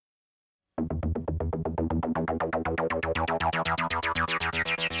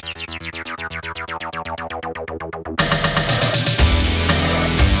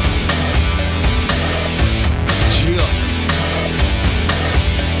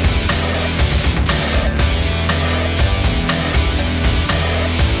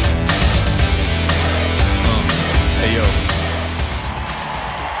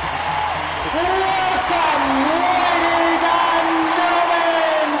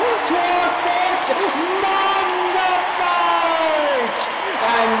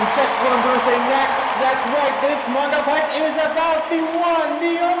This manga fight is about the one,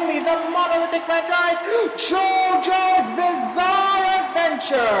 the only, the monolithic franchise, JoJo's Bizarre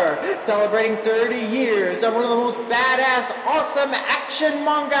Adventure, celebrating 30 years of one of the most badass, awesome action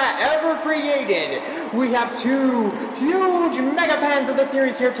manga ever created. We have two huge mega fans of the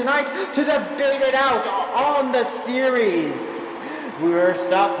series here tonight to debate it out on the series.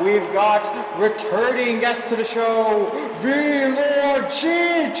 First up, we've got returning guest to the show, V-Lord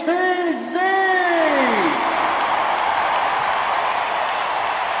GTZ!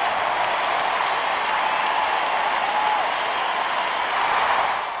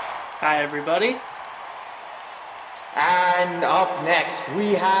 Hi, everybody. And up next,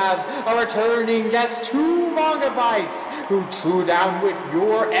 we have a returning guest to Manga Fights, who threw down with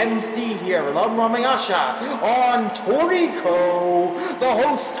your MC here, Lum Ramayasha, on Toriko, the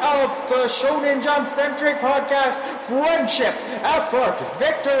host of the Shonen Jump-centric podcast, Friendship, Effort,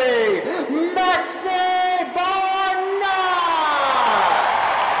 Victory, Maxi Barna!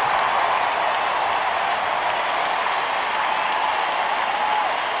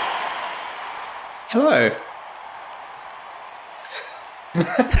 Hello.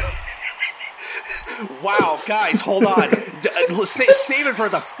 Wow, guys, hold on. Save it for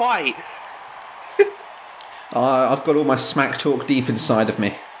the fight. I've got all my smack talk deep inside of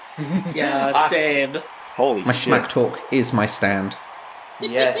me. Yeah, same. Holy My shit. smack talk is my stand.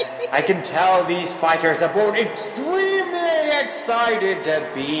 Yes, I can tell these fighters are both extremely excited to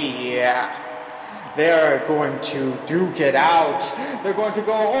be here. They're going to duke it out. They're going to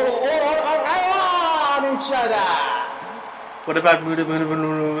go on each other. What about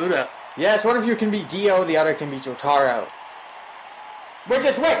Muda? Yes, one of you can be Dio, the other can be Jotaro. Which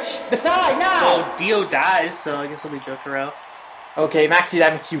is which? Decide now! Well, Dio dies, so I guess it'll be Jotaro. Okay, Maxi,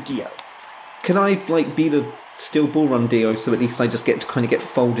 that makes you Dio. Can I, be the Steel Ball Run Dio, so at least I just get to kind of get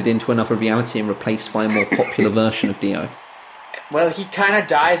folded into another reality and replaced by a more popular version of Dio? Well, he kind of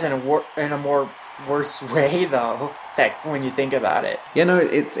dies in a more worse way, though, when you think about it. Yeah, no,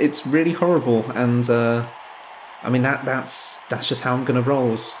 it's really horrible, and, that's just how I'm going to roll,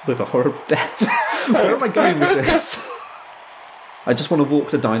 with a horrible death. Where am I going with this? I just want to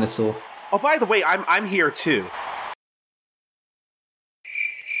walk the dinosaur. Oh, by the way, I'm here too.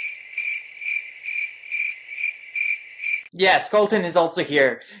 Yes, Colton is also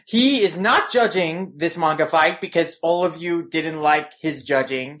here. He is not judging this manga fight because all of you didn't like his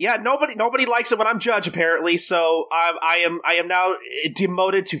judging. Yeah, nobody likes it when I'm judge, apparently, so I am now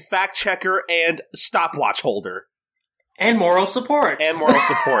demoted to fact checker and stopwatch holder. And moral support.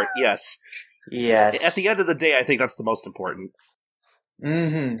 Yes. Yes. At the end of the day, I think that's the most important.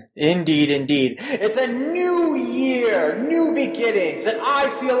 Mm-hmm. Indeed. It's a new year, new beginnings, and I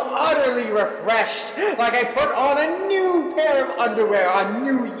feel utterly refreshed, like I put on a new pair of underwear on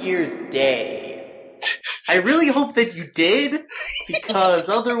New Year's Day. I really hope that you did, because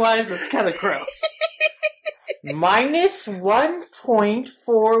otherwise that's kind of gross. Minus 1 point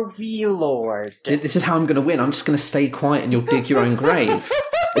for V-Lord. This is how I'm going to win. I'm just going to stay quiet and you'll dig your own grave.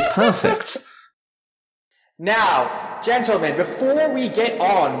 It's perfect. Now, gentlemen, before we get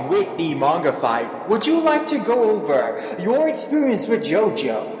on with the manga fight, would you like to go over your experience with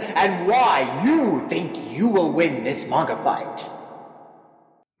JoJo and why you think you will win this manga fight?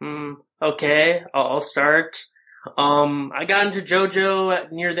 Okay, I'll start. I got into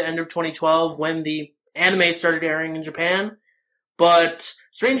JoJo near the end of 2012 when the anime started airing in Japan, but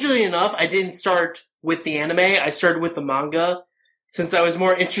strangely enough, I didn't start with the anime, I started with the manga, since I was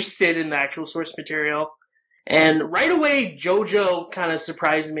more interested in the actual source material. And right away, JoJo kind of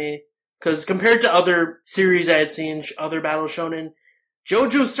surprised me, because compared to other series I had seen, other Battle Shonen,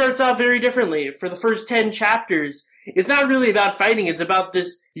 JoJo starts off very differently. For the first 10 chapters, it's not really about fighting, it's about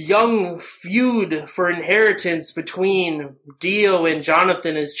this young feud for inheritance between Dio and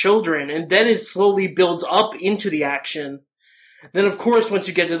Jonathan as children, and then it slowly builds up into the action. Then, of course, once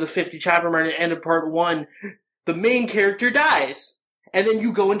you get to the 50 chapter mark at the end of part 1, the main character dies. And then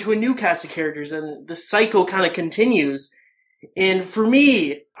you go into a new cast of characters, and the cycle kind of continues. And for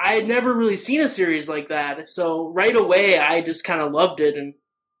me, I had never really seen a series like that, so right away I just kind of loved it and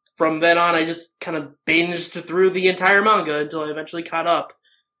from then on, I just kind of binged through the entire manga until I eventually caught up.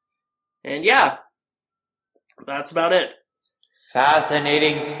 And yeah, that's about it.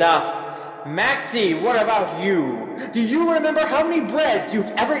 Fascinating stuff. Maxie, what about you? Do you remember how many breads you've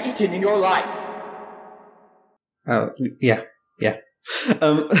ever eaten in your life? Yeah.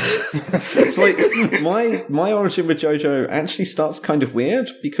 It's like my origin with JoJo actually starts kind of weird,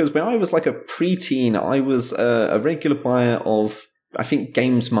 because when I was like a preteen, I was a regular buyer of, I think,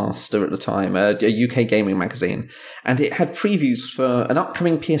 Games Master at the time, a UK gaming magazine, and it had previews for an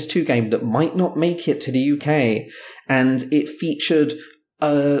upcoming PS2 game that might not make it to the UK, and it featured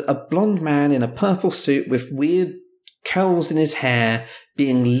a blonde man in a purple suit with weird curls in his hair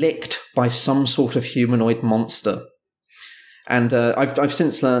being licked by some sort of humanoid monster. And I've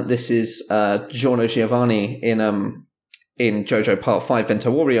since learnt this is Giorno Giovanni in JoJo Part 5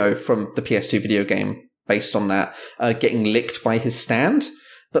 Vento Wario from the PS2 video game, based on that, getting licked by his stand.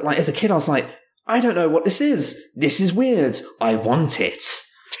 But like as a kid, I was like, I don't know what this is. This is weird. I want it.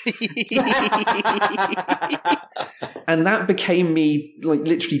 And that became me like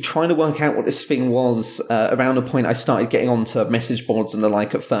literally trying to work out what this thing was around the point I started getting onto message boards and the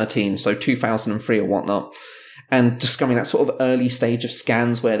like at 13, so 2003 or whatnot. And discovering that sort of early stage of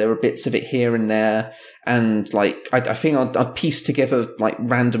scans where there were bits of it here and there. And like, I think I'd piece together like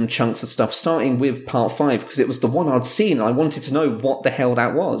random chunks of stuff, starting with Part 5, because it was the one I'd seen. And I wanted to know what the hell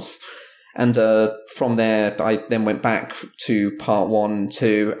that was. And from there, I then went back to Part 1,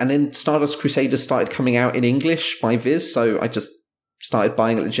 2, and then Stardust Crusaders started coming out in English by Viz. So I just started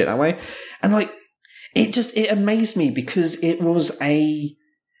buying it legit that way. And like, it amazed me because it was a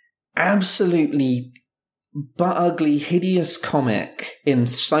absolutely but ugly, hideous comic in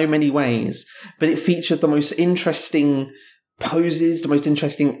so many ways, but it featured the most interesting poses, the most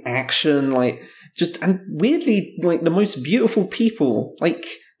interesting action, and weirdly, like, the most beautiful people. Like,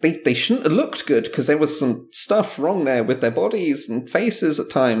 they shouldn't have looked good, because there was some stuff wrong there with their bodies and faces at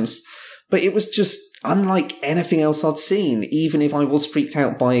times, but it was just unlike anything else I'd seen, even if I was freaked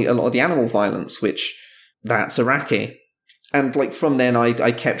out by a lot of the animal violence, which, that's Araki. And, like, from then,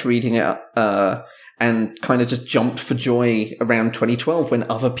 I kept reading it, and kind of just jumped for joy around 2012 when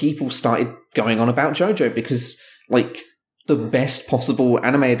other people started going on about JoJo, because, like, the best possible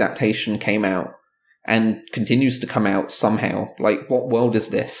anime adaptation came out and continues to come out somehow. Like, what world is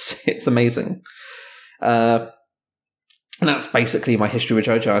this? It's amazing. And that's basically my history with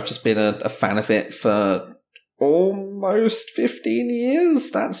JoJo. I've just been a fan of it for almost 15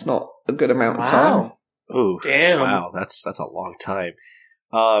 years. That's not a good amount of time. Ooh, damn. Wow, that's a long time.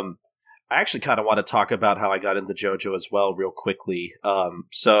 I actually kind of want to talk about how I got into JoJo as well, real quickly.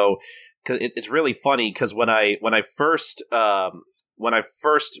 So, cause it's really funny because when I first my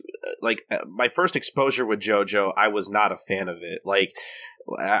first exposure with JoJo, I was not a fan of it. Like,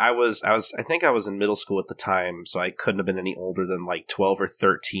 I think I was in middle school at the time, so I couldn't have been any older than like 12 or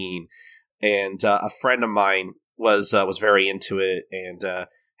 13. And a friend of mine was very into it and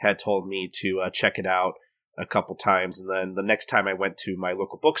had told me to check it out a couple times. And then the next time I went to my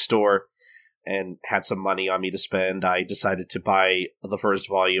local bookstore and had some money on me to spend, I decided to buy the first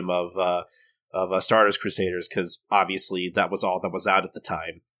volume of Stardust Crusaders, because obviously that was all that was out at the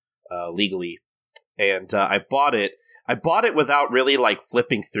time, legally. And I bought it. I bought it without really like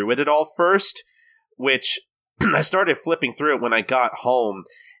flipping through it at all first, which I started flipping through it when I got home.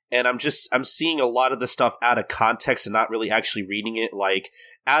 And I'm seeing a lot of the stuff out of context and not really actually reading it. Like,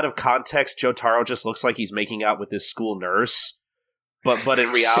 out of context, Jotaro just looks like he's making out with his school nurse. But in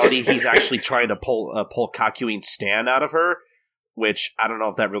reality, he's actually trying to pull Kakuin's Stan out of her, which I don't know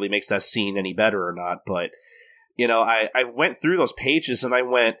if that really makes that scene any better or not. But, you know, I went through those pages and I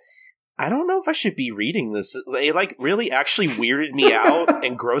went, I don't know if I should be reading this. It, like, really actually weirded me out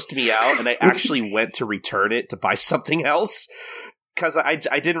and grossed me out. And I actually went to return it to buy something else, because I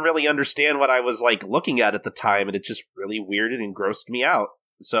didn't really understand what I was, like, looking at the time, and it just really weirded and grossed me out.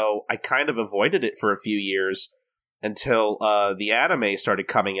 So I kind of avoided it for a few years until the anime started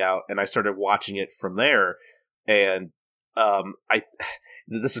coming out, and I started watching it from there. And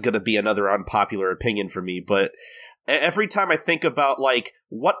this is going to be another unpopular opinion for me, but every time I think about, like,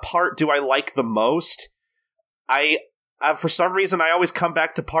 what part do I like the most, I for some reason, I always come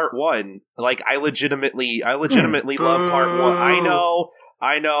back to part 1. Like, I legitimately love part 1.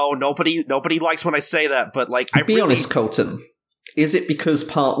 I know, nobody likes when I say that, but, like, Be honest, Colton. Is it because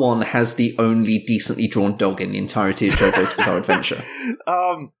part 1 has the only decently drawn dog in the entirety of JoJo's Bizarre Adventure?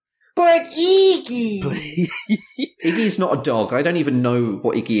 But Iggy! Iggy's not a dog. I don't even know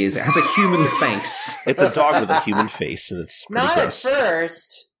what Iggy is. It has a human face. It's a dog with a human face, and it's pretty Not gross. at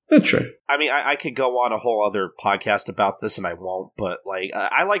first. True. I mean, I could go on a whole other podcast about this, and I won't. But like,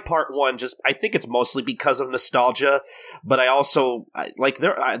 I like part one. I think it's mostly because of nostalgia. But I also like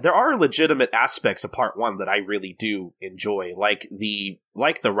there are legitimate aspects of part one that I really do enjoy, like the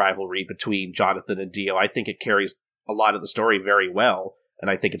rivalry between Jonathan and Dio. I think it carries a lot of the story very well,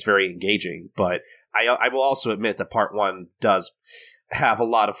 and I think it's very engaging. But I will also admit that part one does have a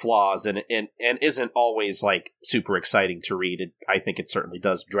lot of flaws and isn't always like super exciting to read. I think it certainly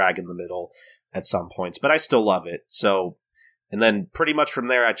does drag in the middle at some points, but I still love it. So, and then pretty much from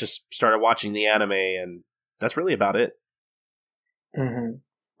there, I just started watching the anime, and that's really about it. Mm-hmm.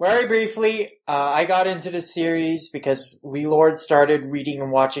 Very briefly, I got into the series because Lord started reading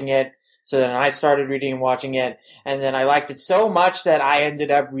and watching it. So then I started reading and watching it, and then I liked it so much that I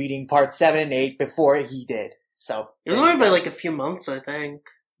ended up reading part 7 and 8 before he did. So it was only by like a few months, I think.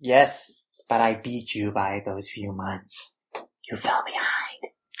 Yes, but I beat you by those few months. You fell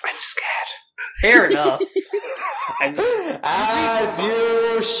behind. I'm scared. Fair enough. As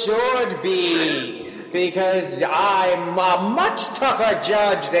you should be, because I'm a much tougher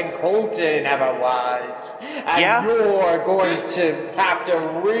judge than Colton ever was. And you're going to have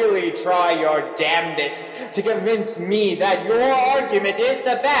to really try your damnedest to convince me that your argument is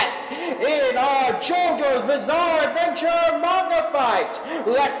the best in our JoJo's Bizarre Adventure manga fight.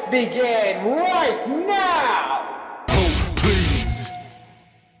 Let's begin right now!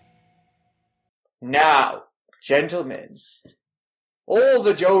 Now, gentlemen, all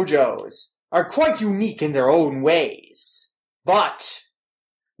the JoJos are quite unique in their own ways. But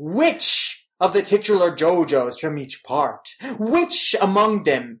which of the titular JoJos from each part, which among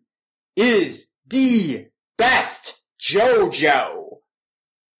them is the best JoJo?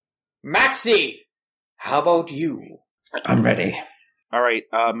 Maxie, how about you? I'm ready. All right,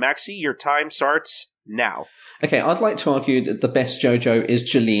 Maxie, your time starts now. Okay, I'd like to argue that the best JoJo is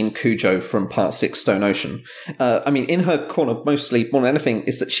Jeline Kujo from Part 6 Stone Ocean. I mean, in her corner, mostly, more than anything,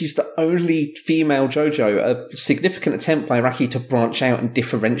 is that she's the only female JoJo, a significant attempt by Araki to branch out and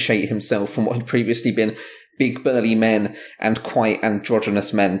differentiate himself from what had previously been big burly men and quite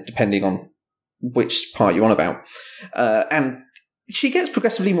androgynous men, depending on which part you're on about. And she gets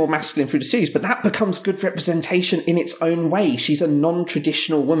progressively more masculine through the series, but that becomes good representation in its own way. She's a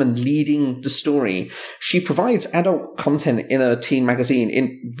non-traditional woman leading the story. She provides adult content in a teen magazine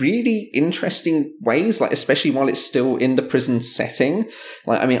in really interesting ways, like especially while it's still in the prison setting.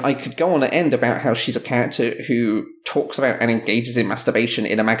 Like, I mean, I could go on an end about how she's a character who talks about and engages in masturbation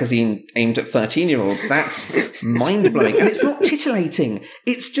in a magazine aimed at 13-year-olds. That's mind-blowing. And it's not titillating.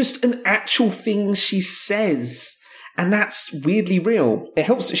 It's just an actual thing she says. And that's weirdly real. It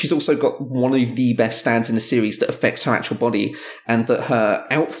helps that she's also got one of the best stands in the series that affects her actual body, and that her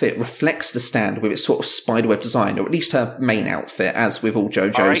outfit reflects the stand with its sort of spiderweb design, or at least her main outfit, as with all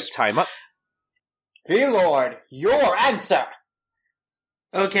JoJo's. All right, time up. V-Lord, your answer!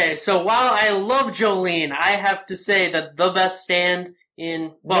 Okay, so while I love Jolene, I have to say that the best stand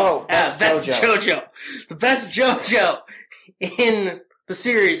in... Well, best JoJo. The best JoJo in the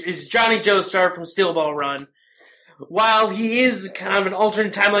series is Johnny Joestar from Steel Ball Run. While he is kind of an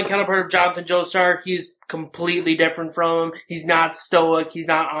alternate timeline counterpart of Jonathan Joestar, he's completely different from him. He's not stoic. He's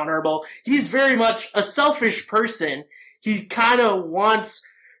not honorable. He's very much a selfish person. He kind of wants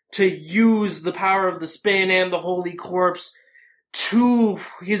to use the power of the spin and the Holy Corpse to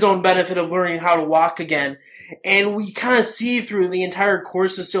his own benefit of learning how to walk again. And we kind of see through the entire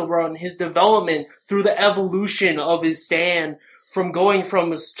course of Steel Ball Run his development through the evolution of his stand, from going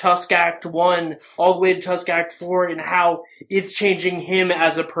from his Tusk Act 1 all the way to Tusk Act 4, and how it's changing him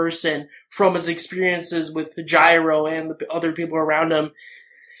as a person from his experiences with Gyro and the other people around him.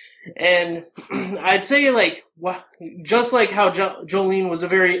 And I'd say, like, just like how Jolene was a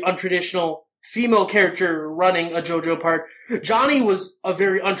very untraditional female character running a JoJo part, Johnny was a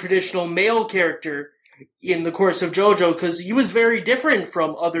very untraditional male character in the course of JoJo, because he was very different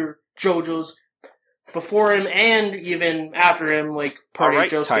from other JoJos before him and even after him, like Party All right,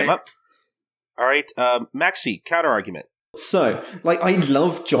 Josuke. time up. All right, Maxi, counter argument. So, like, I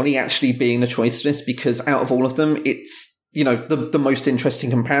love Johnny actually being the choice for this, because out of all of them, it's, you know, the most interesting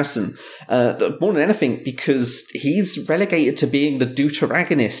comparison. More than anything, because he's relegated to being the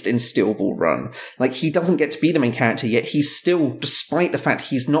deuteragonist in Steel Ball Run. Like, he doesn't get to be the main character, yet he's still, despite the fact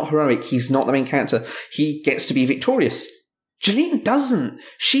he's not heroic, he's not the main character, he gets to be victorious. Jeline doesn't.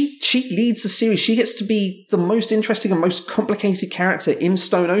 She leads the series. She gets to be the most interesting and most complicated character in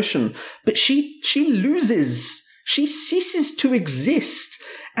Stone Ocean. But she loses. She ceases to exist.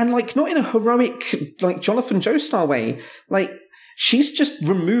 And, like, not in a heroic, like, Jonathan Joestar way. Like, she's just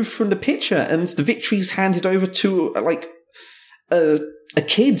removed from the picture, and the victory's handed over to, like, a a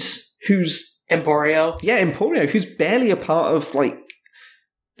kid who's Emporio. Yeah, Emporio, who's barely a part of, like,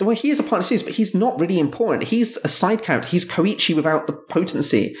 well, he is a part of the series, but he's not really important. He's a side character. He's Koichi without the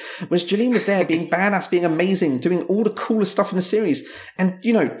potency. Whereas Jolene was there being badass, being amazing, doing all the coolest stuff in the series. And,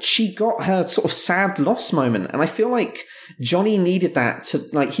 you know, she got her sort of sad loss moment. And I feel like Johnny needed that to,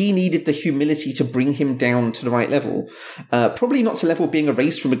 like, he needed the humility to bring him down to the right level. Probably not to level of being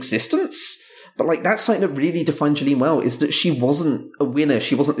erased from existence. But, like, that's something that really defined Jolene well, is that she wasn't a winner.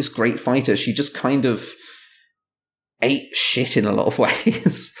 She wasn't this great fighter. She just kind of ate shit in a lot of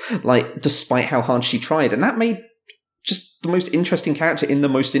ways, like, despite how hard she tried. And that made just the most interesting character in the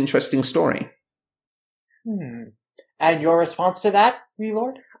most interesting story. And your response to that,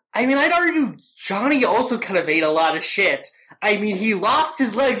 Relord? I mean, I'd argue Johnny also kind of ate a lot of shit. I mean, he lost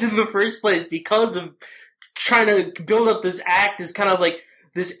his legs in the first place because of trying to build up this act as kind of like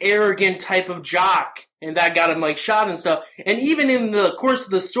this arrogant type of jock, and that got him, like, shot and stuff. And even in the course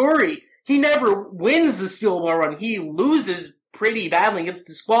of the story, he never wins the Steel Ball Run. He loses pretty badly, gets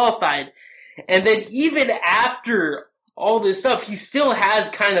disqualified. And then even after all this stuff, he still has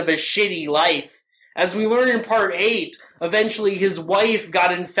kind of a shitty life. As we learn in part 8, eventually his wife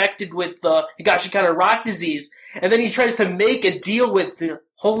got infected with the Higashikata rock disease, and then he tries to make a deal with the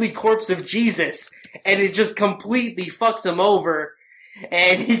Holy Corpse of Jesus, and it just completely fucks him over,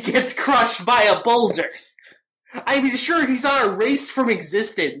 and he gets crushed by a boulder. I mean, sure, he's not erased from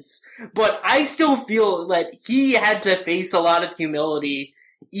existence, but I still feel that he had to face a lot of humility,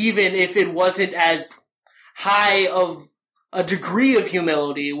 even if it wasn't as high of a degree of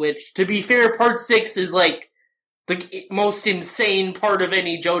humility, which, to be fair, part 6 is, like, the most insane part of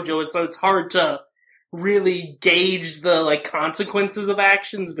any JoJo, so it's hard to really gauge the, like, consequences of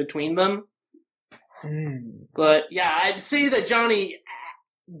actions between them. But, yeah, I'd say that Johnny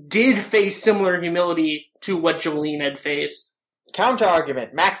did face similar humility to what Jolene had faced.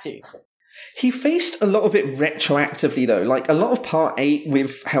 Counter-argument, Maxi. He faced a lot of it retroactively, though. Like, a lot of part 8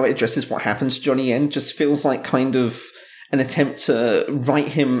 with how it addresses what happens to Johnny Yen just feels like kind of an attempt to write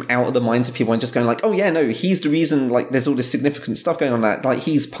him out of the minds of people and just going like, oh yeah, no, he's the reason, like, there's all this significant stuff going on that, like,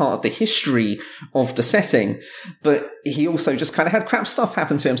 he's part of the history of the setting. But he also just kind of had crap stuff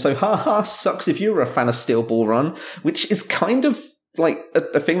happen to him, so haha, sucks if you're a fan of Steel Ball Run, which is kind of like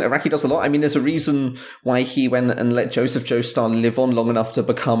a thing that Araki does a lot. I mean, there's a reason why he went and let Joseph Joestar live on long enough to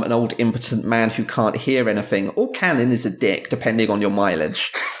become an old impotent man who can't hear anything, or can and is a dick, depending on your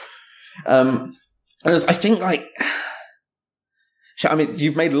mileage. Whereas I think, like, I mean,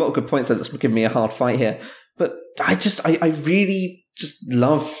 you've made a lot of good points that's giving me a hard fight here, but I really just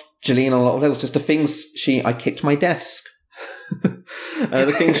love Jolene on a lot of levels. Just the things I kicked my desk.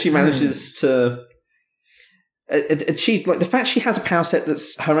 The things she manages to achieve, like the fact she has a power set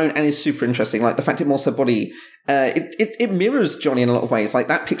that's her own and is super interesting, like the fact it morphs her body, it mirrors Johnny in a lot of ways, like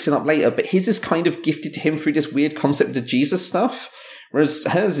that picks it up later, but his is kind of gifted to him through this weird concept of Jesus stuff, whereas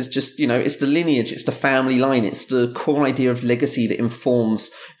hers is just, you know, it's the lineage, it's the family line, it's the core idea of legacy that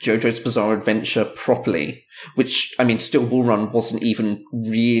informs JoJo's Bizarre Adventure properly, which, I mean, Steel Ball Run wasn't even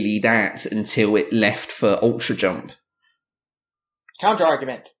really that until it left for Ultra Jump.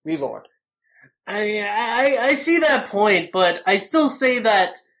 Counter-argument, Relord. I see that point, but I still say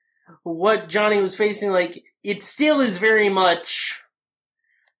that what Johnny was facing, like, it still is very much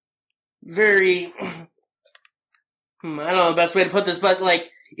very, I don't know the best way to put this, but,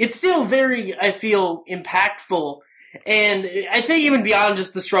 like, it's still very, I feel, impactful. And I think even beyond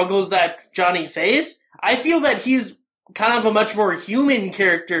just the struggles that Johnny faced, I feel that he's kind of a much more human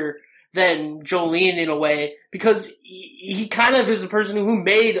character than Jolene in a way, because he kind of is a person who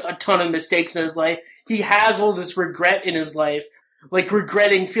made a ton of mistakes in his life. He has all this regret in his life, like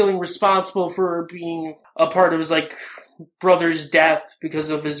regretting feeling responsible for being a part of his, like, brother's death because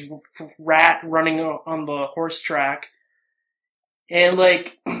of his rat running on the horse track. And,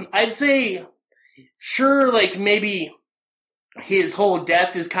 like, I'd say, sure, like, maybe his whole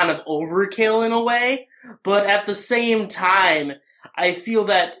death is kind of overkill in a way, but at the same time, I feel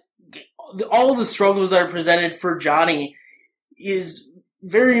that all the struggles that are presented for Johnny is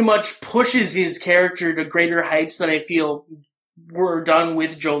very much pushes his character to greater heights than I feel were done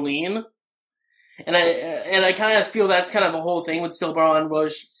with Jolene. And I kind of feel that's kind of the whole thing with Steel Ball Run,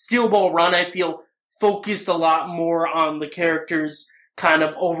 was Steel Ball Run, I feel, focused a lot more on the character's kind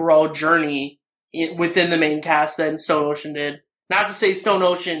of overall journey within the main cast than Stone Ocean did. Not to say Stone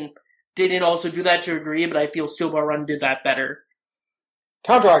Ocean didn't also do that to a degree, but I feel Steel Ball Run did that better.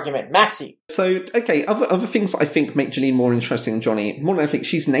 Counter-argument, Maxi. So, okay, other things that I think make Jolene more interesting than Johnny, more than I think,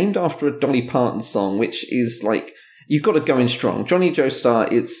 she's named after a Dolly Parton song, which is, like, you've got to go in strong. Johnny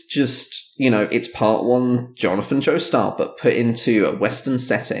Joestar, it's just, it's part one Jonathan Joestar, but put into a Western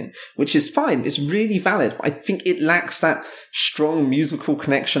setting, which is fine. It's really valid. I think it lacks that strong musical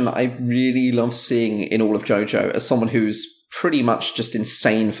connection that I really love seeing in all of JoJo as someone who's pretty much just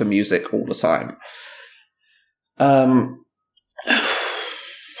insane for music all the time.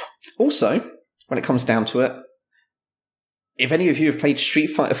 Also, when it comes down to it, if any of you have played Street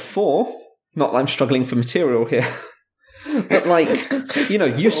Fighter 4, not that I'm struggling for material here, but you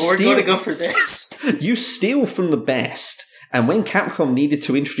we're going to go for this. You steal from the best. And when Capcom needed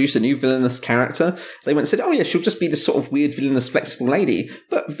to introduce a new villainous character, they went and said, oh yeah, she'll just be this sort of weird villainous flexible lady.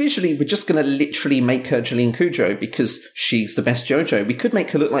 But visually, we're just going to literally make her Jolene Cujo because she's the best JoJo. We could make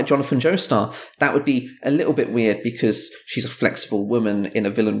her look like Jonathan Joestar. That would be a little bit weird because she's a flexible woman in a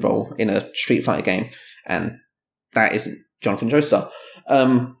villain role in a Street Fighter game. And that isn't Jonathan Joestar.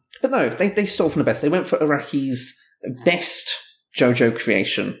 But no, they stole from the best. They went for Araki's best JoJo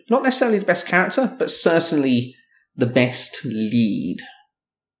creation. Not necessarily the best character, but certainly the best lead.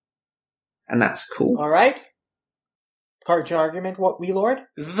 And that's cool. All right. Counter argument, what, Wheelord?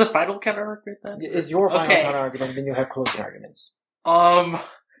 Is it the final counter argument then? It's your final counter argument, then you have closing arguments.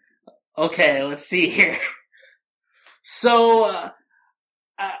 Okay, let's see here. So,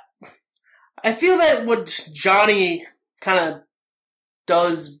 I feel that what Johnny kind of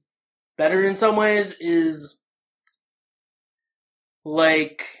does better in some ways is,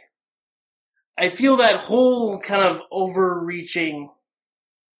 I feel that whole kind of overreaching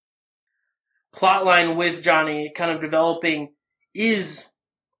plotline with Johnny kind of developing is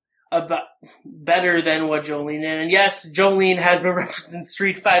about better than what Jolene did. And yes, Jolene has been referenced in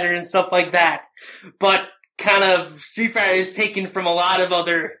Street Fighter and stuff like that, but kind of Street Fighter is taken from a lot of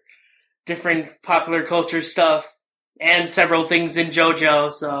other different popular culture stuff and several things in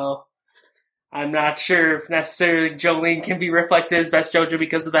JoJo, so I'm not sure if necessarily Jolene can be reflected as best JoJo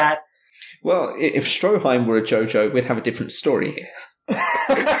because of that. Well, if Stroheim were a JoJo, we'd have a different story here.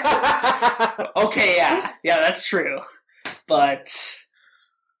 Okay, yeah, that's true. But,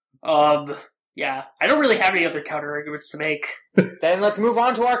 yeah, I don't really have any other counter arguments to make. Then let's move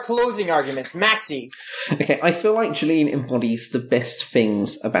on to our closing arguments. Maxi. Okay, I feel like Jolene embodies the best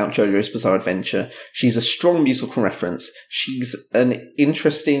things about JoJo's Bizarre Adventure. She's a strong musical reference. She's an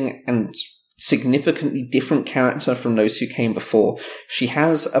interesting and significantly different character from those who came before. She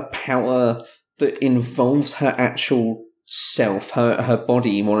has a power that involves her actual self, her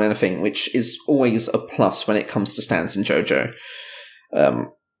body more than anything, which is always a plus when it comes to stands in JoJo.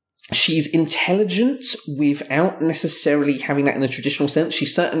 She's intelligent without necessarily having that in a traditional sense. She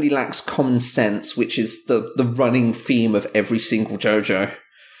certainly lacks common sense, which is the running theme of every single JoJo.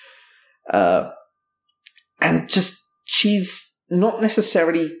 And just, she's not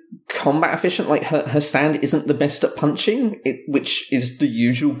necessarily combat efficient. Like her stand isn't the best at punching, which is the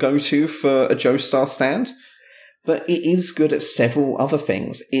usual go-to for a Joestar stand. But it is good at several other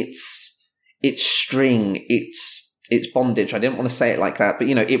things. It's string, it's bondage. I didn't want to say it like that, but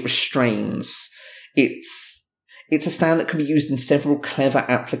it restrains. It's a stand that can be used in several clever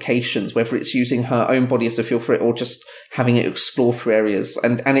applications, whether it's using her own body as the feel for it or just having it explore through areas.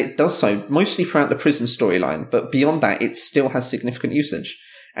 And it does so mostly throughout the prison storyline, but beyond that, it still has significant usage.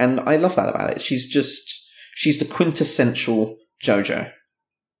 And I love that about it. She's the quintessential JoJo.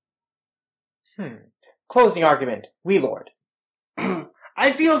 Closing argument, Wheelord.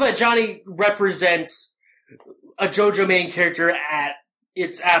 I feel that Johnny represents a JoJo main character at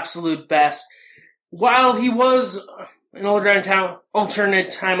its absolute best. While he was an alternate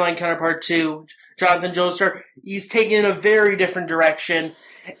timeline counterpart to Jonathan Joestar, he's taken in a very different direction,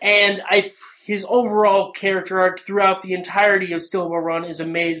 and his overall character arc throughout the entirety of Stillborn Run is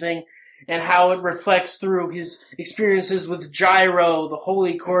amazing, and how it reflects through his experiences with Gyro, the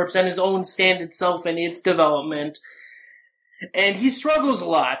Holy Corpse, and his own stand itself and its development. And he struggles a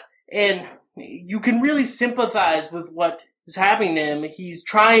lot, and you can really sympathize with what is happening to him. He's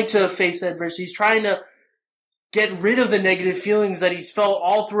trying to face adversity. He's trying to get rid of the negative feelings that he's felt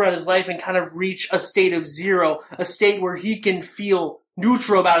all throughout his life and kind of reach a state of zero, a state where he can feel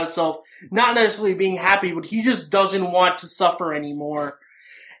neutral about himself, not necessarily being happy, but he just doesn't want to suffer anymore.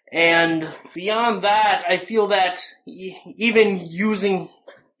 And beyond that, I feel that even using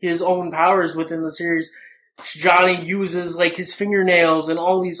his own powers within the series, Johnny uses his fingernails and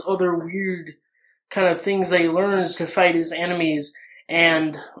all these other weird kind of things that he learns to fight his enemies.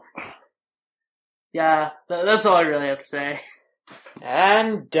 And yeah, that's all I really have to say.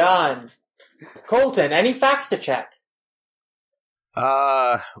 And done. Colton, any facts to check?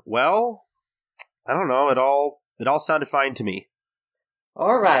 Well, I don't know. It all sounded fine to me.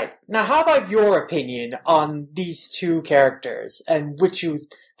 All right. Now, how about your opinion on these two characters and which you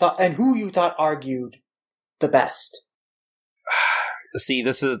thought and who you thought argued the best? See,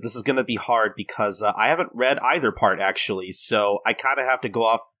 this is going to be hard because I haven't read either part actually, so I kind of have to go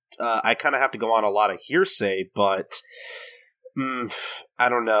off. I kind of have to go on a lot of hearsay, but I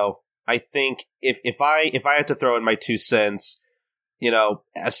don't know. I think if I had to throw in my 2 cents,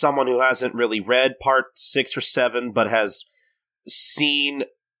 as someone who hasn't really read part 6 or 7, but has seen,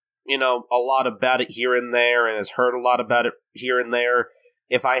 a lot about it here and there, and has heard a lot about it here and there,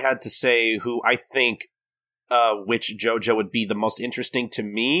 if I had to say who I think which JoJo would be the most interesting to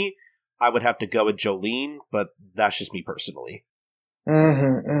me, I would have to go with Jolene, but that's just me personally.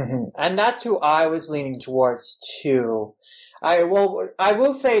 And that's who I was leaning towards too. I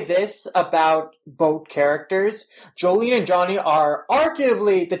will say this about both characters. Jolene and Johnny are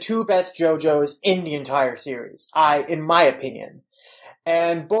arguably the 2 best JoJos in the entire series, in my opinion.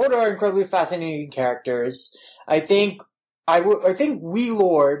 And both are incredibly fascinating characters. I think Wee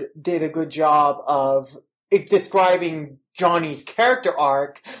Lord did a good job of describing Johnny's character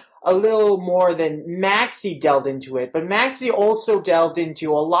arc a little more than Maxie delved into it, but Maxie also delved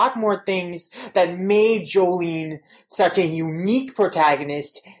into a lot more things that made Jolene such a unique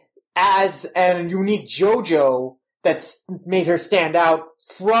protagonist as a unique JoJo that's made her stand out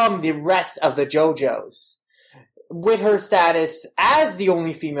from the rest of the JoJos. With her status as the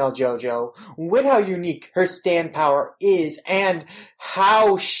only female JoJo, with how unique her stand power is, and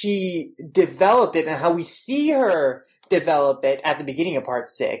how she developed it, and how we see her develop it at the beginning of part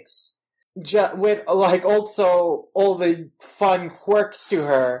 6, with also all the fun quirks to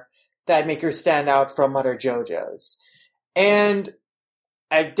her that make her stand out from other JoJos. And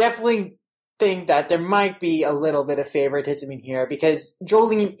I definitely think that there might be a little bit of favoritism in here, because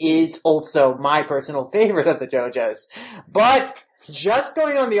Jolene is also my personal favorite of the JoJos. But just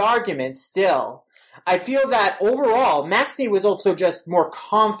going on the argument still, I feel that overall, Maxie was also just more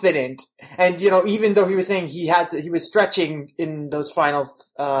confident. And, even though he was saying he was stretching in those final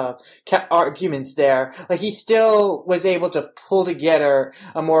arguments there, he still was able to pull together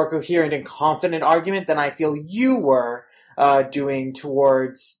a more coherent and confident argument than I feel you were doing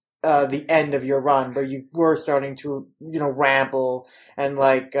towards the end of your run, where you were starting to, ramble and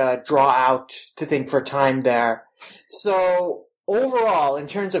draw out to think for time there. So overall, in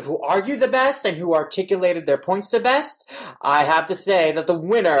terms of who argued the best and who articulated their points the best, I have to say that the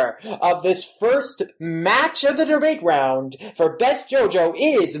winner of this first match of the debate round for Best JoJo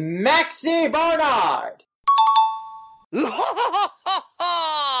is Maxie Barnard!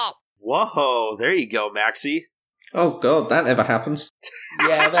 Whoa, there you go, Maxie. Oh god, that never happens.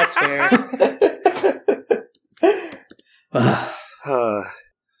 Yeah, that's fair.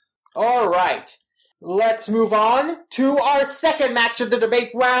 Alright, let's move on to our second match of the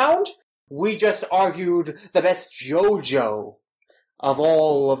debate round. We just argued the best JoJo of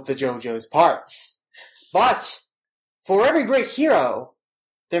all of the JoJo's parts. But, for every great hero,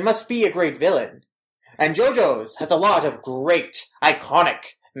 there must be a great villain. And JoJo's has a lot of great,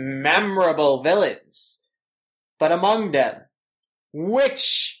 iconic, memorable villains. But among them,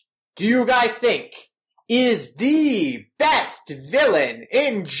 which do you guys think is the best villain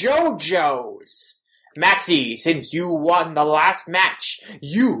in JoJo's? Maxie, since you won the last match,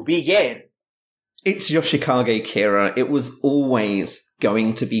 you begin. It's Yoshikage Kira. It was always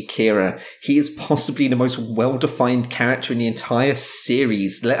going to be Kira. He is possibly the most well-defined character in the entire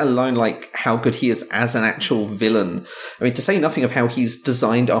series, let alone how good he is as an actual villain. I mean, to say nothing of how he's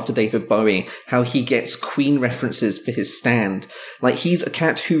designed after David Bowie, how he gets Queen references for his stand. He's a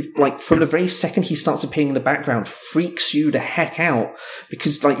character who, from the very second he starts appearing in the background, freaks you the heck out,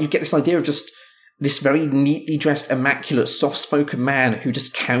 because, you get this idea of just this very neatly dressed, immaculate, soft-spoken man who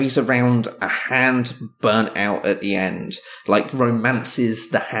just carries around a hand burnt out at the end, romances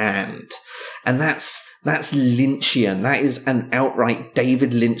the hand. And that's Lynchian. That is an outright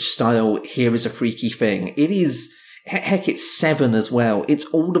David Lynch style, here is a freaky thing. It is, heck, it's Seven as well. It's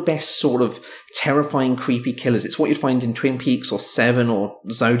all the best sort of terrifying, creepy killers. It's what you'd find in Twin Peaks or Seven or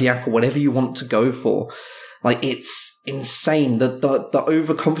Zodiac or whatever you want to go for. It's insane. The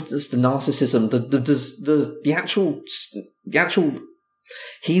overconfidence, the narcissism, the actual,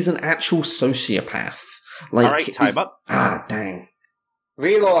 he's an actual sociopath. Alright, time up. Dang.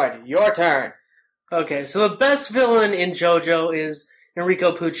 Relord, your turn. Okay, so the best villain in JoJo is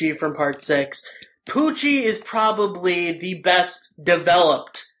Enrico Pucci from Part 6. Pucci is probably the best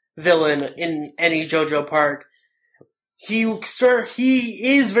developed villain in any JoJo part. He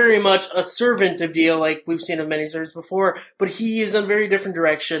is very much a servant of Dio, like we've seen in many series before, but he is in a very different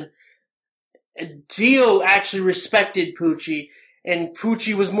direction. Dio actually respected Pucci, and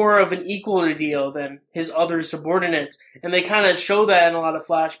Pucci was more of an equal to Dio than his other subordinates. And they kind of show that in a lot of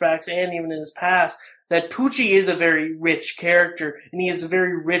flashbacks and even in his past, that Pucci is a very rich character, and he has a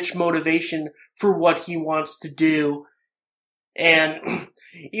very rich motivation for what he wants to do. And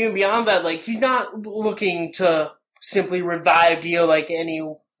even beyond that, like, he's not looking to simply revive Dio like any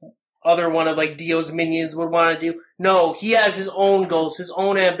other one of, like, Dio's minions would want to do. No, he has his own goals, his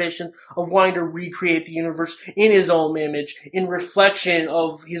own ambition of wanting to recreate the universe in his own image, in reflection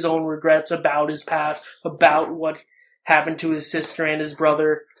of his own regrets about his past, about what happened to his sister and his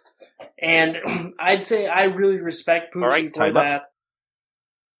brother. And I'd say I really respect Pucci for that.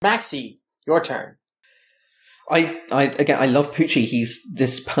 Maxie, your turn. I love Pucci. He's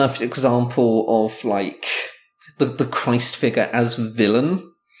this perfect example of, like, the Christ figure as villain.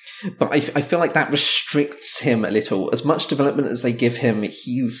 But I feel like that restricts him a little. As much development as they give him,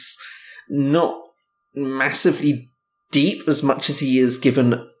 he's not massively deep as much as he is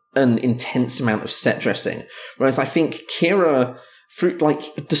given an intense amount of set dressing. Whereas I think Kira,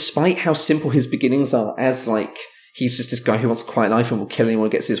 despite how simple his beginnings are, as, like, he's just this guy who wants a quiet life and will kill anyone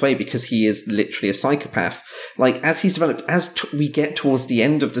who gets his way because he is literally a psychopath. Like, as he's developed, we get towards the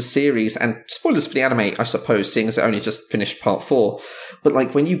end of the series, and spoilers for the anime, I suppose, seeing as it only just finished part 4, but,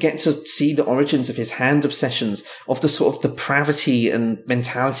 like, when you get to see the origins of his hand obsessions, of the sort of depravity and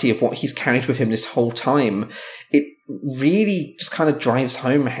mentality of what he's carried with him this whole time, it really just kind of drives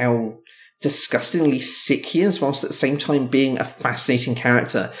home how disgustingly sick he is, whilst at the same time being a fascinating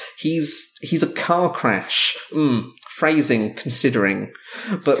character. He's a car crash. Phrasing, considering.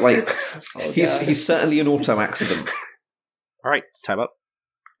 But, like, he's certainly an auto accident. Alright, time up.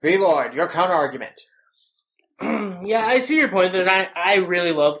 V-Lord, your counter-argument. Yeah, I see your point that I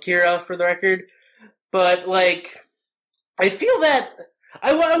really love Kira, for the record. But, like, I feel that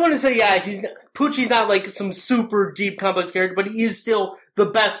I want to say, yeah, Pucci's not like some super deep complex character, but he is still the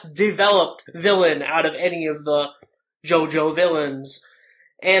best developed villain out of any of the JoJo villains.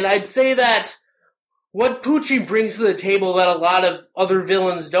 And I'd say that what Pucci brings to the table that a lot of other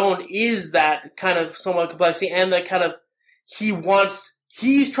villains don't is that kind of somewhat complexity and that kind of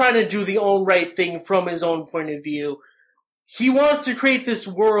he's trying to do the own right thing from his own point of view. He wants to create this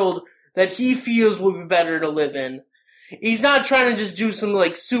world that he feels would be better to live in. He's not trying to just do some,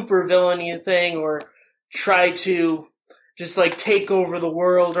 like, super villainy thing or try to just, like, take over the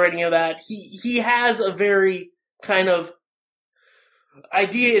world or any of that. He has a very kind of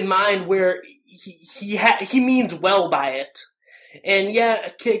idea in mind where he means well by it. And yeah,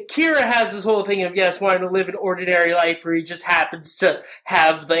 Kira has this whole thing of, yes, wanting to live an ordinary life where he just happens to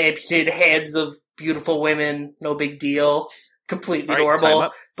have the amputated hands of beautiful women. No big deal. Completely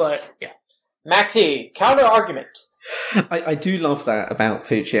normal. But, yeah. Maxie, counter-argument. I do love that about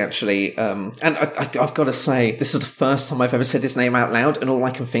Pucci, actually. And I've got to say, this is the first time I've ever said his name out loud, and all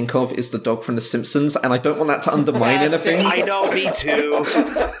I can think of is the dog from The Simpsons, and I don't want that to undermine anything. I know, me too.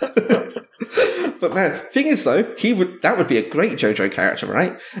 But man, thing is though, that would be a great JoJo character,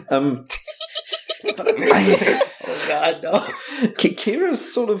 right? Oh god, no.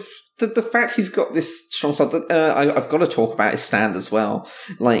 Kira's sort of the fact he's got this strong side. I've got to talk about his stand as well.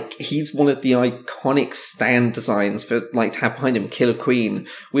 Like, he's one of the iconic stand designs for, like, to have behind him Killer Queen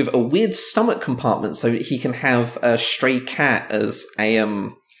with a weird stomach compartment, so he can have a stray cat as a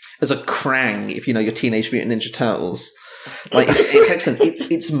Krang, if you know your Teenage Mutant Ninja Turtles. Like, it's excellent.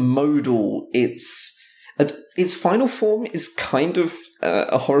 It's modal. Its final form is kind of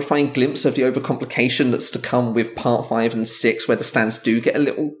a horrifying glimpse of the overcomplication that's to come with part 5 and 6, where the stands do get a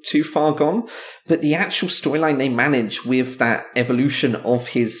little too far gone. But the actual storyline they manage with that evolution of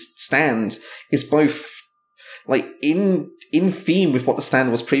his stand is both, like, in theme with what the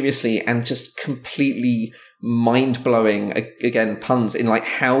stand was previously, and just completely mind-blowing, again, puns, in, like,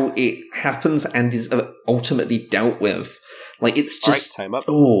 how it happens and is ultimately dealt with. Like, it's just... All right, time up.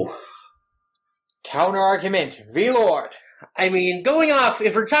 Oh. Counter-argument, V-Lord. I mean, going off,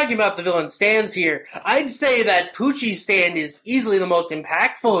 if we're talking about the villain stands here, I'd say that Pucci's stand is easily the most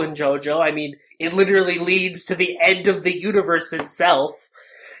impactful in JoJo. I mean, it literally leads to the end of the universe itself.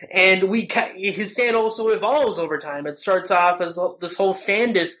 And his stand also evolves over time. It starts off as this whole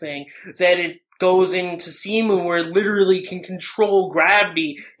standist thing, that it goes into Simu, where it literally can control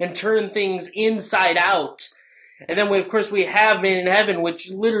gravity and turn things inside out. And then, of course, we have Man in Heaven, which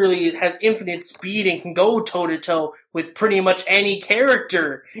literally has infinite speed and can go toe-to-toe with pretty much any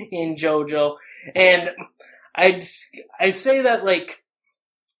character in JoJo. And I say that, like,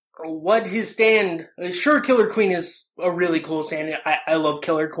 what his stand... Sure, Killer Queen is a really cool stand. I love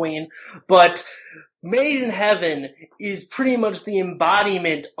Killer Queen. But Made in Heaven is pretty much the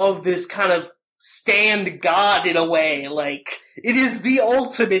embodiment of this kind of stand God in a way. Like, it is the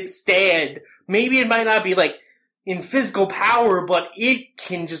ultimate stand. Maybe it might not be, like, in physical power, but it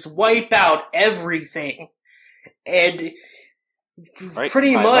can just wipe out everything. And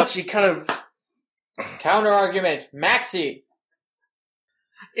pretty much it kind of... Counter argument, Maxi.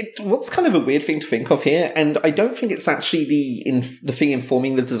 What's kind of a weird thing to think of here, and I don't think it's actually the thing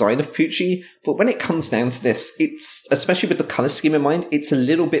informing the design of Pucci, but when it comes down to this, it's, especially with the colour scheme in mind, it's a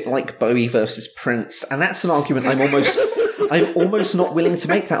little bit like Bowie versus Prince, and that's an argument I'm almost not willing to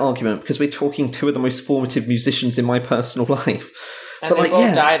make that argument, because we're talking two of the most formative musicians in my personal life. And they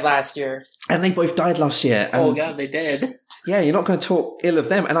both died last year. And they both died last year. And, oh god, they did. Yeah, you're not going to talk ill of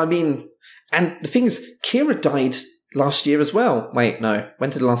them, and I mean, and the thing is, Kira died last year as well. Wait, no.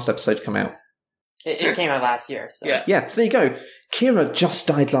 When did the last episode come out? It came out last year. So. Yeah, so there you go. Kira just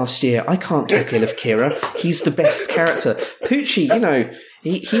died last year. I can't talk ill of Kira. He's the best character. Pucci, you know,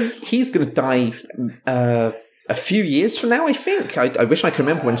 he's going to die a few years from now, I think. I wish I could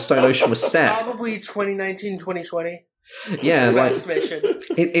remember when Stone Ocean was set. Probably 2019, 2020. Yeah, like, mission.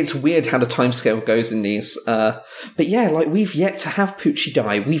 It's weird how the timescale goes in these. But yeah, like, we've yet to have Pucci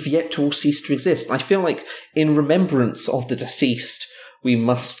die. We've yet to all cease to exist. I feel like in remembrance of the deceased, we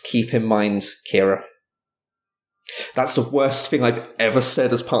must keep in mind Kira. That's the worst thing I've ever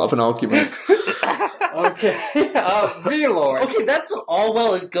said as part of an argument. Okay, V-Lord. Okay, that's all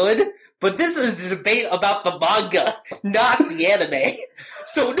well and good, but this is a debate about the manga, not the anime.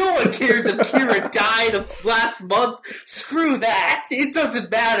 So no one cares if Kira died last month. Screw that. It doesn't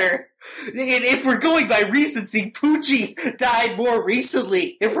matter. And if we're going by recency, Pucci died more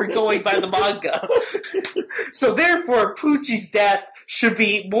recently, if we're going by the manga. So therefore, Pucci's death should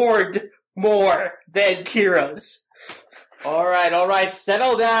be mourned more than Kira's. All right,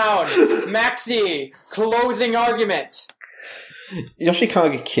 settle down. Maxi, closing argument.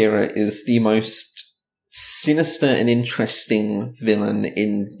 Yoshikage Kira is the most sinister and interesting villain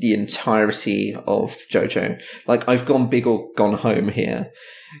in the entirety of JoJo. Like, I've gone big or gone home here.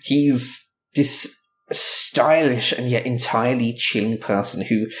 He's this stylish and yet entirely chilling person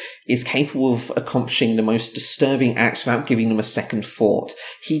who is capable of accomplishing the most disturbing acts without giving them a second thought.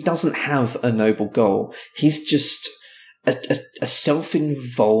 He doesn't have a noble goal. He's just a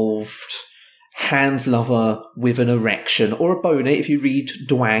self-involved hand lover with an erection, or a boner if you read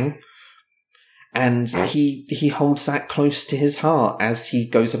Dwang. And he holds that close to his heart as he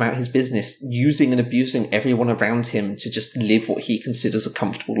goes about his business, using and abusing everyone around him to just live what he considers a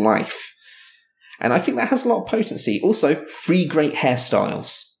comfortable life. And I think that has a lot of potency. Also, 3 great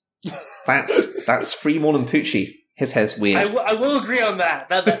hairstyles. That's 3 more than Pucci. His hair's weird. I will agree on that.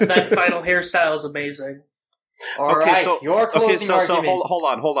 That final hairstyle is amazing. All right, your closing argument. So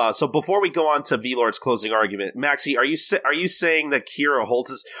hold on. So before we go on to V-Lord's closing argument, Maxi, are you saying that Kira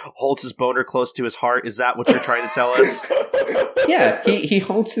holds his boner close to his heart? Is that what you're trying to tell us? Yeah, he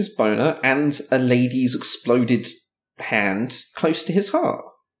holds his boner and a lady's exploded hand close to his heart.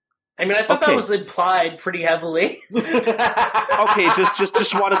 I mean, I thought that was implied pretty heavily. Okay,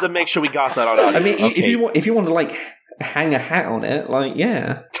 just wanted to make sure we got that on. I mean, if you want to like hang a hat on it, like,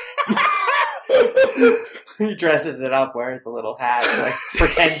 yeah. He dresses it up, wears a little hat, like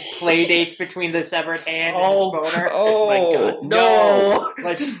pretends play dates between the severed hand and his boner. Oh my god. No!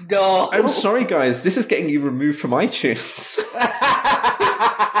 Like, just no. I'm sorry, guys. This is getting you removed from iTunes.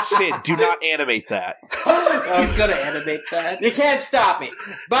 Sid, do not animate that. He's gonna animate that. You can't stop me.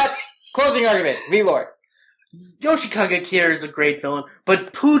 But, closing argument, V-Lord. Yoshikage Kira is a great villain,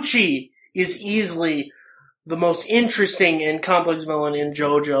 but Pucci is easily the most interesting and complex villain in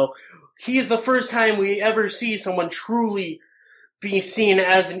JoJo. He is the first time we ever see someone truly be seen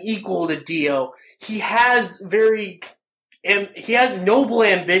as an equal to Dio. He has noble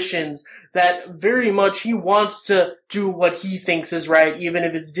ambitions that very much he wants to do what he thinks is right, even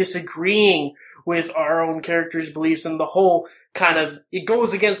if it's disagreeing with our own character's beliefs, and the whole kind of, it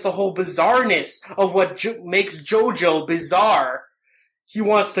goes against the whole bizarreness of what makes JoJo bizarre. He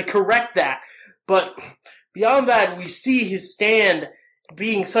wants to correct that. But beyond that, we see his stand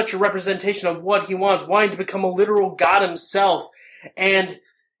being such a representation of what he wants, wanting to become a literal god himself, and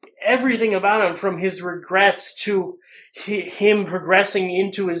everything about him, from his regrets to him progressing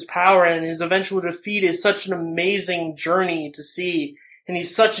into his power and his eventual defeat, is such an amazing journey to see, and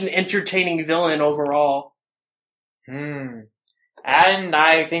he's such an entertaining villain overall. And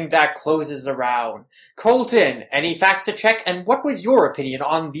I think that closes the round. Colton, any facts to check, and what was your opinion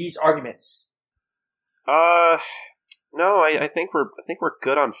on these arguments? No, I think we're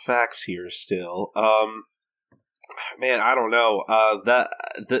good on facts here still. Man, I don't know.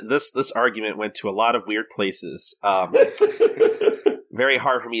 This argument went to a lot of weird places. very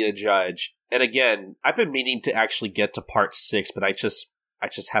hard for me to judge. And again, I've been meaning to actually get to part 6, but I just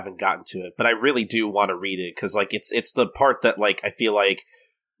haven't gotten to it. But I really do want to read it because, like, it's the part that, like, I feel like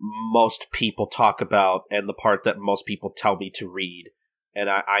most people talk about and the part that most people tell me to read. And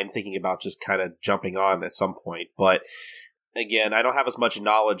I'm thinking about just kind of jumping on at some point. But again, I don't have as much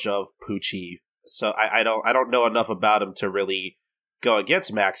knowledge of Pucci, so I don't know enough about him to really go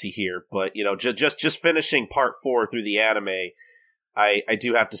against Maxie here. But, you know, just finishing part 4 through the anime, I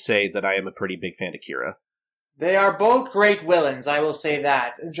do have to say that I am a pretty big fan of Kira. They are both great villains, I will say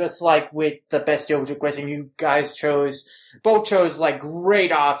that. Just like with the best JoJo question, you guys both chose like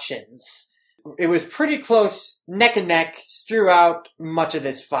great options. It was pretty close, neck and neck, throughout much of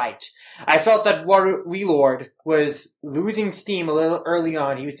this fight. I felt that Warlord was losing steam a little early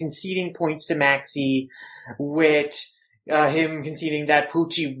on. He was conceding points to Maxie, with him conceding that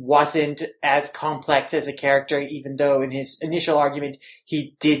Pucci wasn't as complex as a character, even though in his initial argument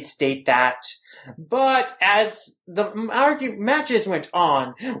he did state that. But as the matches went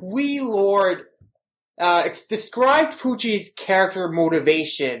on, Warlord described Pucci's character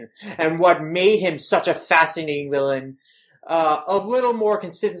motivation and what made him such a fascinating villain a little more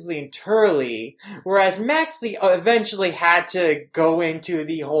consistently and thoroughly, whereas Maxley eventually had to go into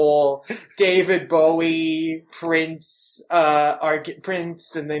the whole David Bowie Prince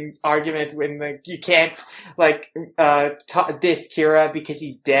and then argument when like you can't like diss Kira because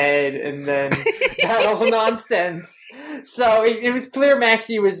he's dead, and then that whole nonsense. So it was clear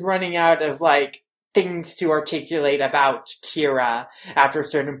Maxley was running out of like things to articulate about Kira after a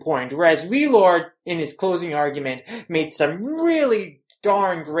certain point, whereas Warlord, in his closing argument, made some really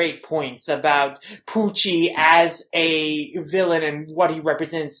darn great points about Pucci as a villain and what he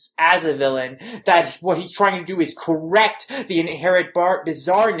represents as a villain, that what he's trying to do is correct the inherent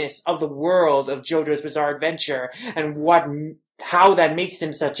bizarreness of the world of JoJo's Bizarre Adventure, and how that makes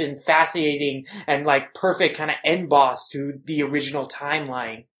him such a fascinating and like perfect kind of end boss to the original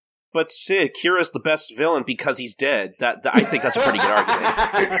timeline. But Sid, Kira's the best villain because he's dead. That I think that's a pretty good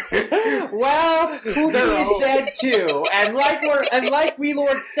argument. Well, Pucci is dead too, and like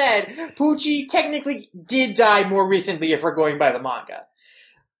Warlord said, Pucci technically did die more recently if we're going by the manga.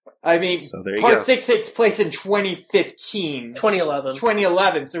 I mean, so part 6 takes place in 2015.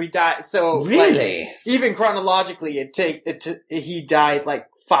 2011. So he died. So really, like, even chronologically, he died like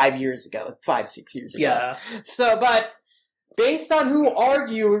 5 years ago, 5-6 years ago. Yeah. So, but based on who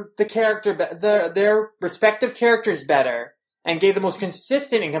argued their respective characters better and gave the most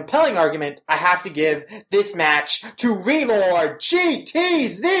consistent and compelling argument, I have to give this match to Warlord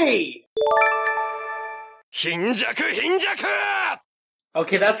GTZ! Hinjaku!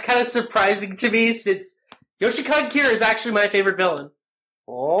 Okay, that's kind of surprising to me, since Yoshikage Kira is actually my favorite villain.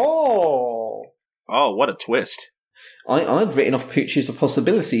 Oh, what a twist. I'd written off Pucci as a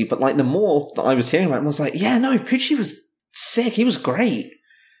possibility, but like the more that I was hearing about him, I was like, yeah, no, Pucci was sick. He was great.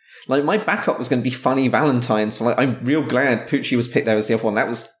 Like, my backup was going to be Funny Valentine, so like, I'm real glad Pucci was picked there as the other one. That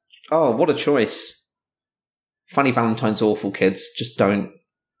was, what a choice. Funny Valentine's awful, kids. Just don't.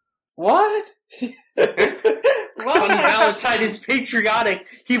 what? Funny Valentine is patriotic.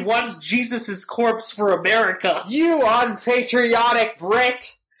 He wants Jesus' corpse for America. You unpatriotic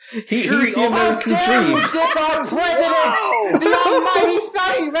Brit! He's Sure, the how American Dare you dream. diss our president! The almighty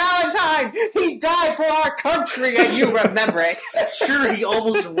Funny Valentine! He died for our country and you remember it! Sure, he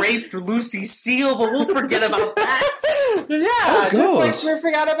almost raped Lucy Steele, but we'll forget about that. Yeah, just God. like we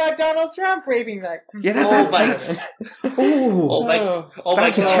forgot about Donald Trump raping that. Yeah, That's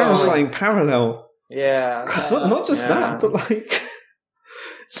that's a terrifying parallel. Yeah. Not just that, but like.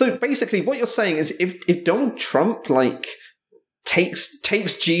 So basically, what you're saying is, if Donald Trump like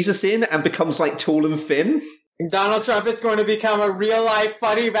takes Jesus in and becomes like tall and thin, Donald Trump is going to become a real life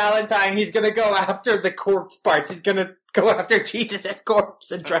Funny Valentine. He's going to go after the corpse parts. He's going to go after Jesus'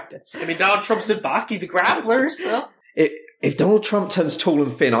 corpse and try to. I mean, Donald Trump's in Baki the Grappler, so. if Donald Trump turns tall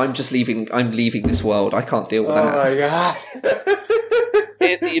and thin, I'm leaving this world. I can't deal with that. Oh my god.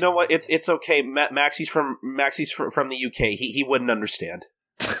 You know what? It's okay. Maxie's from the UK. He wouldn't understand.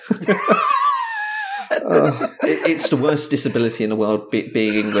 It's the worst disability in the world,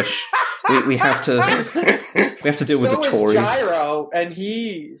 being English. We have to deal with the Tories.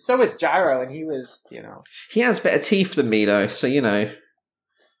 So is Gyro, and he was, He has better teeth than me, though, so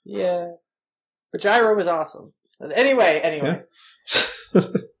Yeah. But Gyro was awesome. Anyway. Yeah.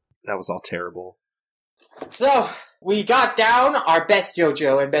 That was all terrible. So, we got down our best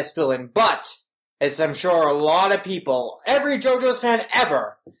JoJo and best villain, but, as I'm sure a lot of people, every JoJo's fan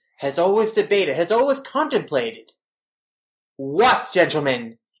ever, has always debated, has always contemplated, what,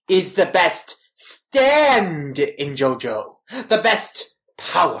 gentlemen, is the best stand in JoJo? The best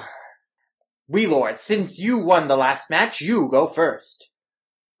power. Lord, since you won the last match, you go first.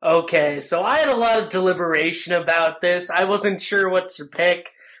 Okay, so I had a lot of deliberation about this. I wasn't sure what to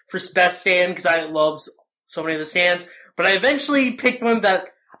pick for best stand because I love so many of the stands, but I eventually picked one that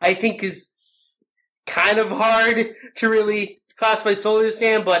I think is kind of hard to really classify solely as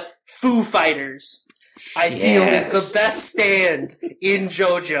stand, but Foo Fighters, I feel, is the best stand in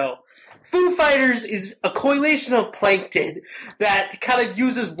JoJo. Foo Fighters is a coalition of plankton that kind of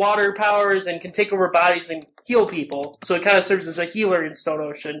uses water powers and can take over bodies and heal people. So it kind of serves as a healer in Stone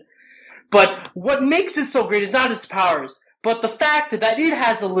Ocean. But what makes it so great is not its powers, but the fact that it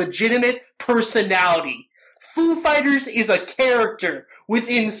has a legitimate personality. Foo Fighters is a character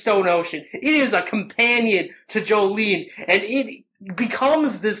within Stone Ocean. It is a companion to Jolene, and it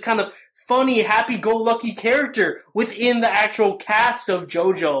becomes this kind of funny, happy-go-lucky character within the actual cast of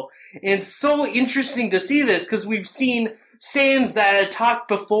JoJo. And it's so interesting to see this, because we've seen stands that had talked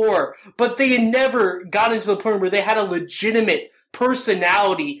before, but they had never gotten to the point where they had a legitimate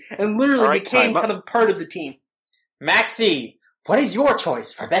personality and literally became kind of part of the team. Maxie, what is your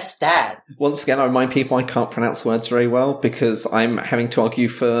choice for best stand? Once again, I remind people I can't pronounce words very well because I'm having to argue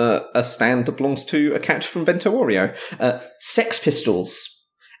for a stand that belongs to a character from Vento Wario. Sex Pistols.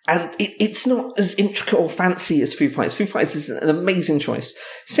 And it's not as intricate or fancy as Foo Fighters. Foo Fighters is an amazing choice.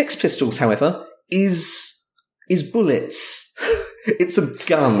 Sex Pistols, however, is bullets. It's a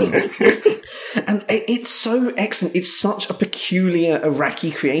gun. And it's so excellent. It's such a peculiar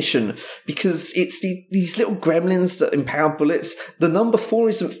Iraqi creation because it's these little gremlins that empower bullets. The number 4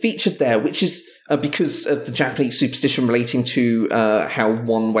 isn't featured there, which is because of the Japanese superstition relating to how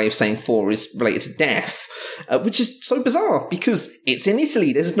one way of saying 4 is related to death, which is so bizarre because it's in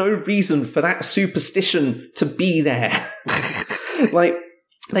Italy. There's no reason for that superstition to be there. Like,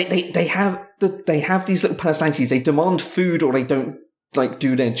 they have these little personalities. They demand food or they don't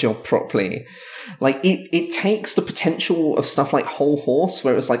do their job properly. Like, it takes the potential of stuff like Whole Horse,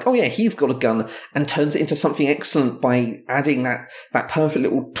 where it's like, oh yeah, he's got a gun, and turns it into something excellent by adding that perfect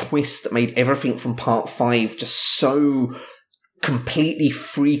little twist that made everything from part 5 just so completely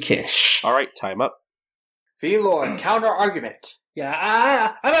freakish. All right, time up. Lord, counter argument.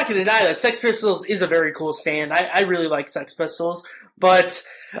 Yeah, I'm not going to deny that Sex Pistols is a very cool stand. I really like Sex Pistols, but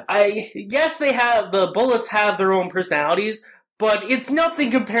yes, the bullets have their own personalities, but it's nothing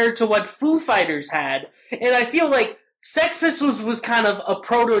compared to what Foo Fighters had. And I feel like Sex Pistols was kind of a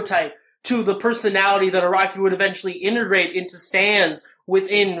prototype to the personality that Araki would eventually integrate into stands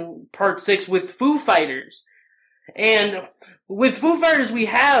within Part 6 with Foo Fighters. And with Foo Fighters, we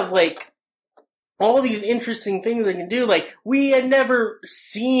have, all these interesting things they can do. We had never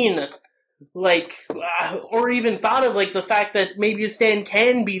seen, or even thought of, the fact that maybe a stand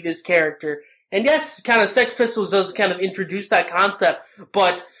can be this character. And yes, kind of Sex Pistols does kind of introduce that concept,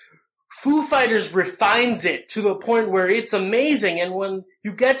 but Foo Fighters refines it to the point where it's amazing. And when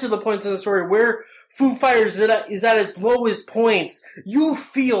you get to the point in the story where Foo Fighters is at its lowest points, you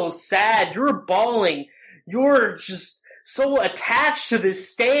feel sad, you're bawling, you're just so attached to this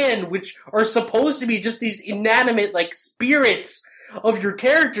stand, which are supposed to be just these inanimate, spirits of your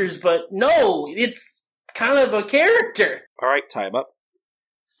characters, but no, it's kind of a character. All right, time up.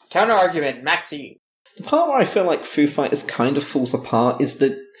 Counter-argument, Maxie. The part where I feel like Foo Fighters kind of falls apart is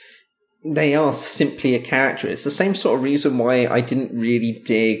that they are simply a character. It's the same sort of reason why I didn't really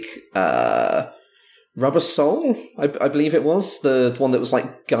dig Rubber Soul, I believe it was. The one that was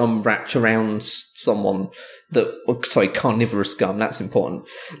gum wrapped around someone. Carnivorous gum, that's important.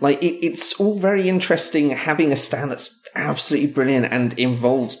 It's all very interesting having a stand that's absolutely brilliant and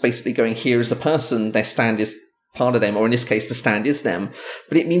involves basically going, here is a person, their stand is part of them, or in this case, the stand is them.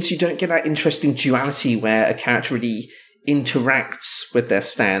 But it means you don't get that interesting duality where a character really interacts with their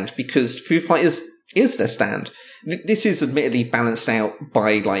stand, because Foo Fighters is their stand. This is admittedly balanced out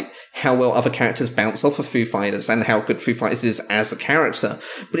by, how well other characters bounce off of Foo Fighters and how good Foo Fighters is as a character.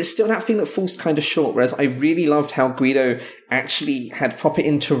 But it's still that thing that falls kind of short, whereas I really loved how Guido actually had proper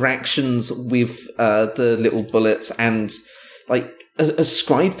interactions with the little bullets and,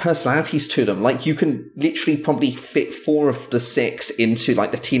 ascribed personalities to them. You can literally probably fit 4 of the 6 into,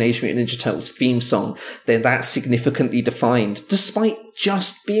 the Teenage Mutant Ninja Turtles theme song. They're that significantly defined, despite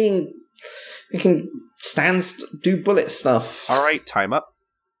just being... You can do bullet stuff. All right, time up.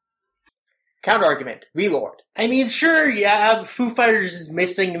 Counter-argument, Lord. I mean, sure, yeah, Foo Fighters is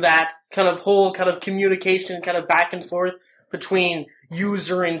missing that kind of whole kind of communication, kind of back and forth between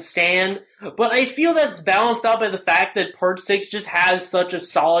user and stan, but I feel that's balanced out by the fact that Part 6 just has such a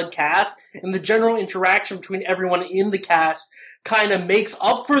solid cast, and the general interaction between everyone in the cast kind of makes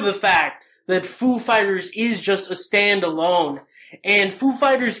up for the fact that Foo Fighters is just a standalone. And Foo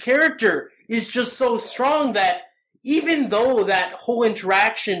Fighters' character is just so strong that even though that whole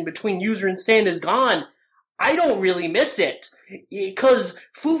interaction between user and stand is gone, I don't really miss it. Because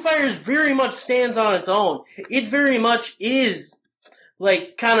Foo Fighters very much stands on its own. It very much is,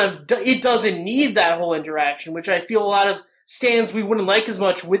 like, it doesn't need that whole interaction, which I feel a lot of stands we wouldn't like as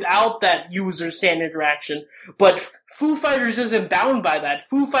much without that user-stand interaction. But Foo Fighters isn't bound by that.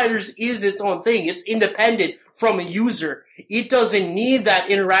 Foo Fighters is its own thing. It's independent from a user. It doesn't need that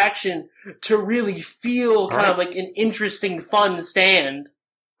interaction to really feel kind of like an interesting, fun stand.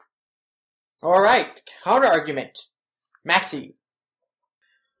 Alright, counter-argument. Maxi.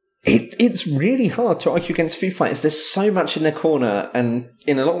 It's really hard to argue against Foo Fighters. There's so much in their corner, and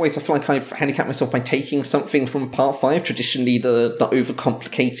in a lot of ways I feel like I've handicapped myself by taking something from Part 5, traditionally the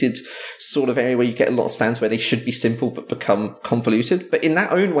overcomplicated sort of area where you get a lot of stands where they should be simple but become convoluted. But in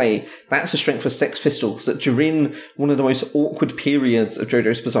that own way, that's a strength of Sex Pistols, that during one of the most awkward periods of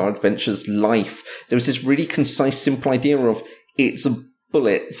JoJo's Bizarre Adventure's life, there was this really concise, simple idea of it's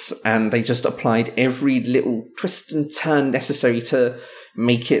bullets, and they just applied every little twist and turn necessary to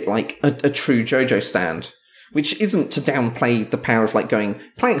make it like a true JoJo stand, which isn't to downplay the power of like going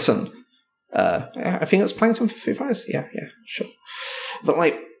Plankton. I think it's Plankton for Foo Fighters. Yeah, sure.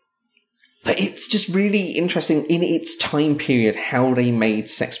 But it's just really interesting in its time period how they made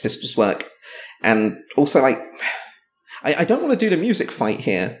Sex Pistols work, and also like. I don't want to do the music fight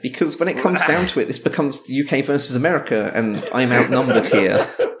here, because when it comes down to it, this becomes UK versus America, and I'm outnumbered here.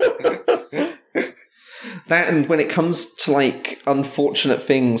 That, and when it comes to, like, unfortunate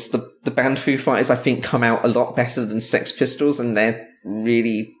things, the band Foo Fighters, I think, come out a lot better than Sex Pistols, and their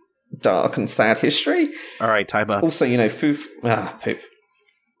really dark and sad history. All right, time up. Also, poop.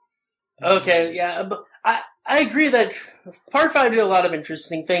 Okay, yeah, but I agree that Part 5 did a lot of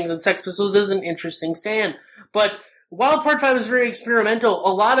interesting things, and Sex Pistols is an interesting stand, but while Part 5 was very experimental,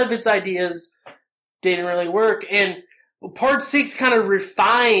 a lot of its ideas didn't really work, and Part 6 kind of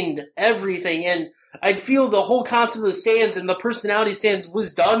refined everything, and I'd feel the whole concept of the stands and the personality stands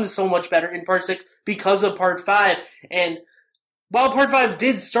was done so much better in Part 6 because of Part 5, and while Part 5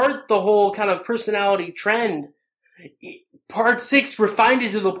 did start the whole kind of personality trend, Part 6 refined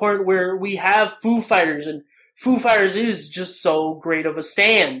it to the point where we have Foo Fighters, and Foo Fighters is just so great of a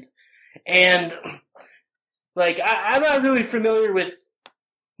stand, and like, I'm not really familiar with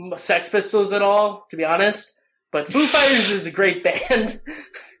Sex Pistols at all, to be honest. But Foo Fighters is a great band.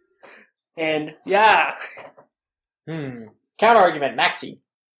 And, yeah. Counter-argument, Maxi.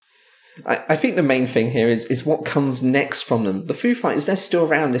 I think the main thing here is what comes next from them. The Foo Fighters, they're still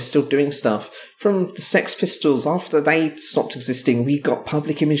around, they're still doing stuff. From the Sex Pistols, after they stopped existing, we got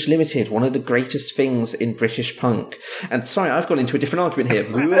Public Image Limited, one of the greatest things in British punk. And sorry, I've gone into a different argument here.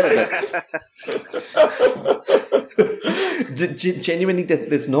 Genuinely,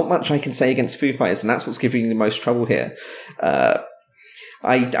 there's not much I can say against Foo Fighters, and that's what's giving me the most trouble here. I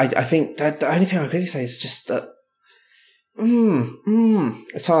think that the only thing I can really say is just that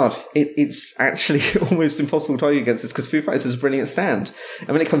it's hard. It's actually almost impossible to argue against this, because Foo Fighters is a brilliant stand. And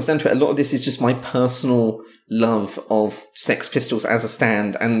when it comes down to it, a lot of this is just my personal love of Sex Pistols as a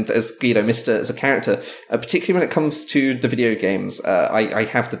stand and as, Mr. as a character, particularly when it comes to the video games. I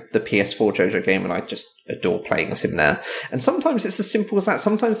have the PS4 JoJo game, and I just adore playing as him there. And sometimes it's as simple as that.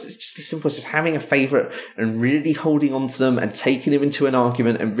 Sometimes it's just as simple as just having a favourite and really holding on to them and taking them into an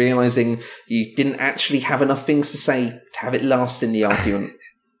argument and realising you didn't actually have enough things to say to have it last in the argument.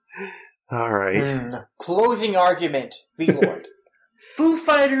 All right. Closing argument, V-Lord. Foo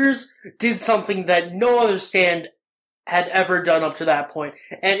Fighters did something that no other stand had ever done up to that point,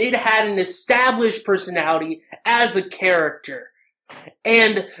 and it had an established personality as a character.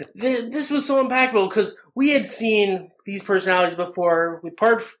 And this was so impactful because we had seen these personalities before with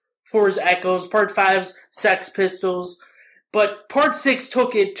Part 4's Echoes, Part 5's Sex Pistols, but Part 6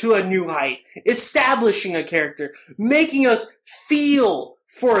 took it to a new height, establishing a character, making us feel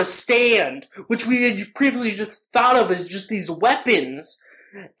for a stand, which we had previously just thought of as just these weapons.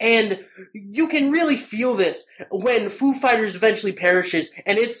 And you can really feel this when Foo Fighters eventually perishes,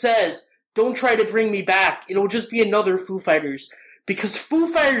 and it says, "Don't try to bring me back, it'll just be another Foo Fighters." Because Foo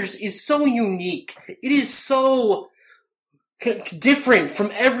Fighters is so unique. It is so different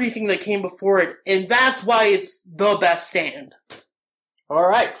from everything that came before it, and that's why it's the best stand.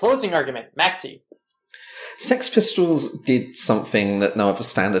 Alright, closing argument, Maxi. Sex Pistols did something that no other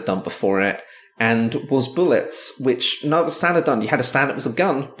stand had done before it, and was bullets, which no other stand had done. You had a stand that was a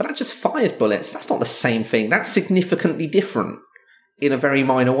gun, but that just fired bullets. That's not the same thing. That's significantly different in a very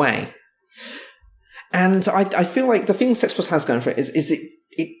minor way. And I feel like the thing Sex Plus has going for it is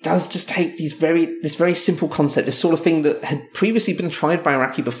it does just take this very simple concept, this sort of thing that had previously been tried by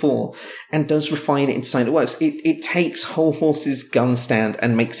Araki before, and does refine it into something that works. It takes Whole Horse's gun stand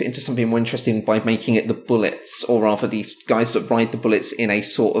and makes it into something more interesting by making it the bullets, or rather these guys that ride the bullets in a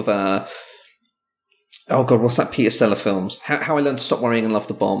sort of oh god, what's that Peter Sellers films? How I Learned to Stop Worrying and Love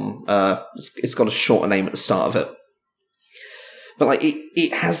the Bomb. It's got a shorter name at the start of it. But like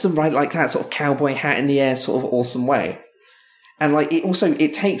it has them right like that sort of cowboy hat in the air sort of awesome way. And like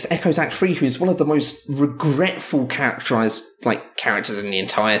it takes Echo's Act 3, who's one of the most regretful characters in the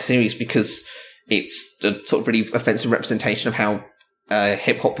entire series, because it's a sort of really offensive representation of how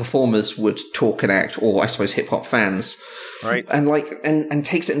hip hop performers would talk and act, or I suppose hip hop fans. Right. And and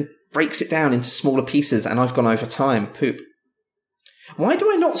takes it and breaks it down into smaller pieces, and I've gone over time. Poop. Why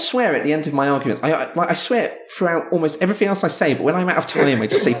do I not swear at the end of my arguments? I swear throughout almost everything else I say, but when I'm out of time, I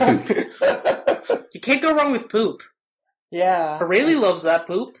just say poop. You can't go wrong with poop. Yeah. Aurelie loves that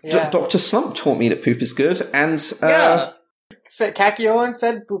poop. Yeah. Dr. Slump taught me that poop is good, and Kakyoin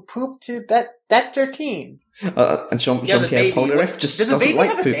fed poop to that 13. And Jean-Pierre Polnareff just Did the doesn't baby like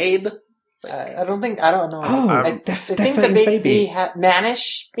have a poop. babe? I don't know. Oh, I think the baby had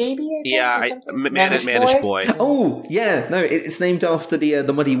Manish baby. I think, Manish Boy. Oh, yeah, no, it's named after the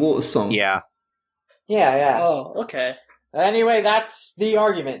Muddy Waters song. Yeah. Yeah. Oh, okay. Anyway, that's the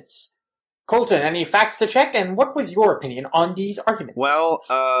arguments. Colton, any facts to check? And what was your opinion on these arguments? Well,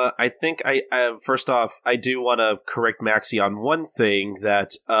 I think I first off, I do want to correct Maxie on one thing,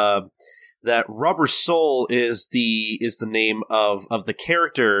 that that Rubber Soul is the name of the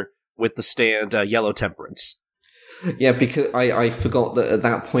character with the stand, Yellow Temperance. Yeah, because I forgot that at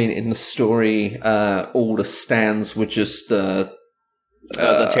that point in the story, all the stands were just the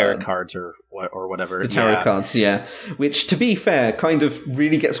tarot cards or whatever. The tarot cards, yeah. Which, to be fair, kind of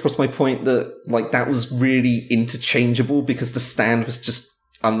really gets across my point that that was really interchangeable, because the stand was just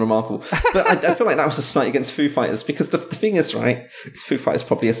unremarkable. But I feel like that was a slight against Foo Fighters, because the thing is, right, Foo Fighters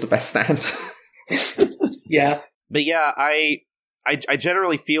probably is the best stand. Yeah. But yeah, I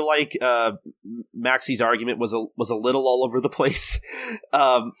generally feel like Maxie's argument was a little all over the place.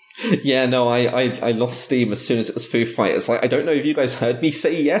 Yeah, no, I lost steam as soon as it was Foo Fighters. I don't know if you guys heard me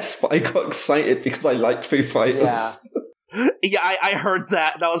say yes, but I got excited because I like Foo Fighters. Yeah, I heard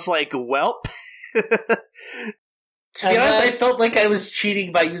that, and I was like, welp. To be honest, I felt like I was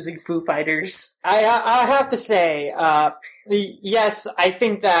cheating by using Foo Fighters. I have to say, yes, I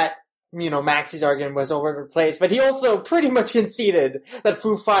think that, Maxie's argument was all over the place, but he also pretty much conceded that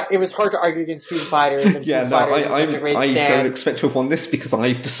it was hard to argue against Foo Fighters, and Foo Fighters was such a great stand. I don't expect to have won this, because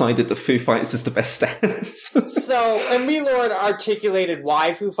I've decided that Foo Fighters is the best stand. And Lord articulated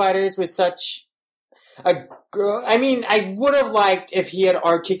why Foo Fighters was such I would have liked if he had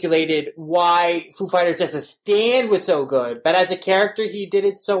articulated why Foo Fighters as a stand was so good, but as a character, he did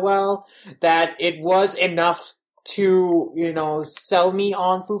it so well that it was enough to, sell me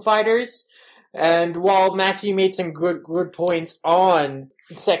on Foo Fighters. And while Maxie made some good points on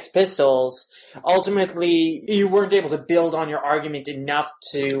Sex Pistols, ultimately, you weren't able to build on your argument enough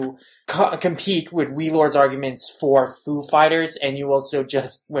to compete with Wee Lord's arguments for Foo Fighters, and you also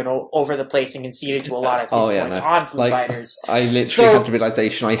just went over the place and conceded to a lot of his points on Foo Fighters. I literally had the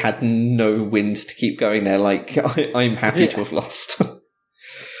realization I had no wind to keep going there. I'm happy to have lost.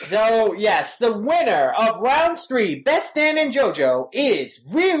 So, yes, the winner of round 3, Best Stand in JoJo, is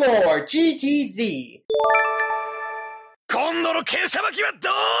Wee Lord GTZ.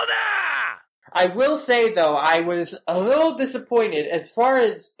 I will say, though, I was a little disappointed as far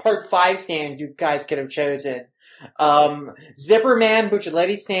as Part 5 stands you guys could have chosen. Zipperman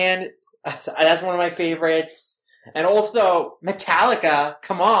Buccioletti stand, that's one of my favorites. And also, Metallica,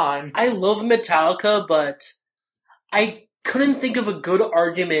 come on. I love Metallica, but I couldn't think of a good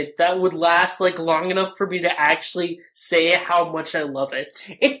argument that would last long enough for me to actually say how much I love it.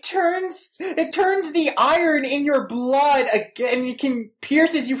 It turns the iron in your blood again. It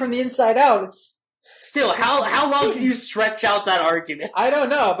pierces you from the inside out. Still, how long can you stretch out that argument? I don't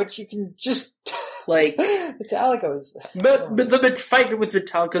know, but you can just Metallica was. But the fight with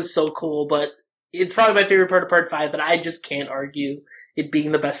Metallica is so cool. But it's probably my favorite part of Part 5. But I just can't argue it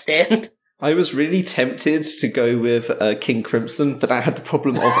being the best stand. I was really tempted to go with King Crimson, but I had the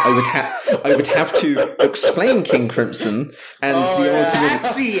problem of I would have to explain King Crimson and the argument.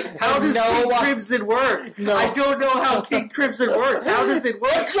 Maxie, how does King Crimson work? No. I don't know how King Crimson works. How does it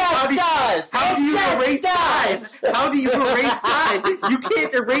work? How do you erase time? How do you erase time? You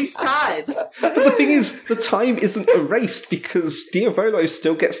can't erase time. But the thing is, the time isn't erased because Diavolo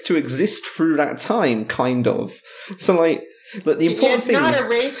still gets to exist through that time, kind of. So But the important it's thing... not a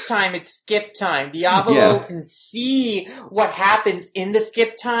race time, it's skip time. Diavolo can see what happens in the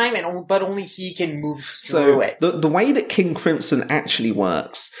skip time, but only he can move through it. The way that King Crimson actually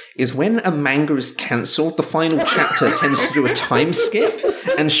works is when a manga is cancelled, the final chapter tends to do a time skip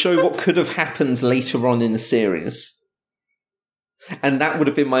and show what could have happened later on in the series. And that would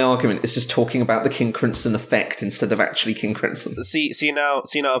have been my argument, is just talking about the King Crimson effect instead of actually King Crimson. See now,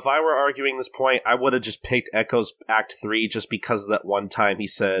 if I were arguing this point, I would have just picked Echo's Act 3 just because of that one time he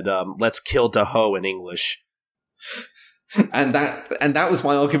said, let's kill Daho in English. And that was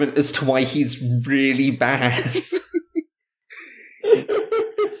my argument as to why he's really bad.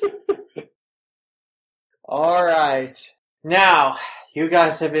 Alright. Now, you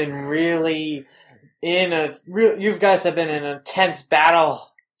guys have been really... you guys have been in an intense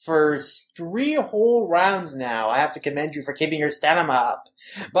battle for 3 whole rounds now. I have to commend you for keeping your stamina up.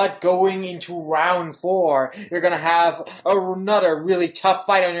 But going into round 4, you're gonna have another really tough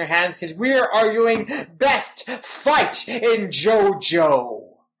fight on your hands because we're arguing best fight in JoJo.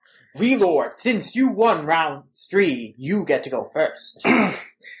 V-Lord, since you won round 3, you get to go first.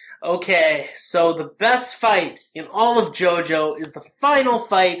 Okay, so the best fight in all of JoJo is the final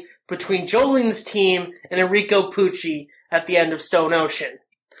fight between Jolyne's team and Enrico Pucci at the end of Stone Ocean.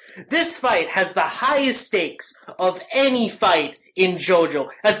 This fight has the highest stakes of any fight in JoJo,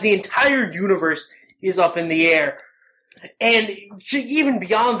 as the entire universe is up in the air. And even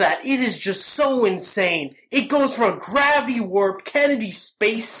beyond that, it is just so insane. It goes from a gravity-warped Kennedy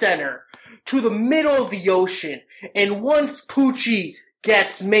Space Center to the middle of the ocean, and once Pucci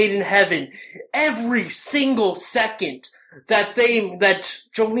gets made in heaven, every single second that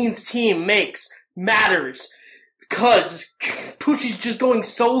Jolyne's team makes matters, because Pucci's just going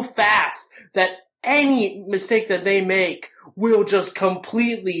so fast that any mistake that they make will just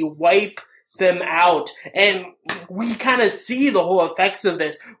completely wipe them out. And we kind of see the whole effects of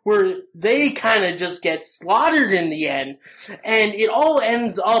this, where they kind of just get slaughtered in the end, and it all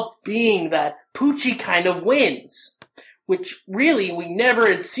ends up being that Pucci kind of wins, which really we never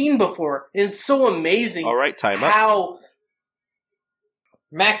had seen before. And it's so amazing. All right, time up. How...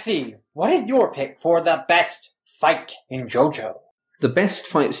 Maxie, what is your pick for the best fight in JoJo? The best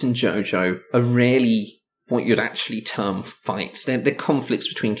fights in JoJo are rarely what you'd actually term fights. They're conflicts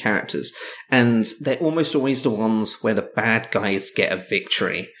between characters, and they're almost always the ones where the bad guys get a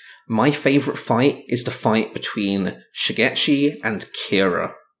victory. My favourite fight is the fight between Shigechi and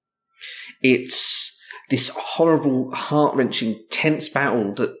Kira. It's this horrible, heart-wrenching, tense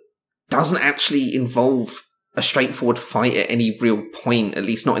battle that doesn't actually involve a straightforward fight at any real point, at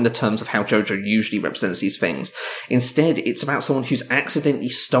least not in the terms of how JoJo usually represents these things. Instead, it's about someone who's accidentally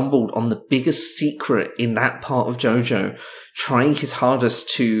stumbled on the biggest secret in that part of JoJo, trying his hardest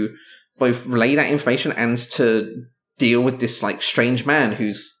to both relay that information and to deal with this, strange man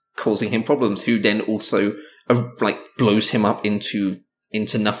who's causing him problems, who then also, blows him up into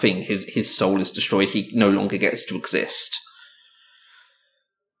nothing. His soul is destroyed. He no longer gets to exist.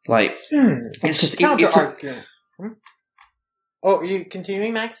 It's just... Oh, you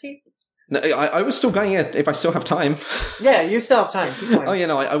continuing, Maxie? No, I was still going, if I still have time. Yeah, you still have time. Keep going. Oh, yeah,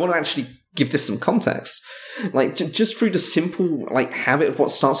 no, I want to actually give this some context. Just through the simple, habit of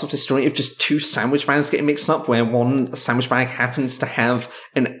what starts off the story of just 2 sandwich bags getting mixed up, where one sandwich bag happens to have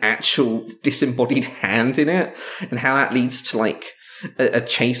an actual disembodied hand in it, and how that leads to, a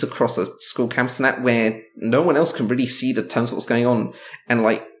chase across a school campus and that, where no one else can really see the terms of what's going on,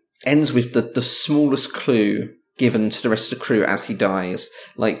 and ends with the smallest clue given to the rest of the crew as he dies.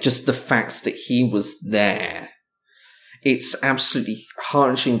 Just the fact that he was there. It's absolutely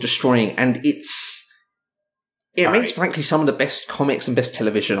heart-wrenching, destroying, and it makes, frankly, some of the best comics and best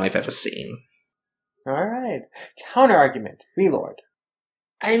television I've ever seen. Alright. Counter-argument. V-Lord.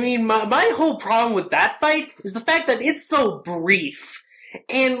 I mean, my whole problem with that fight is the fact that it's so brief.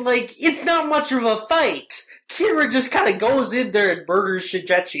 And, it's not much of a fight. Kira just kind of goes in there and murders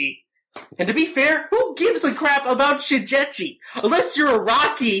Shigechi. And to be fair, who gives a crap about Shigechi? Unless you're a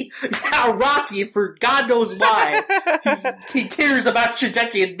Rocky. Yeah, Rocky, for God knows why. he cares about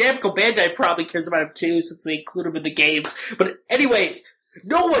Shigechi, and Namco Bandai probably cares about him too, since they include him in the games. But anyways,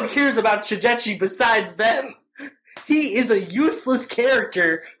 no one cares about Shigechi besides them. He is a useless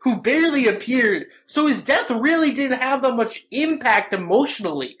character who barely appeared, so his death really didn't have that much impact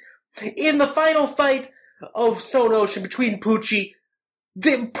emotionally. In the final fight of Stone Ocean between Pucci,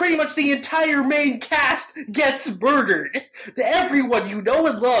 pretty much the entire main cast gets murdered. Everyone you know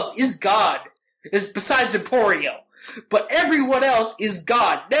and love is gone, besides Emporio. But everyone else is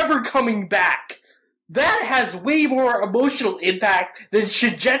gone, never coming back. That has way more emotional impact than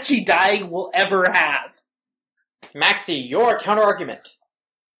Shigechi dying will ever have. Maxi, your counter-argument.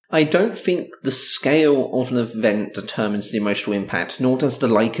 I don't think the scale of an event determines the emotional impact, nor does the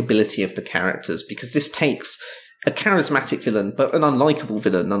likability of the characters, because this takes a charismatic villain, but an unlikable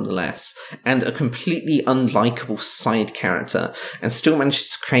villain nonetheless, and a completely unlikable side character, and still manages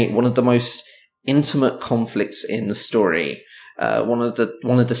to create one of the most intimate conflicts in the story. One of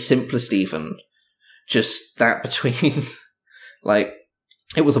the simplest even. Just that between, like,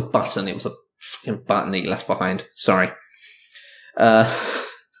 it was a fucking button he left behind. Sorry.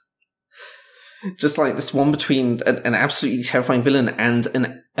 Just like this one between an absolutely terrifying villain and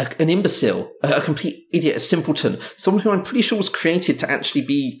an imbecile, a complete idiot, a simpleton, someone who I'm pretty sure was created to actually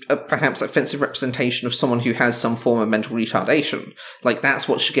be a perhaps offensive representation of someone who has some form of mental retardation. Like, that's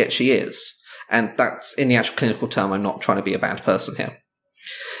what Shigechi is. And that's, in the actual clinical term, I'm not trying to be a bad person here.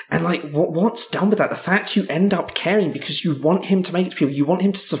 And like, what's done with that? The fact you end up caring because you want him to make it to people, you want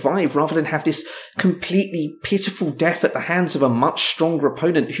him to survive rather than have this completely pitiful death at the hands of a much stronger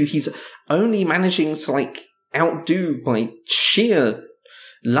opponent who he's only managing to like outdo by sheer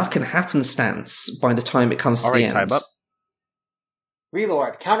luck and happenstance by the time it comes to the end. Time up.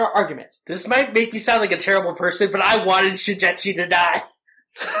 Relord, counter-argument. This might make me sound like a terrible person, but I wanted Shigechi to die.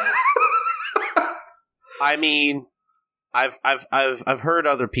 I mean, I've heard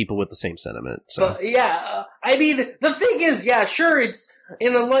other people with the same sentiment. So But yeah, I mean, the thing is, yeah, sure, it's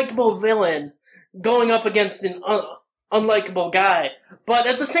an unlikable villain going up against an unlikable guy, but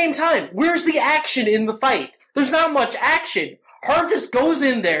at the same time, where's the action in the fight? There's not much action. Harvest goes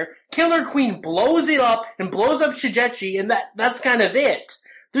in there, Killer Queen blows it up and blows up Shigechi, and that's kind of it.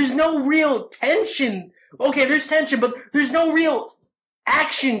 There's no real tension. Okay, there's tension, but there's no real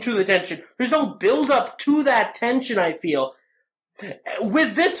action to the tension. There's no build-up to that tension, I feel.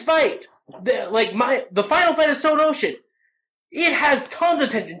 With this fight, the final fight of Stone Ocean, it has tons of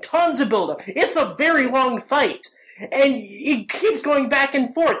tension, tons of build-up. It's a very long fight. And it keeps going back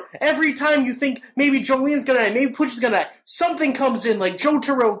and forth. Every time you think maybe Jolene's gonna die, maybe Puch is gonna die, something comes in, like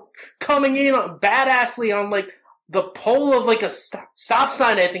Jotaro coming in badassly on, like, the pole of, like, a stop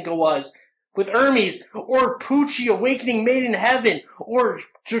sign, I think it was, with Hermes, or Pucci awakening made in heaven, or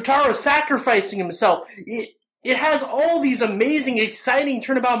Jotaro sacrificing himself. It has all these amazing, exciting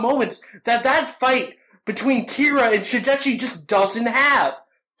turnabout moments that fight between Kira and Shigechi just doesn't have.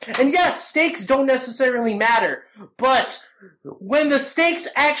 And yes, stakes don't necessarily matter, but when the stakes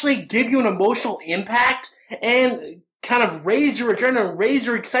actually give you an emotional impact and kind of raise your adrenaline, raise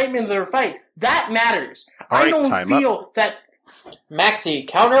your excitement in their fight, that matters. I don't feel that... Maxi,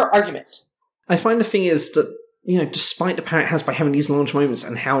 counter-argument. I find the thing is that, despite the power it has by having these large moments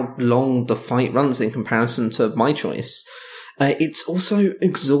and how long the fight runs in comparison to My Choice, it's also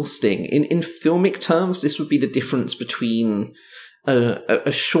exhausting. In filmic terms, this would be the difference between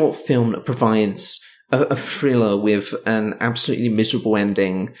a short film that provides a thriller with an absolutely miserable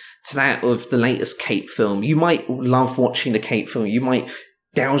ending to that of the latest Cape film. You might love watching the Cape film. You might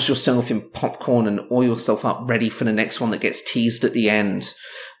douse yourself in popcorn and oil yourself up ready for the next one that gets teased at the end.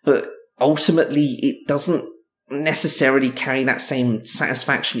 But ultimately, it doesn't necessarily carry that same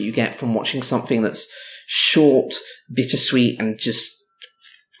satisfaction that you get from watching something that's short, bittersweet, and just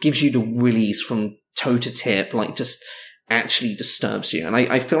gives you the willies from toe to tip, like just actually disturbs you. And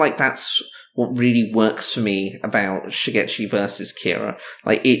I feel like that's what really works for me about Shigechi versus Kira.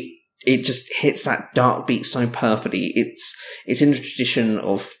 Like, it just hits that dark beat so perfectly. It's in the tradition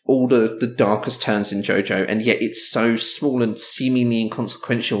of all the darkest turns in JoJo, and yet it's so small and seemingly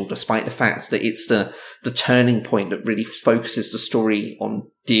inconsequential, despite the fact that it's the turning point that really focuses the story on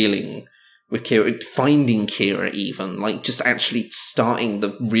dealing with Kira, finding Kira even, like just actually starting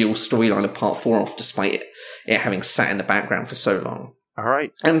the real storyline of part 4 off, despite it having sat in the background for so long. All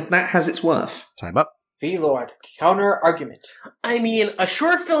right. And that has its worth. Time up. V-Lord, counter-argument. I mean, a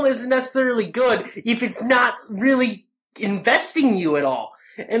short film isn't necessarily good if it's not really investing you at all.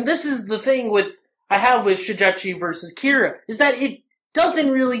 And this is the thing I have with Shigechi versus Kira, is that it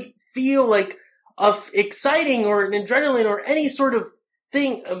doesn't really feel like exciting or an adrenaline or any sort of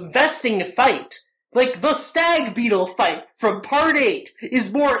thing, investing fight. Like, the Stag Beetle fight from Part 8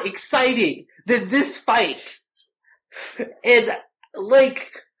 is more exciting than this fight. And,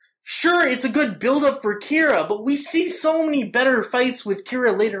 like, sure, it's a good build-up for Kira, but we see so many better fights with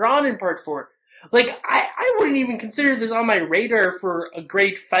Kira later on in Part 4. Like, I wouldn't even consider this on my radar for a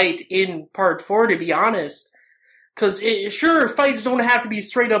great fight in Part 4, to be honest. Because, sure, fights don't have to be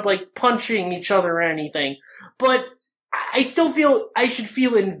straight up, like, punching each other or anything, but I still feel I should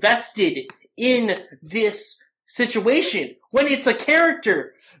feel invested in this situation when it's a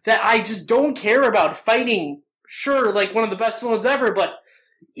character that I just don't care about fighting. Sure, like one of the best villains ever, but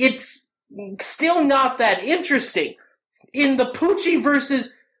it's still not that interesting. In the Pucci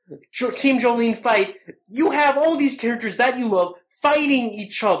versus Team Jolene fight, you have all these characters that you love fighting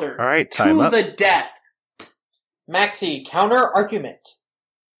each other All right, time to up. the death. Maxi, counter argument.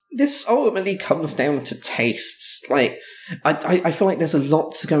 This ultimately comes down to tastes. Like, I feel like there's a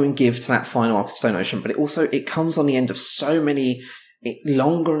lot to go and give to that final arc of Stone Ocean, but it comes on the end of so many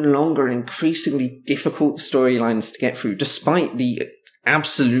longer and longer, increasingly difficult storylines to get through, despite the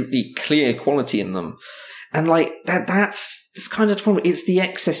absolutely clear quality in them. And like that's kind of the problem. It's the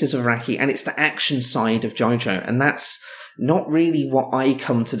excesses of Araki and it's the action side of JoJo, and that's not really what I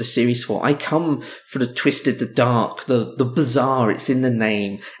come to the series for. I come for the twisted, the dark, the bizarre. It's in the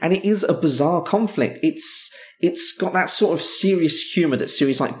name, and it is a bizarre conflict. It's got that sort of serious humor that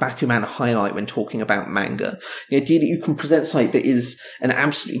series like Bakuman highlight when talking about manga. The idea that you can present something that is an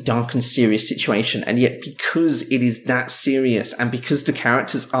absolutely dark and serious situation, and yet because it is that serious, and because the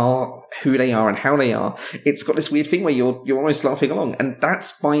characters are who they are and how they are, it's got this weird thing where you're almost laughing along. And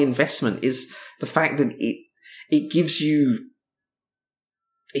that's my investment, is the fact that it gives you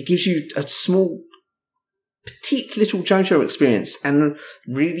a small, petite little JoJo experience and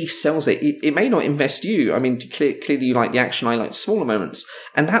really sells it. It may not invest you. I mean, clearly you like the action, I like the smaller moments.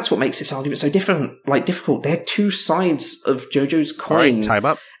 And that's what makes this argument so difficult. They're two sides of JoJo's coin. All right, time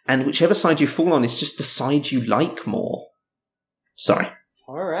up. And whichever side you fall on is just the side you like more. Sorry.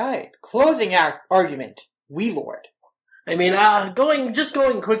 All right. Closing argument. Lord. I mean,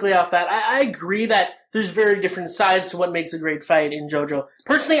 going quickly off that, I agree that there's very different sides to what makes a great fight in JoJo.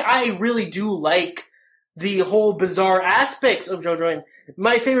 Personally, I really do like the whole bizarre aspects of JoJo, and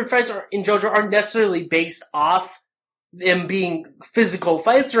my favorite fights in JoJo aren't necessarily based off them being physical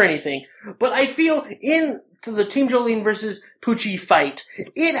fights or anything, but I feel in the Team Jolene versus Pucci fight,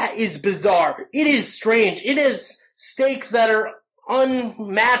 it is bizarre, it is strange, it has stakes that are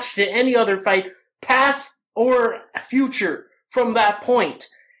unmatched in any other fight, past or future from that point.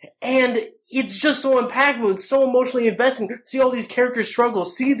 And it's just so impactful, it's so emotionally investing. See all these characters struggle,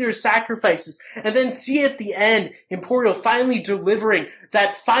 see their sacrifices, and then see at the end, Emporio finally delivering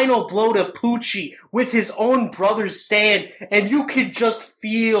that final blow to Pucci with his own brother's stand, and you could just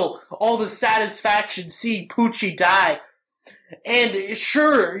feel all the satisfaction seeing Pucci die. And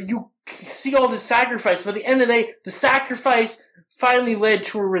sure, you see all this sacrifice, but at the end of the day, the sacrifice finally led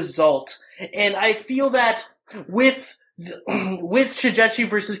to a result. And I feel that with Shigechi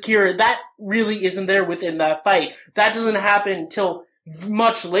versus Kira, that really isn't there within that fight. That doesn't happen until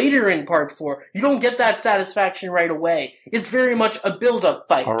much later in Part 4. You don't get that satisfaction right away. It's very much a build-up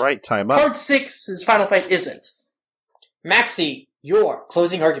fight. All right, time up. Part 6's final fight isn't. Maxi, your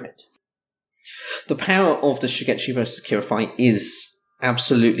closing argument. The power of the Shigechi versus Kira fight is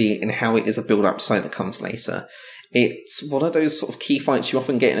absolutely in how it is a build-up to something that comes later. It's one of those sort of key fights you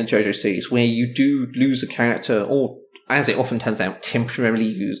often get in a JoJo series where you do lose a character, or as it often turns out,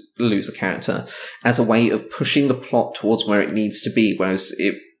 temporarily lose a character as a way of pushing the plot towards where it needs to be, whereas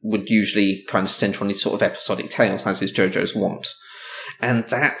it would usually kind of center on these sort of episodic tales, as is JoJo's want. And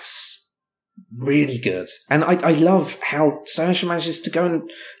that's really good. And I love how Stone Ocean manages to go and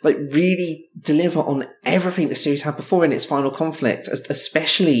like really deliver on everything the series had before in its final conflict,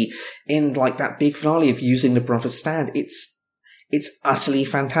 especially in like that big finale of using the brother's stand. It's utterly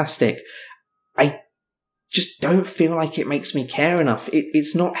fantastic. I just don't feel like it makes me care enough.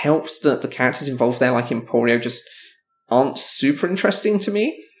 It's not helped that the characters involved there, like Emporio, just aren't super interesting to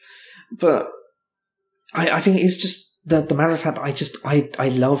me. But I think it's just the matter of fact that I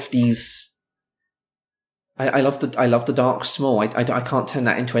love these. I love the dark small. I can't turn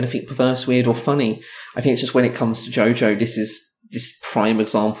that into anything perverse, weird, or funny. I think it's just when it comes to JoJo, this is this prime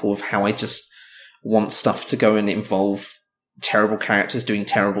example of how I just want stuff to go and involve terrible characters doing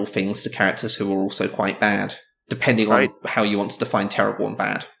terrible things to characters who are also quite bad, depending on how you want to define terrible and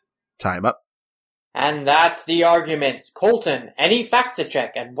bad. Time up. And that's the arguments. Colton, any facts to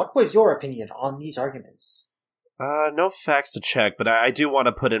check, and what was your opinion on these arguments? No facts to check, but I do want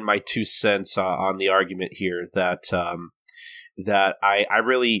to put in my 2 cents on the argument here that that I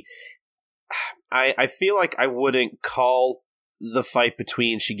really feel like I wouldn't call the fight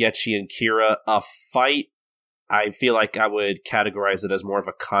between Shigechi and Kira a fight. I feel like I would categorize it as more of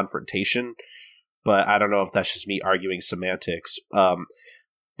a confrontation, but I don't know if that's just me arguing semantics.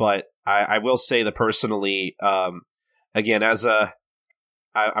 But I will say that personally, again, as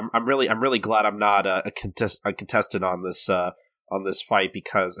I'm really glad I'm not a contestant on this fight,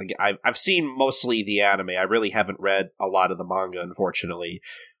 because again, I've seen mostly the anime. I really haven't read a lot of the manga, unfortunately.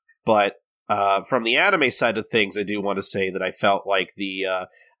 But from the anime side of things, I do want to say that I felt like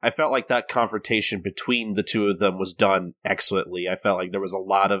that confrontation between the two of them was done excellently. I felt like there was a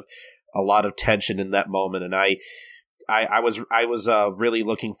lot of a lot of tension in that moment, and I was really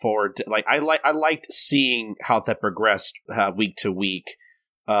looking forward to, like, I liked seeing how that progressed week to week,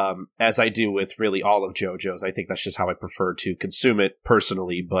 as I do with really all of JoJo's. I think that's just how I prefer to consume it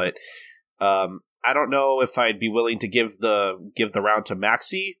personally, but I don't know if I'd be willing to give the round to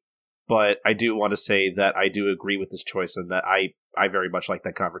Maxi, but I do want to say that I do agree with this choice, and that I very much like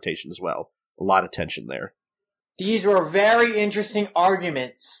that confrontation as well. A lot of tension there. These were very interesting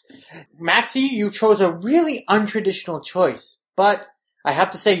arguments. Maxi, you chose a really untraditional choice, but I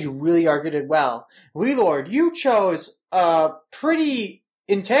have to say you really argued it well. Lord, you chose a pretty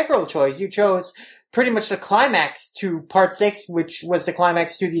integral choice. You chose pretty much the climax to Part 6, which was the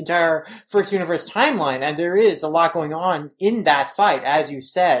climax to the entire First Universe timeline, and there is a lot going on in that fight, as you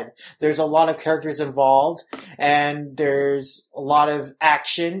said. There's a lot of characters involved, and there's a lot of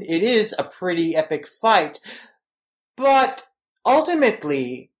action. It is a pretty epic fight. But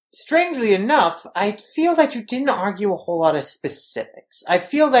ultimately, strangely enough, I feel that you didn't argue a whole lot of specifics. I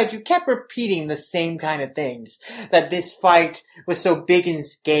feel that you kept repeating the same kind of things. That this fight was so big in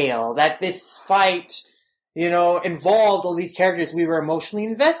scale. That this fight, involved all these characters we were emotionally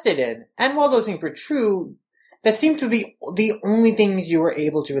invested in. And while those things were true, that seemed to be the only things you were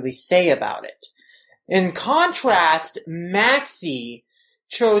able to really say about it. In contrast, Maxi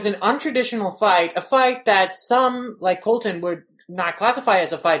chose an untraditional fight, a fight that some, like Colton, would not classify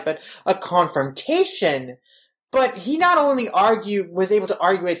as a fight, but a confrontation. But he not only was able to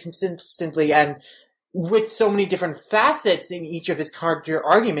argue it consistently and with so many different facets in each of his character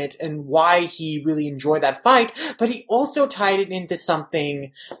argument and why he really enjoyed that fight, but he also tied it into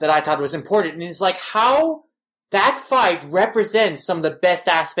something that I thought was important. And it's like how that fight represents some of the best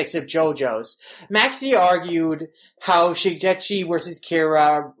aspects of JoJo's. Maxi argued how Shigechi versus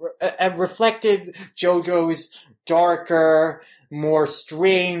Kira reflected JoJo's darker, more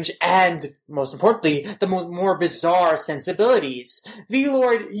strange, and, most importantly, the more bizarre sensibilities.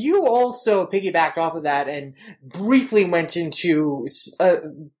 V-Lord, you also piggybacked off of that and briefly went into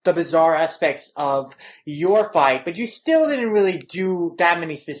the bizarre aspects of your fight, but you still didn't really do that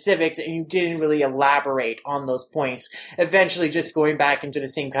many specifics, and you didn't really elaborate on those points, eventually just going back into the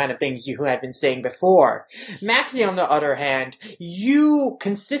same kind of things you had been saying before. Maxi, on the other hand, you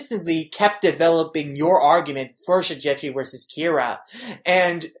consistently kept developing your argument for Shigechi versus Kira.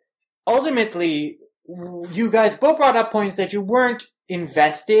 And ultimately, you guys both brought up points that you weren't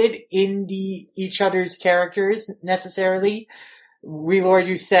invested in each other's characters necessarily. Lord,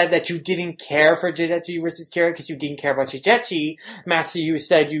 you said that you didn't care for Shigechi versus Kira because you didn't care about Shigechi. Maxi, you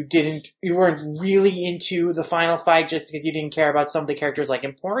said you weren't really into the final fight just because you didn't care about some of the characters like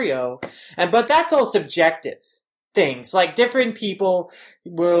Emporio. But that's all subjective things. Like, different people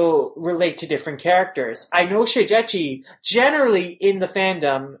will relate to different characters. I know Shigechi, generally in the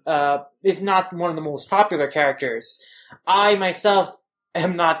fandom, is not one of the most popular characters. I, myself,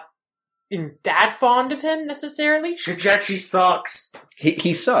 am not that fond of him, necessarily. Shigechi sucks.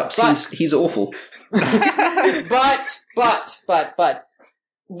 He sucks. He's awful. But,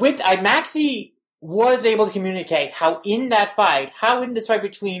 Maxi was able to communicate how in this fight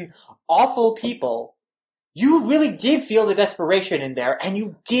between awful people, you really did feel the desperation in there, and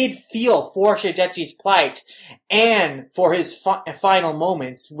you did feel for Shigechi's plight, and for his final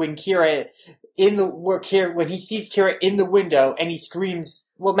moments when when he sees Kira in the window and he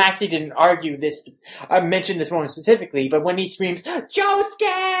screams. Well, Maxi didn't argue this. I mentioned this moment specifically, but when he screams "Josuke"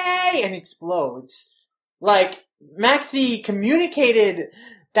 and explodes, like Maxi communicated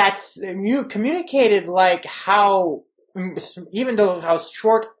like how, even though how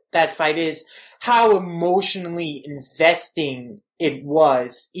short that fight is, how emotionally investing it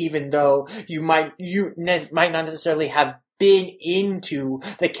was, even though you might not necessarily have been into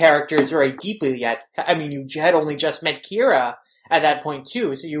the characters very deeply yet. I mean, you had only just met Kira at that point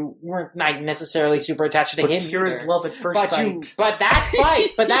too, so you weren't not necessarily super attached to him. Kira's love at first sight. But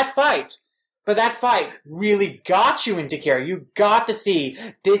that fight really got you into Kira. You got to see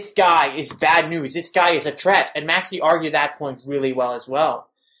this guy is bad news. This guy is a threat, and Maxi argued that point really well as well.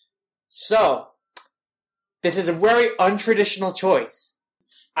 So, this is a very untraditional choice.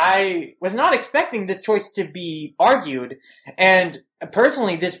 I was not expecting this choice to be argued, and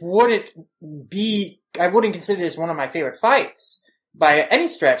personally, I wouldn't consider this one of my favorite fights by any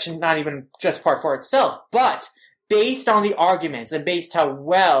stretch, and not even just Part 4 itself, but based on the arguments and based how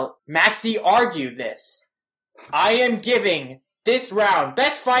well Maxi argued this, I am giving this round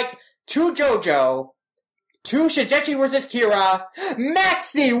best fight to JoJo, to Shigechi versus Kira.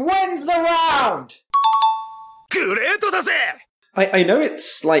 Maxi wins the round! グレートだぜ I know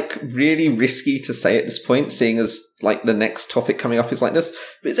it's like really risky to say at this point, seeing as like the next topic coming up is like this,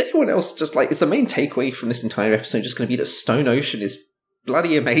 but is anyone else just like, is the main takeaway from this entire episode just going to be that Stone Ocean is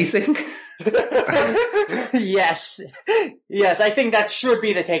bloody amazing? Yes. Yes, I think that should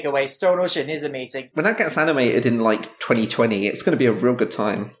be the takeaway. Stone Ocean is amazing. When that gets animated in like 2020, it's going to be a real good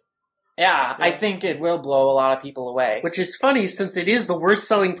time. Yeah, I think it will blow a lot of people away. Which is funny since it is the worst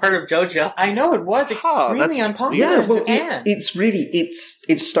selling part of JoJo. I know it was extremely unpopular in Japan. It's really,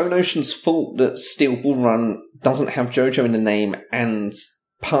 it's Stone Ocean's fault that Steel Ball Run doesn't have JoJo in the name, and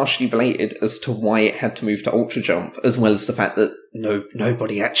partially related as to why it had to move to Ultra Jump, as well as the fact that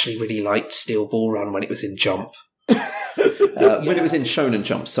nobody actually really liked Steel Ball Run when it was in Jump. When it was in Shonen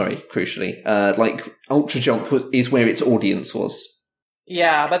Jump, sorry, crucially. Like, Ultra Jump is where its audience was.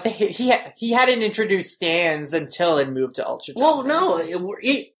 Yeah, but he hadn't introduced stands until it moved to Ultra Jump. Well, no,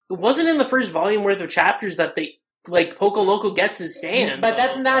 it wasn't in the first volume worth of chapters that they, like, Poco Loco gets his stand. But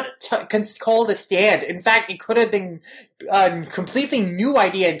that's not called a stand. In fact, it could have been a completely new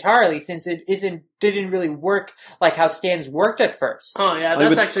idea entirely, since it didn't really work like how stands worked at first. Oh, yeah,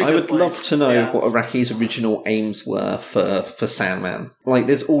 that's actually a good I would love to know what Araki's original aims were for Sandman. Like,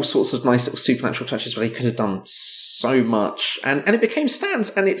 there's all sorts of nice little supernatural touches where they could have done so much. And it became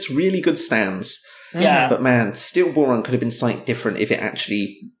stands, and it's really good stands. Yeah. But man, Steel Ball Run could have been slightly different if it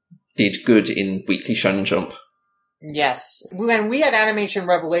actually did good in Weekly Shonen Jump. Yes. When we at Animation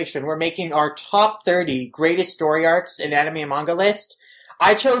Revelation were making our top 30 greatest story arcs in anime and manga list,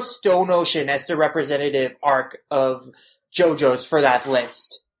 I chose Stone Ocean as the representative arc of JoJo's for that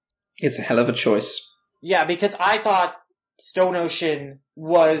list. It's a hell of a choice. Yeah, because I thought Stone Ocean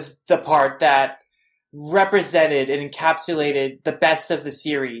was the part that represented and encapsulated the best of the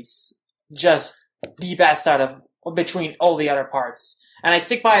series. Just the best out of, between all the other parts. And I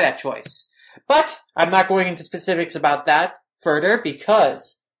stick by that choice. But I'm not going into specifics about that further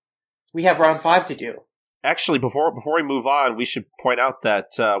because we have round 5 to do. Actually, before we move on, we should point out that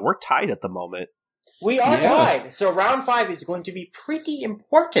we're tied at the moment. We are tied. So round 5 is going to be pretty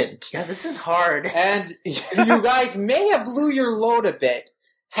important. Yeah, this is hard. And you guys may have blew your load a bit,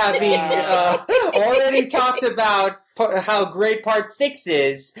 having already talked about how great part 6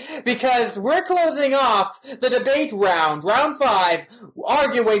 is, because we're closing off the debate round 5,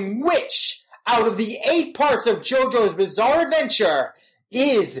 arguing which out of the 8 parts of JoJo's Bizarre Adventure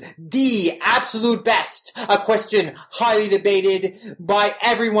is the absolute best. A question highly debated by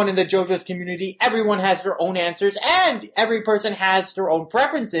everyone in the JoJo's community. Everyone has their own answers, and every person has their own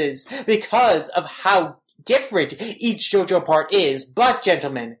preferences because of how different each JoJo part is. But,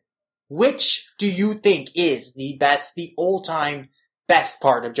 gentlemen, which do you think is the best, the all-time best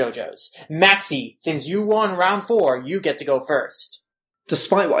part of JoJo's? Maxi, since you won round 4, you get to go first.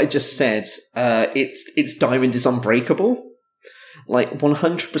 Despite what I just said, its Diamond is unbreakable. Like,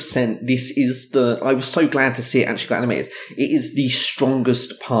 100%, this is I was so glad to see it actually got animated. It is the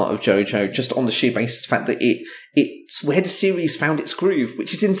strongest part of JoJo, just on the sheer basis of the fact that it's where the series found its groove,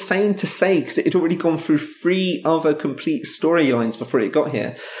 which is insane to say, because it had already gone through 3 other complete storylines before it got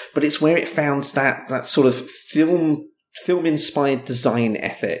here. But it's where it found that sort of film-inspired design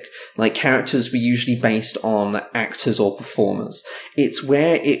ethic. Like, characters were usually based on actors or performers. It's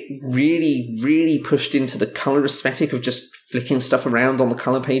where it really, really pushed into the color aesthetic of just flicking stuff around on the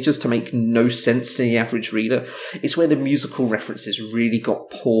color pages to make no sense to the average reader. It's where the musical references really got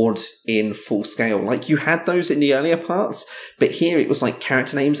poured in full scale. Like, you had those in the earlier parts, but here it was like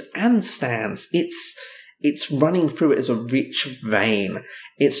character names and stands. It's running through it as a rich vein.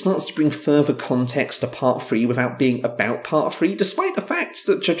 It starts to bring further context to Part 3 without being about Part 3, despite the fact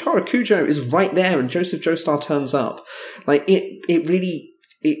that Jotaro Kujo is right there and Joseph Joestar turns up. Like, it really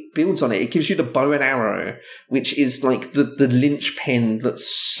builds on it. It gives you the bow and arrow, which is like the linchpin that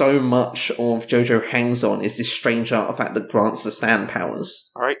so much of JoJo hangs on, is this strange artifact that grants the stand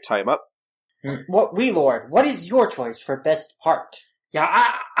powers. All right, time up. Lord, what is your choice for best part? Yeah,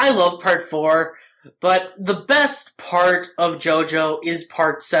 I love part 4. But the best part of JoJo is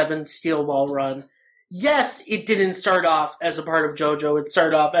part 7, Steel Ball Run. Yes, it didn't start off as a part of JoJo, it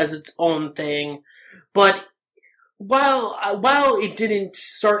started off as its own thing. But while it didn't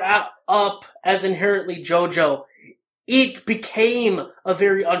start up as inherently JoJo, it became a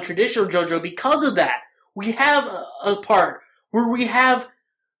very untraditional JoJo because of that. We have a part where we have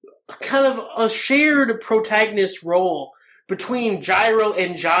kind of a shared protagonist role between Gyro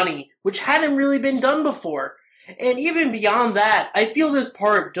and Johnny, which hadn't really been done before. And even beyond that, I feel this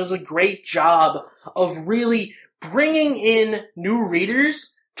part does a great job of really bringing in new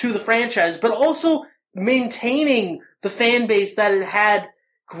readers to the franchise, but also maintaining the fan base that it had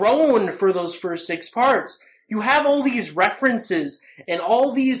grown for those first 6 parts. you have all these references and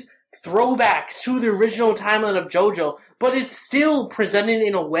all these throwbacks to the original timeline of JoJo, but it's still presented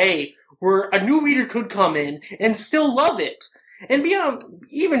in a way where a new reader could come in and still love it. And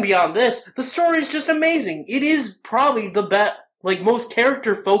even beyond this, the story is just amazing. It is probably the best, most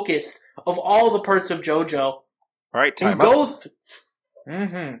character focused of all the parts of JoJo. All right, time out.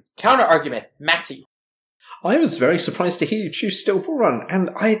 Counter argument, Maxi. I was very surprised to hear you choose Steel Ball Run, and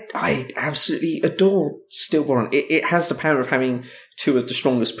I absolutely adore Steel Ball Run. It has the power of having two of the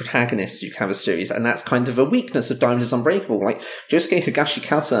strongest protagonists you can have a series, and that's kind of a weakness of Diamond is Unbreakable. Like, Josuke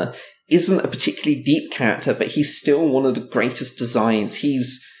Higashikata isn't a particularly deep character, but he's still one of the greatest designs.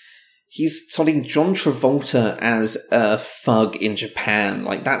 He's starting John Travolta as a thug in Japan.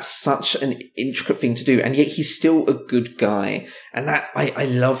 Like, that's such an intricate thing to do, and yet he's still a good guy. And that, I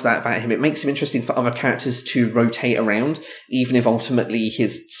love that about him. It makes him interesting for other characters to rotate around, even if ultimately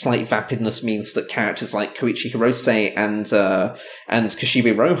his slight vapidness means that characters like Koichi Hirose and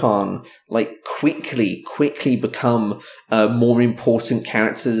Kashibe Rohan, quickly become more important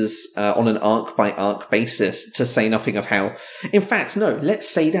characters on an arc-by-arc basis, to say nothing of how... In fact, no, let's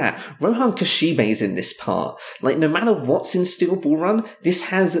say that. Rohan Kashibe's in this part. No matter what's in Steel Ball Run, this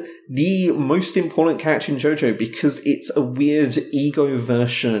has the most important character in JoJo because it's a weird ego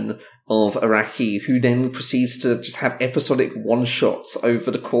version of Araki, who then proceeds to just have episodic one-shots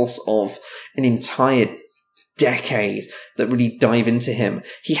over the course of an entire decade that really dive into him.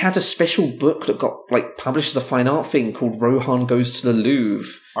 He had a special book that got published as a fine art thing called Rohan Goes to the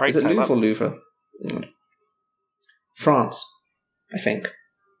Louvre. All right, is it Louvre or Louvre? France, I think.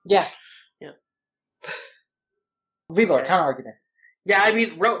 Yeah. Velor, counter argument. Yeah, I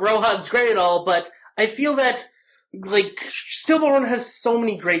mean, Rohan's great and all, but I feel that, Steel Ball Run has so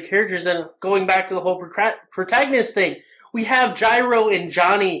many great characters, and going back to the whole protagonist thing, we have Gyro and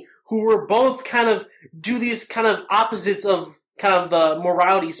Johnny, who were both kind of do these kind of opposites of kind of the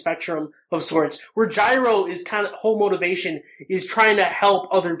morality spectrum of sorts, where Gyro is kind of, whole motivation is trying to help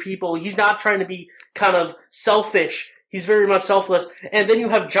other people. He's not trying to be kind of selfish. He's very much selfless. And then you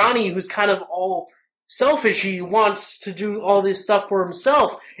have Johnny, who's kind of all selfish. He wants to do all this stuff for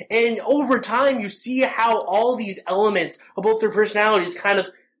himself. And over time, you see how all these elements of both their personalities kind of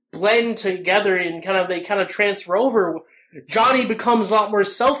blend together and they kind of transfer over. Johnny becomes a lot more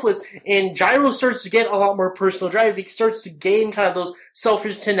selfless, and Gyro starts to get a lot more personal drive. He starts to gain kind of those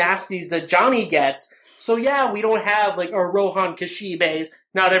selfish tenacities that Johnny gets. So yeah, we don't have a Rohan Kashibe's.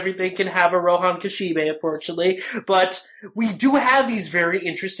 Not everything can have a Rohan Kashibe, unfortunately. But we do have these very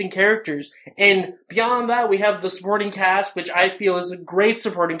interesting characters. And beyond that, we have the supporting cast, which I feel is a great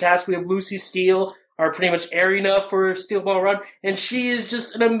supporting cast. We have Lucy Steele, are pretty much Arena for Steel Ball Run, and she is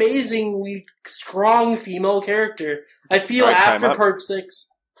just an amazingly strong female character. I feel after part 6...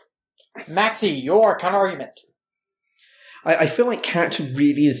 Maxi, your counter-argument. I feel like character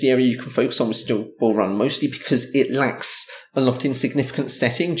really is the area you can focus on with Steel Ball Run, mostly because it lacks a lot in significant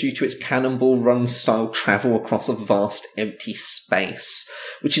setting due to its Cannonball Run style travel across a vast empty space,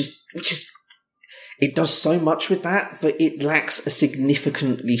 which is it does so much with that, but it lacks a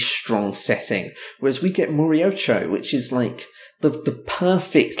significantly strong setting. Whereas we get Moriocho, which is the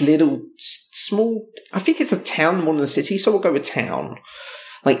perfect little small, I think it's a town more than a city, so we'll go with town.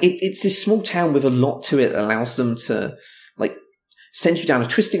 It's this small town with a lot to it that allows them to send you down a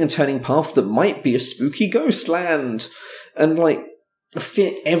twisting and turning path that might be a spooky ghost land, and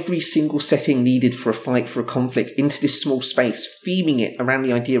fit every single setting needed for a fight, for a conflict, into this small space, theming it around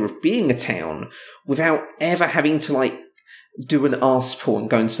the idea of being a town without ever having to do an arse pull and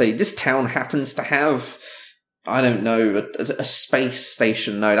go and say, this town happens to have, I don't know, a space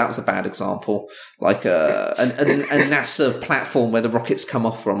station. No, that was a bad example. A NASA platform where the rockets come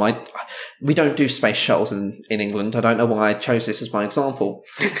off from. We don't do space shuttles in England. I don't know why I chose this as my example.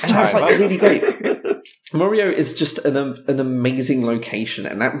 And that's really great. Morio is just an amazing location,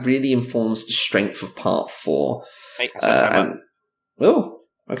 and that really informs the strength of part 4. Hey,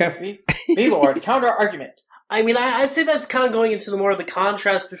 okay. Lord, counter argument. I mean, I'd say that's kind of going into the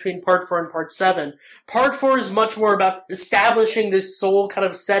contrast between Part 4 and Part 7. Part 4 is much more about establishing this sole kind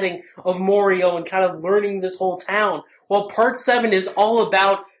of setting of Morio and kind of learning this whole town, while Part 7 is all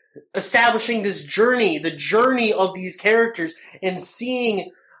about establishing this journey, the journey of these characters, and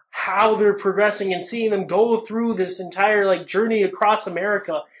seeing how they're progressing and seeing them go through this entire journey across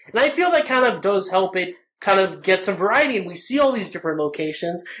America. And I feel that kind of does help it kind of get some variety, and we see all these different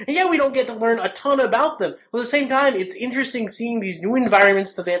locations, and yeah, we don't get to learn a ton about them. But at the same time, it's interesting seeing these new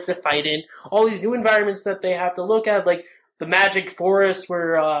environments that they have to fight in, all these new environments that they have to look at, like the Magic Forest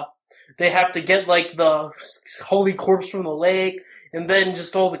where they have to get the holy corpse from the lake, and then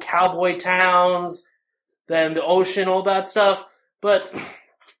just all the cowboy towns. then the ocean, all that stuff. But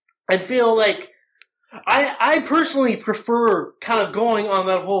I feel like I personally prefer kind of going on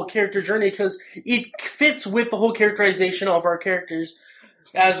that whole character journey because it fits with the whole characterization of our characters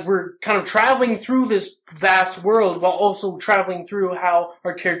as we're kind of traveling through this vast world while also traveling through how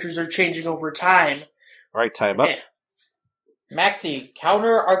our characters are changing over time. All right, time up. Maxi,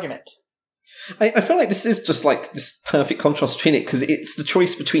 counter argument. I feel like this is just like this perfect contrast between it, because it's the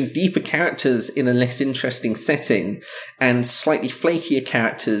choice between deeper characters in a less interesting setting and slightly flakier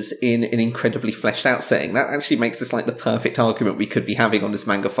characters in an incredibly fleshed out setting. That actually makes this like the perfect argument we could be having on this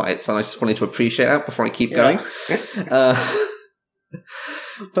Manga Fights, and I just wanted to appreciate that before I keep going.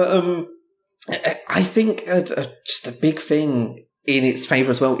 But I think just a big thing in its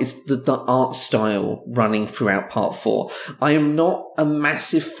favour as well is the art style running throughout Part 4. I am not a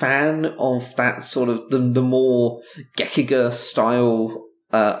massive fan of that sort of the more Gekiga style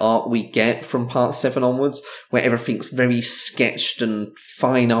art we get from Part 7 onwards, where everything's very sketched and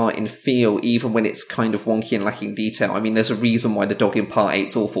fine art in feel, even when it's kind of wonky and lacking detail. I mean, there's a reason why the dog in Part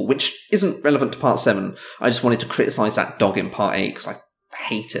 8's awful, which isn't relevant to Part 7. I just wanted to criticise that dog in Part 8 because I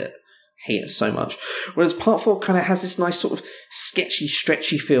hate it. Hate it so much. Whereas Part 4 kind of has this nice sort of sketchy,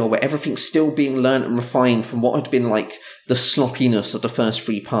 stretchy feel where everything's still being learnt and refined from what had been like the sloppiness of the first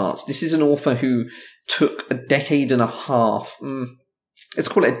 3 parts. This is an author who took a decade and a half, let's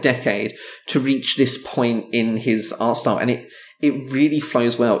call it a decade, to reach this point in his art style, and it really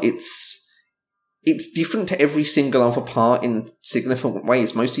flows well. It's different to every single other part in significant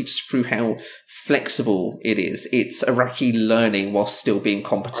ways, mostly just through how flexible it is. It's Araki learning while still being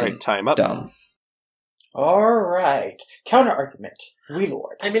competent. All right, time up. Done. Alright. Counter-argument.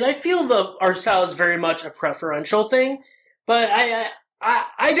 Relord. I mean, I feel the art style is very much a preferential thing, but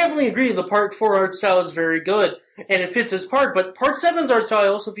I definitely agree the Part 4 art style is very good, and it fits its part, but Part 7's art style I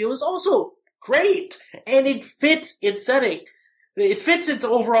also feel is also great, and it fits its setting. It fits its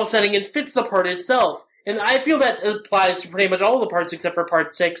overall setting, it fits the part itself. And I feel that applies to pretty much all the parts except for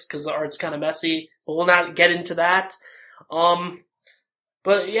Part 6, because the art's kind of messy, but we'll not get into that.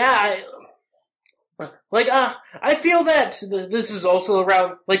 But yeah, I feel that this is also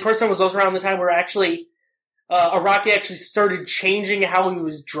around, like, Part 7 was also around the time where actually, Araki actually started changing how he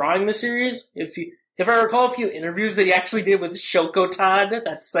was drawing the series. If I recall a few interviews that he actually did with Shoko Todd,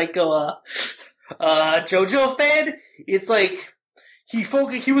 that psycho, JoJo fan, it's like,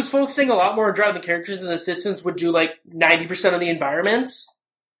 he was focusing a lot more on drawing the characters, and the assistants would do like 90% of the environments.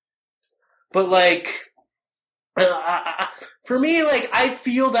 But like, for me, like, I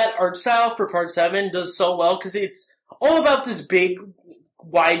feel that art style for Part 7 does so well because it's all about this big,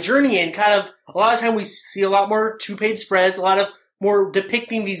 wide journey, and kind of a lot of time we see a lot more 2-page spreads, a lot of more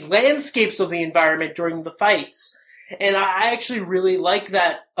depicting these landscapes of the environment during the fights. And I actually really like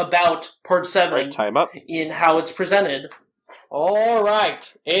that about Part 7 Right, time up. in how it's presented.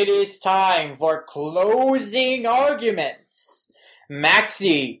 Alright. It is time for closing arguments.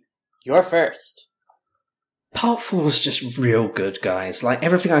 Maxi, you're first. Part 4 was just real good, guys. Like,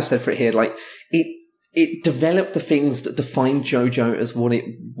 everything I've said for it here, like, it developed the things that defined JoJo as what it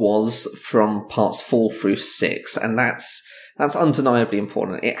was from parts 4 through 6, and that's undeniably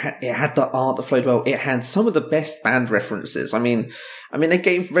important. It had the art that flowed well. It had some of the best band references. I mean, they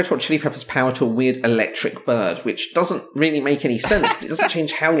gave Red Hot Chili Peppers power to a weird electric bird, which doesn't really make any sense. It doesn't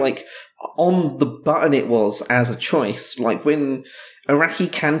change how, like, on the button it was as a choice. Like, when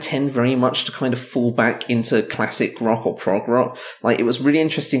Araki can tend very much to kind of fall back into classic rock or prog rock, like, it was really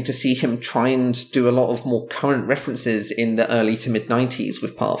interesting to see him try and do a lot of more current references in the early to mid-90s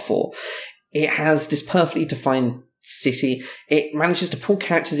with Part 4. It has this perfectly defined city. It manages to pull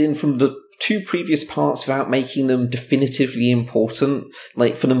characters in from the 2 previous parts without making them definitively important.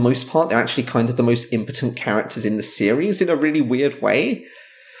 Like, for the most part, they're actually kind of the most impotent characters in the series in a really weird way.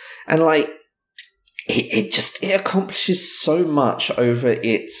 And, like, it accomplishes so much over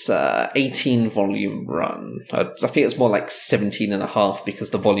its 18-volume run. I think it's more like 17 and a half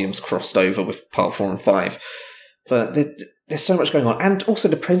because the volumes crossed over with Part 4 and 5. But there's so much going on. And also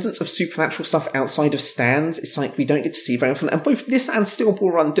the presence of supernatural stuff outside of stands, it's like we don't get to see very often. And both this and Steel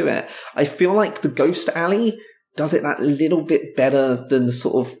Ball Run do it. I feel like the Ghost Alley does it that little bit better than the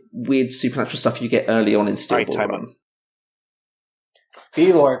sort of weird supernatural stuff you get early on in Steel Ball Run.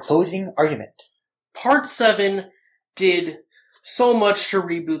 Velor, closing argument. Part 7 did so much to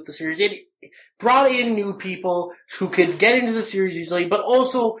reboot the series. It brought in new people who could get into the series easily, but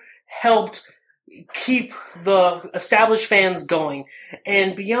also helped keep the established fans going.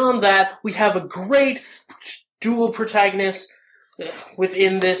 And beyond that, we have a great dual protagonist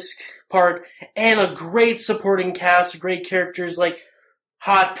within this part, and a great supporting cast, great characters like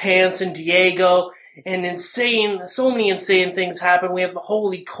Hot Pants and Diego, and so many insane things happen. We have the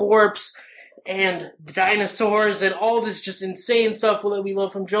Holy Corpse, and the dinosaurs, and all this just insane stuff that we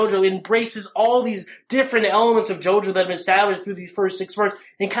love from JoJo. It embraces all these different elements of JoJo that have been established through these first 6 parts,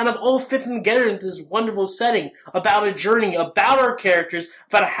 and kind of all fit them together into this wonderful setting about a journey, about our characters,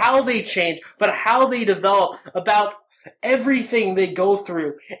 about how they change, about how they develop, about everything they go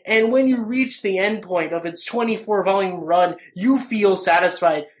through. And when you reach the end point of its 24-volume run, you feel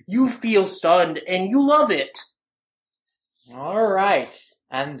satisfied, you feel stunned, and you love it. Alright,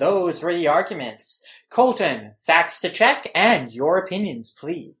 and those were the arguments. Colton, facts to check, and your opinions,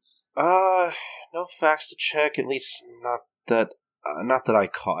 please. No facts to check, at least not that I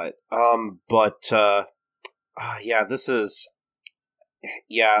caught. This is,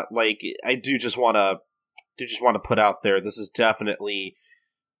 I do just want to put out there, this is definitely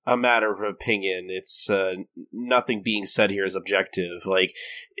a matter of opinion. It's nothing being said here is objective. Like,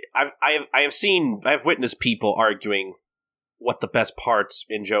 I've witnessed people arguing what the best parts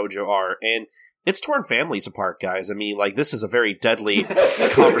in JoJo are, and it's torn families apart, guys. I mean, like, this is a very deadly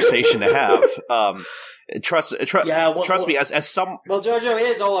conversation to have. Trust me, as some... Well, JoJo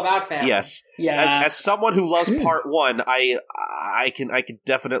is all about family. Yes. Yeah. As someone who loves part 1, I can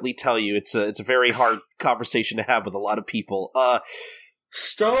definitely tell you it's a very hard conversation to have with a lot of people.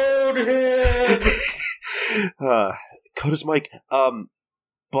 Stone him! Coda's Mike.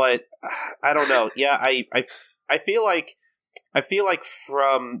 But I don't know. Yeah, I feel like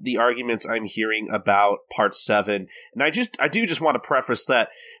from the arguments I'm hearing about Part 7, and I do just want to preface that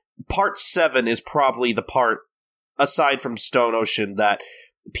Part 7 is probably the part, aside from Stone Ocean, that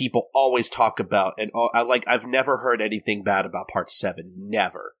people always talk about, and I've never heard anything bad about Part 7,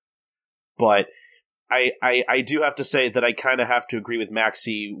 never. But I do have to say that I kind of have to agree with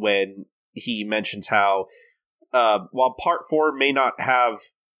Maxi when he mentions how, while Part 4 may not have,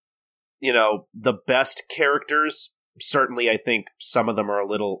 the best characters, certainly I think some of them are a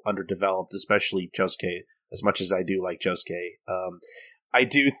little underdeveloped, especially Josuke, as much as I do like Josuke. I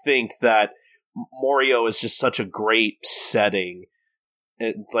do think that Morio is just such a great setting.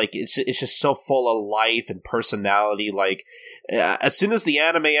 It's just so full of life and personality. Like, as soon as the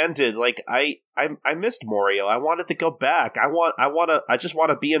anime ended, like, I missed Morio. I wanted to go back. I just want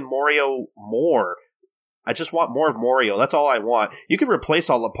to be in Morio more. I just want more of Morio. That's all I want. You can replace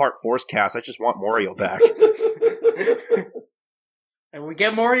all the Part 4's cast. I just want Morio back. And we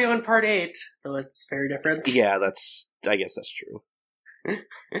get Morio in Part 8, so it's very different. Yeah, I guess that's true.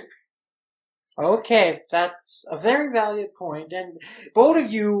 Okay, that's a very valid point, and both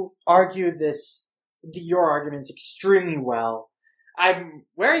of you argue your arguments extremely well. I'm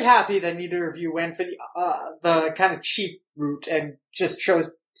very happy that neither of you went for the kind of cheap route and just chose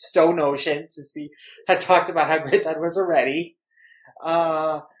Stone Ocean, since we had talked about how great that was already.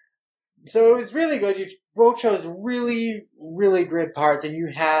 So it was really good. You both chose really, really great parts, and you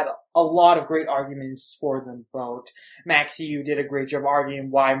had a lot of great arguments for them both. Maxi, you did a great job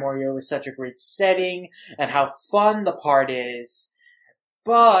arguing why Morio is such a great setting, and how fun the part is.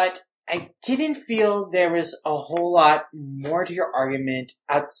 But I didn't feel there was a whole lot more to your argument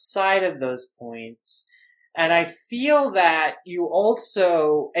outside of those points. And I feel that you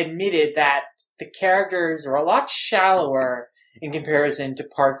also admitted that the characters are a lot shallower in comparison to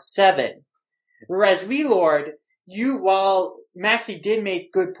Part 7. Whereas VLord, while Maxi did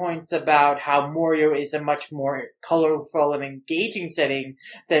make good points about how Morio is a much more colorful and engaging setting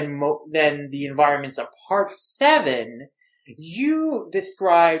than the environments of Part 7, you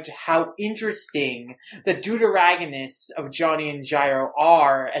described how interesting the deuteragonists of Johnny and Gyro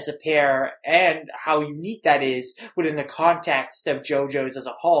are as a pair, and how unique that is within the context of JoJo's as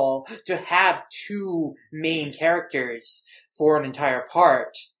a whole, to have 2 main characters for an entire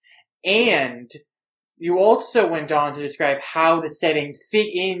part. And you also went on to describe how the setting fit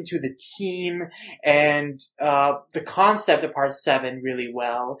into the team and the concept of Part 7 really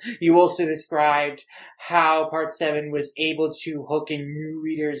well. You also described how Part 7 was able to hook in new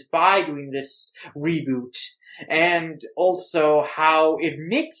readers by doing this reboot, and also how it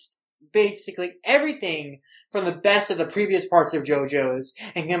mixed basically everything from the best of the previous parts of JoJo's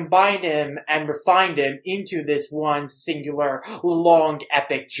and combined them and refined them into this one singular, long,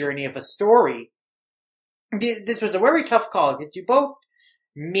 epic journey of a story. This was a very tough call, because you both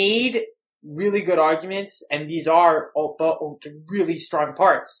made really good arguments, and these are both really strong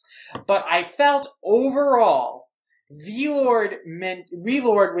parts. But I felt overall, VLord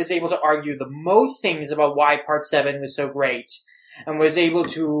was able to argue the most things about why Part 7 was so great, and was able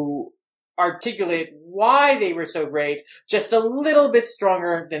to articulate why they were so great just a little bit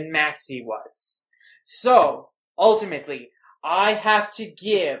stronger than Maxi was. So, ultimately, I have to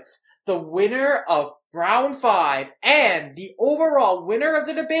give the winner of round 5 and the overall winner of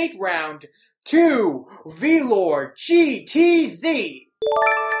the debate round to VLord GTZ.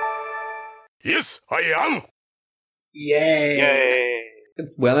 Yes, I am. Yay. Yay!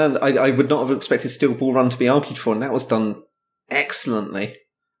 Well, and I would not have expected Steel Ball Run to be argued for, and that was done excellently.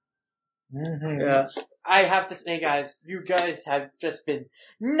 Yeah. I have to say, guys, you guys have just been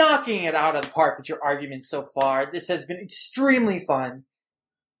knocking it out of the park with your arguments so far. This has been extremely fun.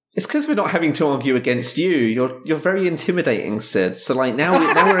 It's because we're not having to argue against you. You're very intimidating, Sid. So now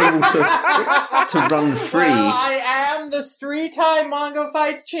we're able to run free. Well, I am the 3-time Mongo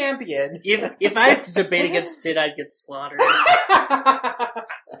Fights champion. If I had to debate against Sid, I'd get slaughtered.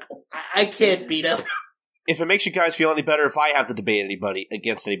 I can't beat him. If it makes you guys feel any better, if I have to debate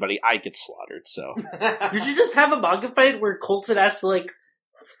against anybody, I get slaughtered. So You should just have a manga fight where Colton has to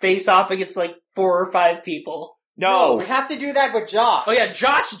face off against 4 or 5 people. No, we have to do that with Josh. Oh yeah,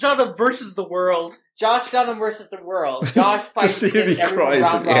 Josh Dunham versus the world. Josh Dunham versus the world. Josh fights see if against he everyone cries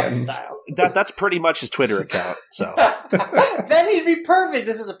round at the robin end. style. that's pretty much his Twitter account. So Then he'd be perfect.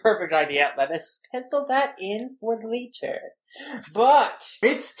 This is a perfect idea. Let us pencil that in for later. But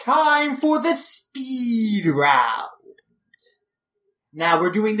it's time for the speed round. Now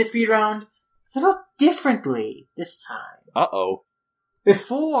we're doing the speed round a little differently this time. uh-oh.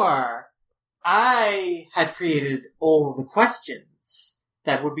 Before, I had created all the questions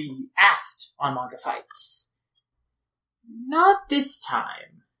that would be asked on Manga Fights. Not this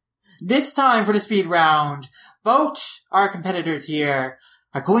time. This time for the speed round, both our competitors here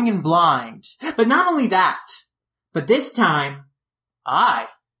are going in blind. But not only that, but this time, I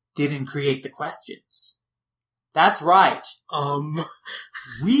didn't create the questions. That's right.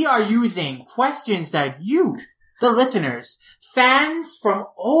 We are using questions that you, the listeners, fans from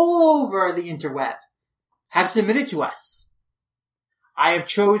all over the interweb, have submitted to us. I have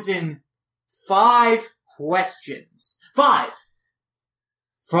chosen 5 questions. 5!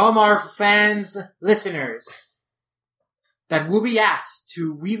 From our fans, listeners, that will be asked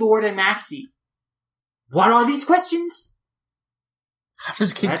to WeLord and Maxi. What are these questions? How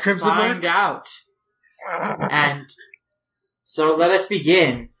does King Let's Crimson find work? out. And so let us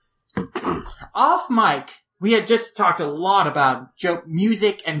begin. Off mic, we had just talked a lot about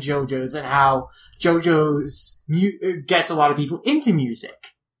music and JoJo's and how JoJo's gets a lot of people into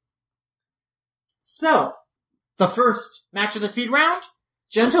music. So, the first match of the speed round,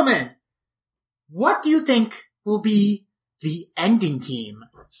 gentlemen, what do you think will be the ending team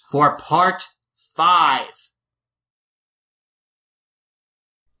for part 5?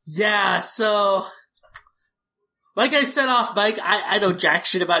 Yeah, so like I said off mic, I know jack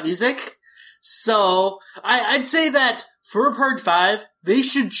shit about music. So I'd say that for part 5, they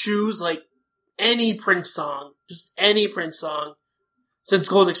should choose any Prince song. Just any Prince song. Since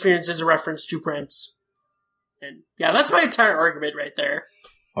Gold Experience is a reference to Prince. And yeah, that's my entire argument right there.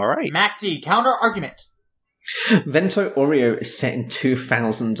 All right. Maxi, counter argument. Vento Oreo is set in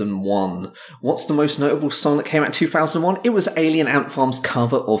 2001. What's the most notable song that came out in 2001? It was Alien Ant Farm's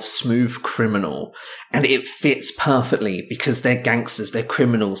cover of Smooth Criminal. And it fits perfectly because they're gangsters, they're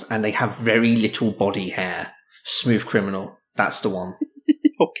criminals, and they have very little body hair. Smooth Criminal. That's the one.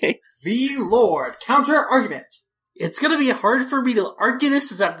 Okay. VLord, counter argument. It's gonna be hard for me to argue this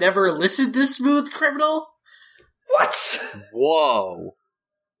since I've never listened to Smooth Criminal. What? Whoa.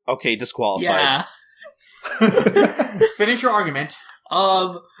 Okay, disqualified. Yeah. Finish your argument.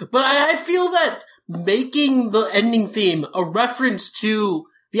 But I feel that making the ending theme a reference to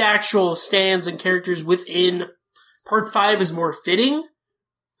the actual stands and characters within part 5 is more fitting.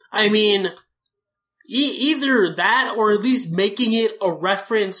 I mean, either that or at least making it a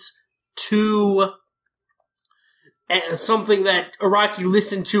reference to something that Araki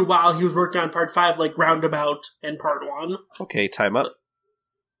listened to while he was working on part 5, like Roundabout and part 1. Okay, time up.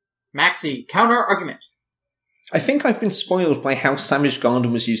 Maxi, counter argument. I think I've been spoiled by how Savage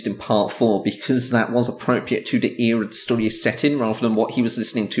Garden was used in part 4 because that was appropriate to the era the story is set in rather than what he was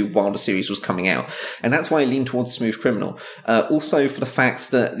listening to while the series was coming out. And that's why I lean towards Smooth Criminal. Also for the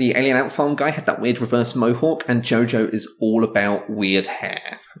fact that the Alien Ant Farm guy had that weird reverse mohawk and JoJo is all about weird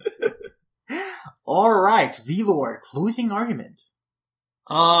hair. Alright, VLord, closing argument.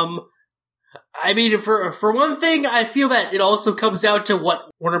 I mean, for one thing, I feel that it also comes down to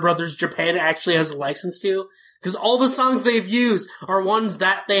what Warner Brothers Japan actually has a license to. Because all the songs they've used are ones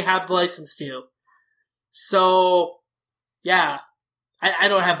that they have the license to. So, yeah. I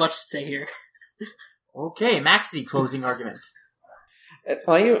don't have much to say here. Okay, Maxi, closing argument.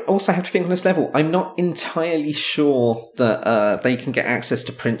 I also have to think on this level, I'm not entirely sure that they can get access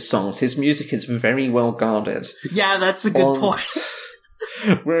to Prince songs. His music is very well guarded. Yeah, that's a good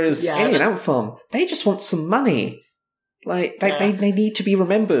point. Whereas Alien Ant Farm, they just want some money. Like, they need to be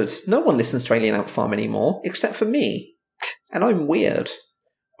remembered. No one listens to Alien Ant Farm anymore, except for me. And I'm weird.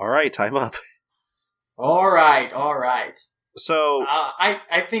 All right, time up. All right. So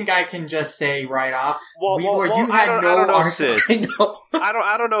I think I can just say right off. I had don't know, Sid. I know.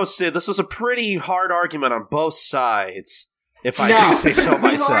 I don't know, Sid. This was a pretty hard argument on both sides, if I do say so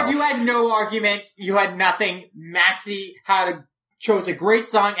myself. You had no argument. You had nothing. Maxi chose a great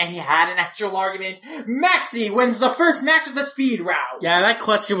song, and he had an actual argument. Maxi wins the first match of the speed round. Yeah, that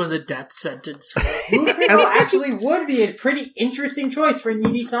question was a death sentence. Blue Crinkle actually would be a pretty interesting choice for a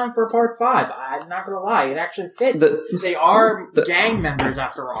Needy song for part 5. I'm not gonna lie, it actually fits. They are gang members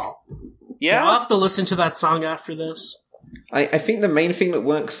after all. Yeah, I'll have to listen to that song after this. I think the main thing that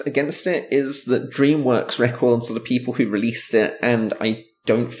works against it is that DreamWorks Records are the people who released it, and I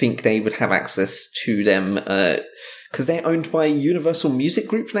don't think they would have access to them, because they're owned by Universal Music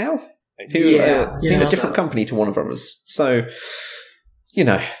Group now, who seem a different company to Warner Brothers. So,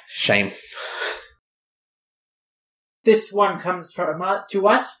 shame. This one comes to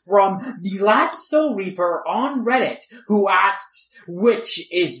us from the Last Soul Reaper on Reddit, who asks,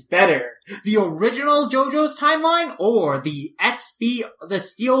 which is better, the original JoJo's timeline or the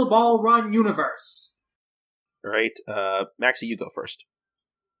Steel Ball Run universe? Right, Maxie, you go first.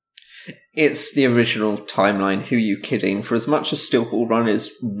 It's the original timeline. Who are you kidding? For as much as Steel Ball Run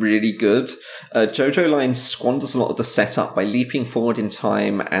is really good, JoJo Line squanders a lot of the setup by leaping forward in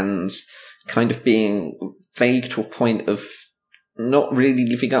time and kind of being vague to a point of not really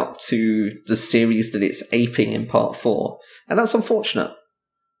living up to the series that it's aping in part 4. And that's unfortunate.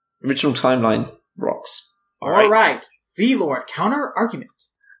 Original timeline rocks. All right. V-Lord, counter argument.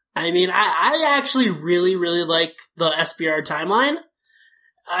 I mean, I actually really, really like the SBR timeline.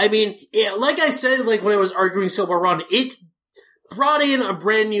 I mean, like I said, like when I was arguing Silver Run, it brought in a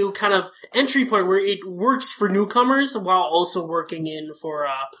brand new kind of entry point where it works for newcomers while also working in for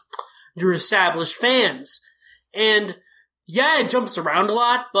your established fans. And yeah, it jumps around a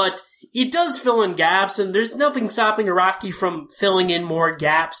lot, but it does fill in gaps, and there's nothing stopping Araki from filling in more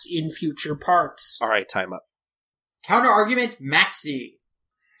gaps in future parts. All right, time up. Counter argument, Maxi.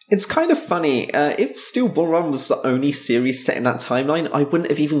 It's kind of funny. If Steel Ball Run was the only series set in that timeline, I wouldn't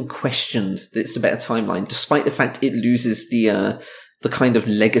have even questioned that it's a better timeline, despite the fact it loses the kind of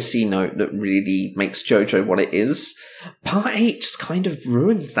legacy note that really makes JoJo what it is. Part 8 just kind of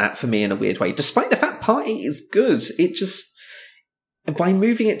ruins that for me in a weird way. Despite the fact Part 8 is good, it just, by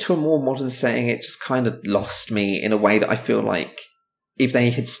moving it to a more modern setting, it just kind of lost me in a way that I feel like if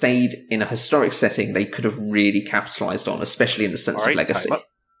they had stayed in a historic setting, they could have really capitalized on, especially in the sense of legacy.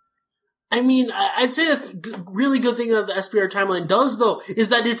 I mean, I'd say a really good thing that the SBR timeline does, though, is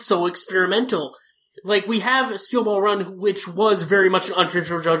that it's so experimental. Like, we have Steel Ball Run, which was very much an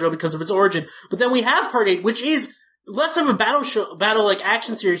untraditional JoJo because of its origin, but then we have Part 8, which is less of a battle-like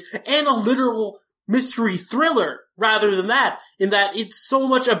action series, and a literal mystery thriller, rather than that, in that it's so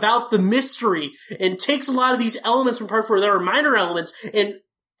much about the mystery, and takes a lot of these elements from Part 4 that are minor elements, and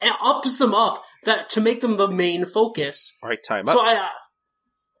ups them up to make them the main focus. All right, time up. So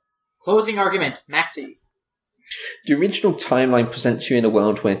Closing argument, Maxi. The original timeline presents you in a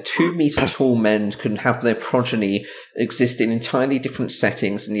world where 2-meter-tall men can have their progeny exist in entirely different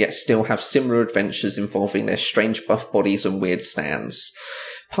settings and yet still have similar adventures involving their strange buff bodies and weird stands.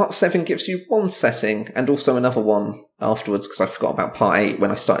 Part 7 gives you one setting, and also another one afterwards, because I forgot about Part 8 when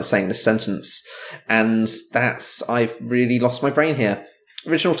I started saying this sentence. And I've really lost my brain here.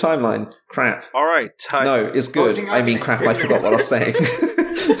 Original timeline, crap. All right, time. No, it's good. I mean, crap, I forgot what I was saying.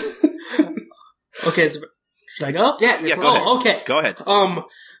 Okay, so should I go? Yeah, go ahead. Okay. Go ahead.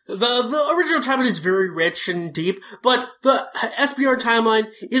 The original timeline is very rich and deep, but the SBR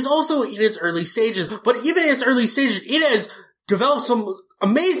timeline is also in its early stages. But even in its early stages, it has developed some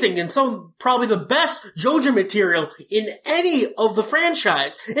amazing and some probably the best JoJo material in any of the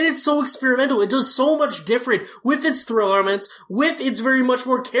franchise. And it's so experimental. It does so much different with its thrill elements, with its very much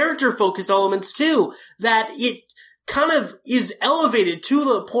more character-focused elements too, that it kind of is elevated to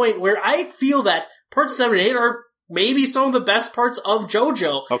the point where I feel that parts 7 and 8 are maybe some of the best parts of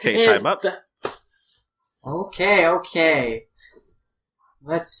JoJo. Okay, time up. Okay.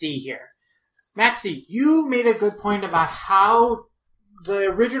 Let's see here. Maxi, you made a good point about how the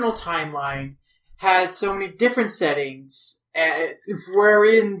original timeline has so many different settings,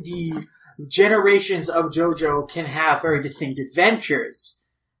 wherein the generations of JoJo can have very distinct adventures.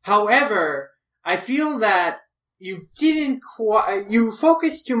 However, I feel that you didn't you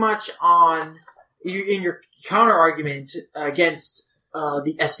focused too much on in your counter argument against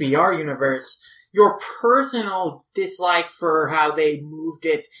the SBR universe, your personal dislike for how they moved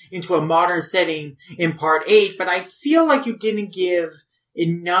it into a modern setting in Part 8, but I feel like you didn't give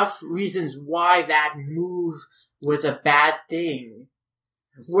enough reasons why that move was a bad thing.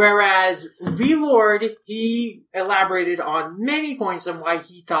 Whereas V-Lord, he elaborated on many points on why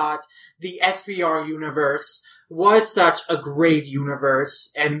he thought the SBR universe was such a great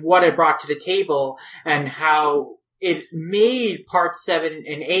universe and what it brought to the table and how it made Part 7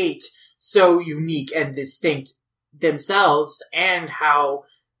 and 8 so unique and distinct themselves and how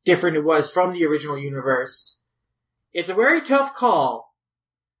different it was from the original universe. It's a very tough call,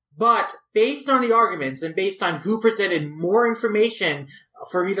 but based on the arguments and based on who presented more information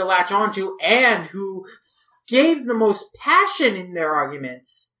for me to latch onto and who gave the most passion in their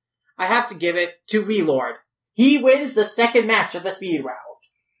arguments, I have to give it to V-Lord. He wins the second match of the speed round.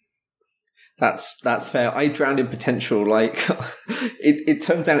 That's fair. I drowned in potential. Like, it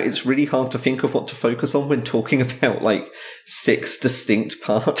turns out it's really hard to think of what to focus on when talking about, like, 6 distinct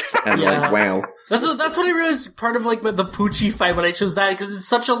parts. And, like, wow. That's what I realized part of, like, the Poochie fight when I chose that, because it's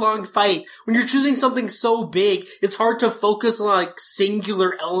such a long fight. When you're choosing something so big, it's hard to focus on, like,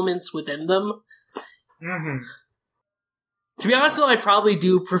 singular elements within them. Mm-hmm. To be honest, though, I probably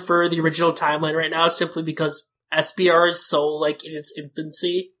do prefer the original timeline right now, simply because SBR is so, like, in its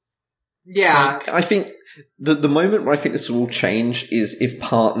infancy. Yeah. Like, I think the moment where I think this will all change is if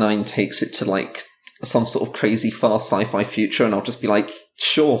Part 9 takes it to, like, some sort of crazy fast sci-fi future, and I'll just be like,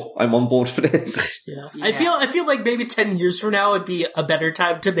 sure, I'm on board for this. Yeah. I feel like maybe 10 years from now would be a better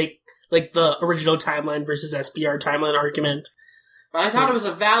time to make, like, the original timeline versus SBR timeline argument. But I thought it was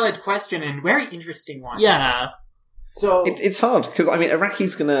a valid question and very interesting one. Yeah. So it's hard, because, I mean,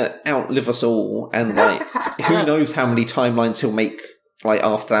 Araki's gonna outlive us all, and, like, who knows how many timelines he'll make, like,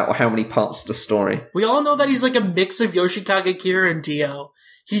 after that, or how many parts of the story. We all know that he's like a mix of Yoshikage, Kira, and Dio.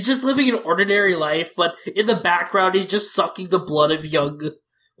 He's just living an ordinary life, but in the background, he's just sucking the blood of young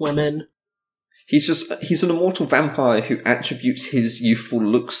women. He's an immortal vampire who attributes his youthful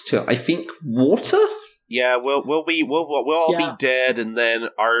looks to, I think, water? Yeah, we'll all be dead, and then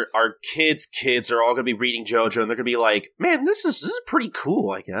our kids are all gonna be reading JoJo, and they're gonna be like, man, this is pretty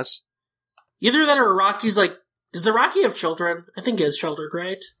cool, I guess. Either that or Araki's like, does Araki have children? I think he has children,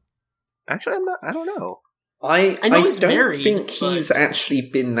 right? Actually, I don't know. I know he's don't married, think he's actually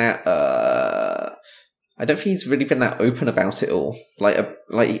been that, I don't think he's really been that open about it all.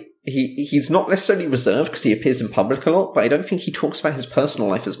 He's not necessarily reserved because he appears in public a lot, but I don't think he talks about his personal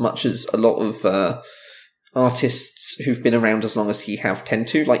life as much as a lot of, artists who've been around as long as he have tend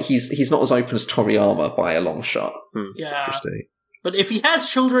to. Like, he's not as open as Toriyama by a long shot. Yeah. Interesting. But if he has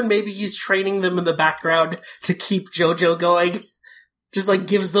children, maybe he's training them in the background to keep JoJo going. Just, like,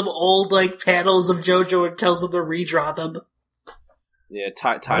 gives them old, like, panels of JoJo and tells them to redraw them. Yeah,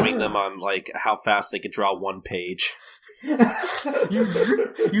 timing them on, like, how fast they could draw one page. You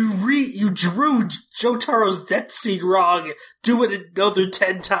drew Jotaro's death scene wrong. Do it another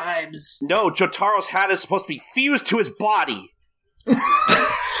 10 times. No, Jotaro's hat is supposed to be fused to his body.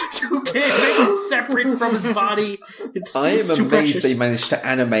 You can't make it separate from his body. I am too amazed precious. they managed to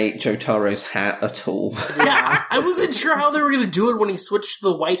animate Jotaro's hat at all. Yeah, I wasn't sure how they were going to do it when he switched to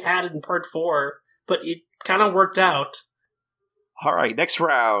the white hat in Part 4, but it kind of worked out. All right, next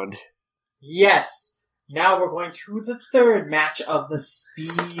round. yes. Now we're going to the third match of the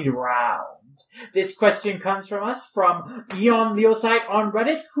speed round. This question comes from us from Eon Leosite on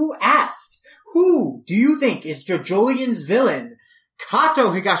Reddit, who asks, who do you think is JoJolian's villain?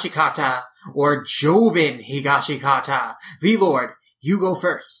 Kato Higashikata or Jobin Higashikata? V-Lord, you go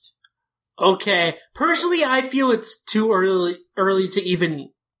first. Okay, personally, I feel it's too early to even,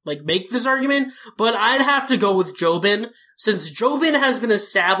 like, make this argument, but I'd have to go with Jobin, since Jobin has been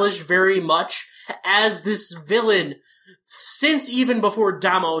established very much as this villain since even before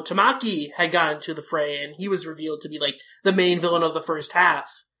Damo Tamaki had gotten into the fray, and he was revealed to be, like, the main villain of the first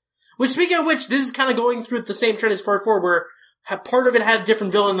half. Which, speaking of which, this is kind of going through the same trend as Part 4, where part of it had a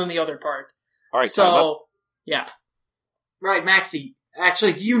different villain than the other part. All right, so, yeah. Right, Maxie.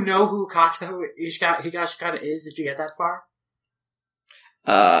 Actually, do you know who Kato Higashikata is? Did you get that far?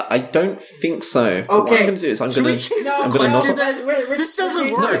 I don't think so. Okay. What I'm going to do is I'm going to question knock. This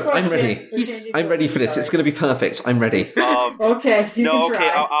doesn't work. No, I'm ready. I'm ready for this. It's going to be perfect. I'm ready. Okay. You can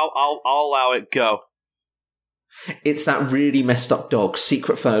try. I'll allow it. Go. It's that really messed up dog,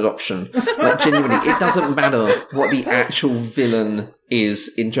 secret third option. Like, genuinely, it doesn't matter what the actual villain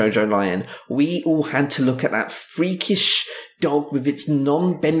is in Jojo Lion. We all had to look at that freakish dog with its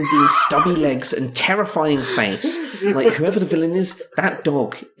non-bending stubby legs and terrifying face. Like, whoever the villain is, that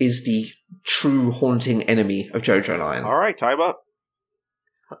dog is the true haunting enemy of Jojo Lion. All right, time up.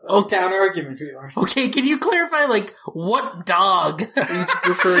 Counter argument, Relar. Okay, can you clarify, like, what dog are you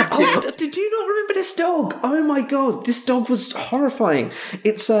referring to? Oh, did you not remember this dog? Oh my god, this dog was horrifying.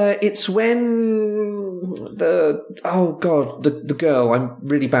 It's when the girl, I'm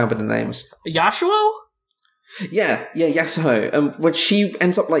really bad with the names. Yashuo? Yeah, Yasuho. When she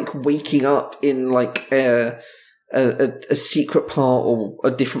ends up like waking up in like a secret part or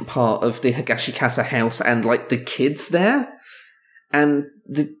a different part of the Higashikata house, and like the kid's there, and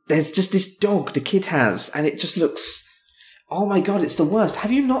there's just this dog the kid has, and it just looks. Oh my god, it's the worst.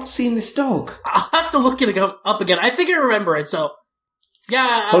 Have you not seen this dog? I'll have to look it up again. I think I remember it, so...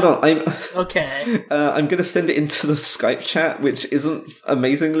 Yeah. Hold on, Okay. I'm going to send it into the Skype chat, which isn't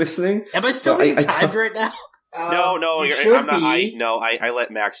amazing listening. Am I still being timed right now? No, you I'm should not. be. I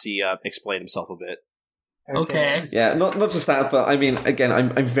let Maxie explain himself a bit. Okay. Yeah, not just that, but I mean, again,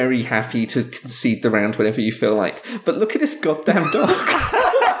 I'm very happy to concede the round whenever you feel like. But look at this goddamn dog.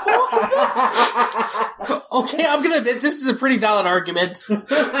 Okay, I'm gonna admit this is a pretty valid argument.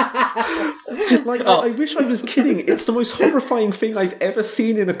 I wish I was kidding. It's the most horrifying thing I've ever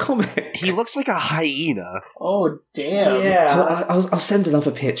seen in a comic. He looks like a hyena. Oh, damn. Yeah. I'll send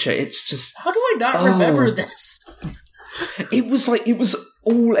another picture. It's just... How do I not remember this? It was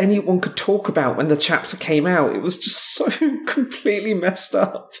all anyone could talk about when the chapter came out. It was just so completely messed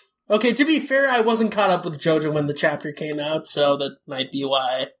up. Okay, to be fair, I wasn't caught up with JoJo when the chapter came out, so that might be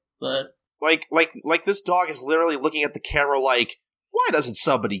why, but... Like this dog is literally looking at the camera like, why doesn't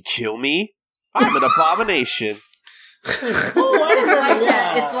somebody kill me? I'm an abomination. It's like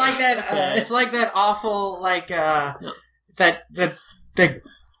that. It's like that awful that the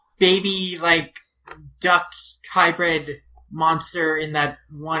baby like duck hybrid monster in that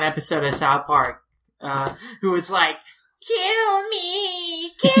one episode of South Park, who was like, "Kill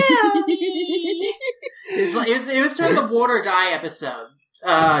me, kill me." It was from the Water or Die episode.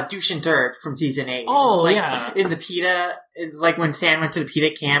 Douche and Turd from season 8. Oh, like, yeah. In the PETA, like when Stan went to the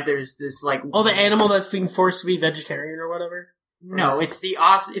PETA camp, there's this like... Oh, the animal that's being forced to be vegetarian or whatever? No, it's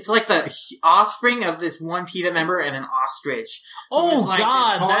it's like the offspring of this one PETA member and an ostrich. Oh, like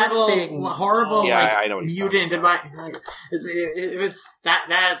God, horrible, that thing. horrible, I know what he's mutant. talking about. Like, it was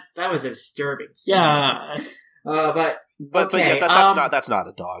that was a disturbing scene. Yeah. But yeah, that's not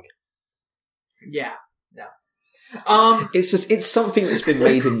a dog. Yeah. No. It's something that's been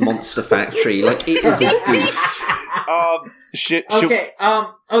made in Monster Factory. Like, it is a goof.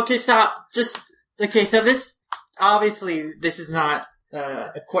 Okay, stop. So this is not,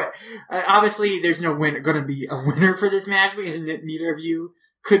 obviously there's no gonna be a winner for this match because neither of you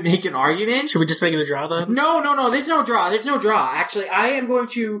could make an argument. Should we just make it a draw then? No, there's no draw. Actually, I am going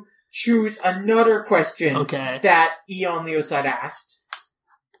to choose another question that Eon Leoside asked.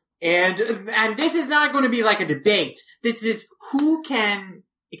 And this is not going to be like a debate. This is who can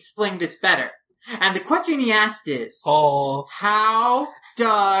explain this better. And the question he asked is, how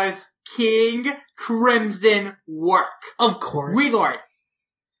does King Crimson work? Of course. Relord.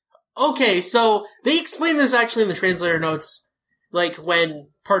 Okay, so they explain this actually in the translator notes, like when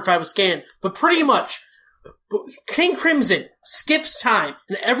Part 5 was scanned, but pretty much, King Crimson skips time,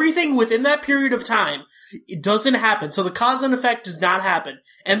 and everything within that period of time, it doesn't happen. So the cause and effect does not happen.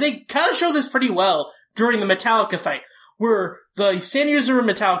 And they kind of show this pretty well during the Metallica fight, where the sand user in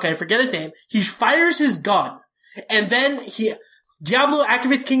Metallica, I forget his name, he fires his gun, and then Diavolo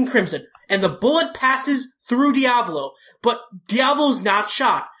activates King Crimson, and the bullet passes through Diavolo, but Diavolo's not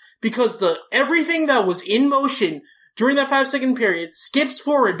shot, because everything that was in motion during that 5-second period skips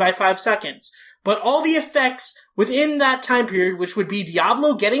forward by 5 seconds. But all the effects within that time period, which would be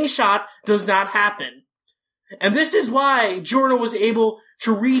Diavolo getting shot, does not happen. And this is why Giorno was able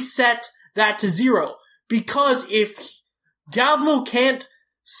to reset that to 0. Because if Diavolo can't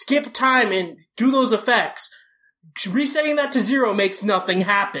skip time and do those effects, resetting that to 0 makes nothing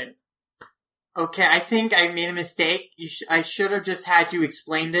happen. Okay, I think I made a mistake. I should have just had you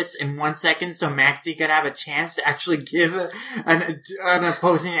explain this in 1 second so Maxie could have a chance to actually give an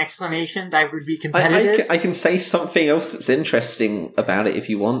opposing explanation that would be competitive. I can say something else that's interesting about it if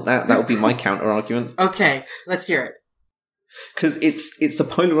you want. That would be my counter argument. Okay, let's hear it. Because it's the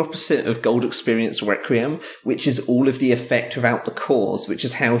polar opposite of Gold Experience Requiem, which is all of the effect without the cause, which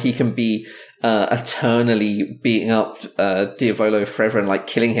is how he can be eternally beating up Diavolo forever and like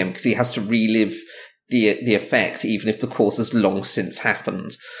killing him because he has to relive the effect, even if the cause has long since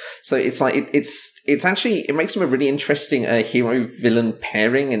happened. So it's like it's actually, it makes them a really interesting hero villain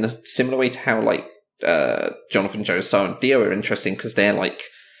pairing in a similar way to how like Jonathan Joestar and Dio are interesting, because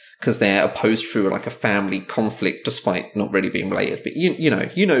they're opposed through like a family conflict, despite not really being related. But you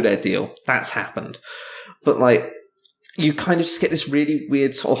know their deal. That's happened. But like, you kind of just get this really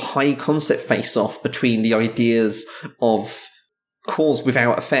weird sort of high concept face off between the ideas of cause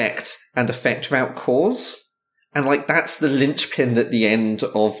without effect and effect without cause. And like, that's the linchpin that the end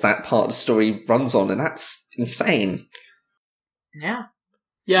of that part of the story runs on, and that's insane. Yeah.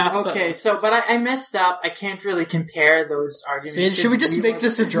 Yeah. Okay, but I messed up. I can't really compare those arguments. Sid, should we just make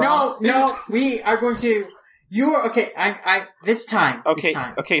this a draw? No, we are going to. You are okay. This time. Okay,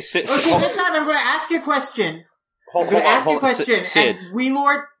 Sid. Okay, this time I'm going to ask you a question. I'm going to ask you a question, Sid. and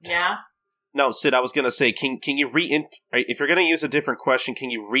Wheelord. Yeah. No, Sid, I was going to say, can you if you're going to use a different question, can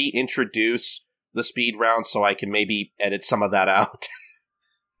you reintroduce the speed round so I can maybe edit some of that out?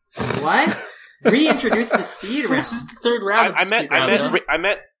 What? Reintroduce the speed round? This is the third round. I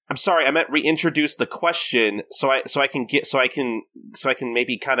meant reintroduce the question so I can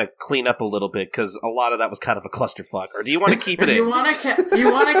maybe kind of clean up a little bit, because a lot of that was kind of a clusterfuck. Or do you want to keep it in? You want to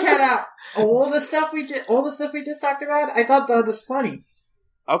cut out all the stuff we just talked about? I thought that was funny.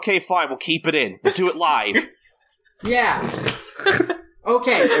 Okay, fine. We'll keep it in. We'll do it live. Yeah.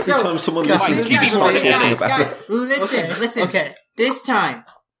 Okay. Every time someone listens, guys, listen. Okay. This time,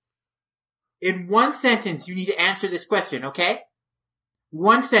 in one sentence, you need to answer this question. Okay.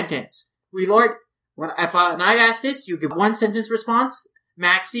 One sentence. Wheelord, when I ask this, you give one sentence response.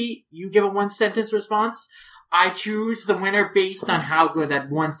 Maxie, you give a one sentence response. I choose the winner based on how good that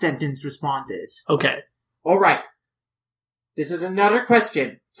one sentence response is. Okay. Alright. This is another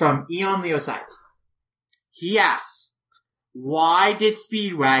question from Eon Leosite. He asks, why did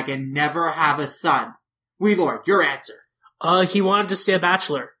Speedwagon never have a son? Wheelord, your answer. He wanted to stay a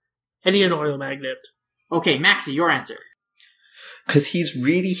bachelor. And he had an oil magnet. Okay, Maxie, your answer. Because he's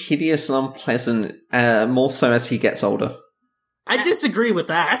really hideous and unpleasant, more so as he gets older. I disagree with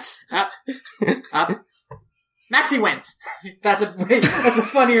that. Up. Maxie wins. That's a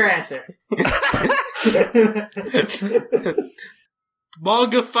funnier answer.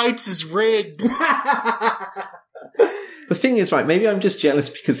 Manga fights is rigged. The thing is, right, maybe I'm just jealous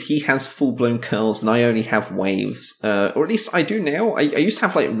because he has full-blown curls and I only have waves. Or at least I do now. I used to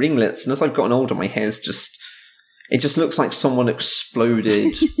have, like, ringlets, and as I've gotten older, my hair's just... It just looks like someone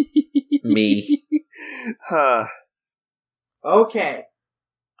exploded me. Huh. Okay.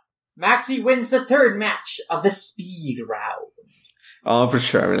 Maxie wins the third match of the speed round.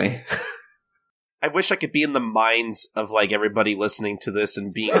 Arbitrarily. I wish I could be in the minds of like everybody listening to this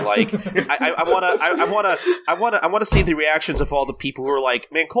and being like, I want to see the reactions of all the people who are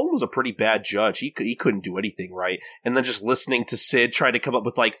like, man, Cole was a pretty bad judge. He couldn't do anything right, and then just listening to Sid try to come up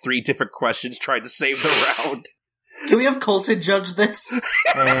with like 3 different questions trying to save the round. Can we have Colton judge this?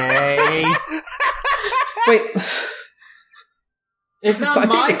 Hey. Wait. It's not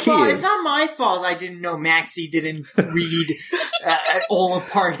my fault. It's not my fault I didn't know Maxie didn't read all of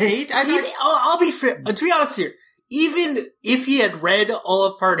Part 8. I'll be fair. To be honest here, even if he had read all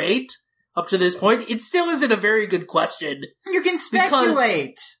of Part 8 up to this point, it still isn't a very good question. You can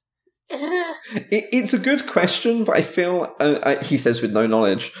speculate. It's a good question, but I feel, he says with no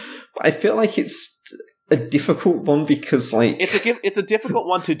knowledge, but I feel like it's a difficult one because, like... It's a difficult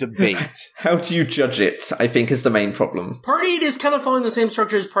one to debate. How do you judge it, I think, is the main problem. Part 8 is kind of following the same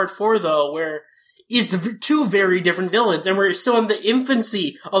structure as Part 4, though, where it's 2 very different villains, and we're still in the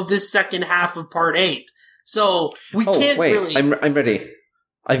infancy of this second half of Part 8. So, we can't really... I'm ready.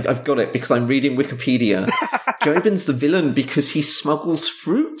 I've got it, because I'm reading Wikipedia. Jobin's the villain because he smuggles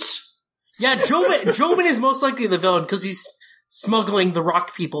fruit? Yeah, Jobin is most likely the villain because he's smuggling the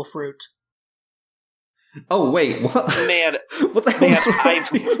rock people fruit. Oh, wait, what? Man, what the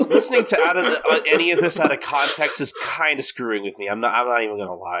hell? Listening to any of this out of context is kind of screwing with me. I'm not even going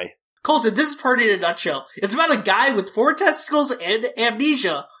to lie. Colton, this is Part 8 in a nutshell. It's about a guy with 4 testicles and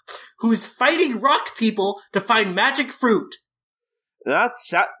amnesia who's fighting rock people to find magic fruit. That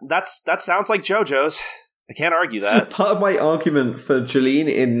sounds like JoJo's. I can't argue that. Part of my argument for Jolene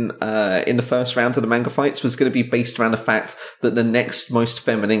in the first round of the manga fights was going to be based around the fact that the next most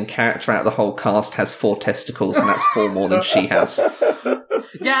feminine character out of the whole cast has 4 testicles, and that's 4 more than she has.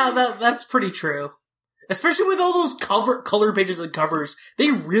 Yeah, that's pretty true. Especially with all those color pages and covers,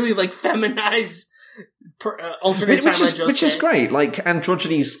 they really like feminize alternate timeline Josuke. Which is great. Like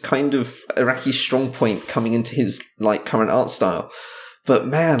androgyny's kind of Araki's strong point coming into his like current art style. But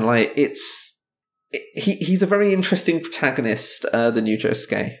man, like he's a very interesting protagonist, the new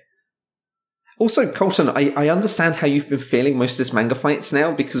Josuke. Also, Colton, I understand how you've been feeling most of this manga fights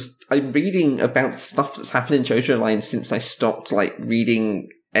now, because I'm reading about stuff that's happened in JoJo Line since I stopped, like, reading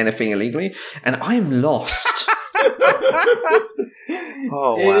anything illegally, and I'm lost.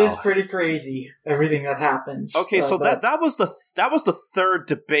 Oh, It wow. is pretty crazy, everything that happens. Okay, so but- that was the third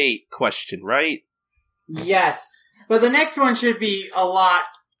debate question, right? Yes. But the next one should be a lot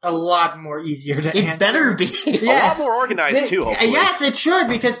more easier to answer. It better be. Yes. A lot more organized too, hopefully. Yes, it should,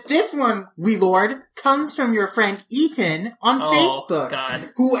 because this one, Lord, comes from your friend Eaton on Oh, Facebook, God.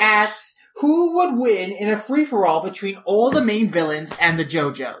 who asks, who would win in a free-for-all between all the main villains and the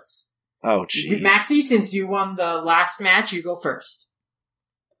JoJos? Oh, jeez. Maxie, since you won the last match, you go first.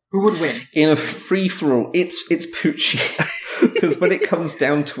 Who would win? In a free-for-all, it's Poochie. Because when it comes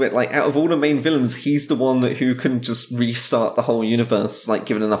down to it, like, out of all the main villains, he's the one who can just restart the whole universe, like,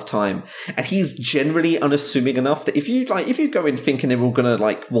 given enough time. And he's generally unassuming enough that if you go in thinking they're all gonna,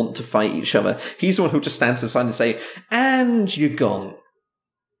 like, want to fight each other, he's the one who'll just stand to the side and say, and you're gone.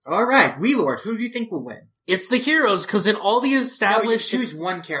 Alright, Lord, who do you think will win? It's the heroes, because in all the No, you established... choose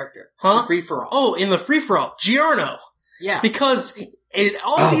one character. Huh? It's a free-for-all. Oh, in the free-for-all, Giorno. Yeah. Because in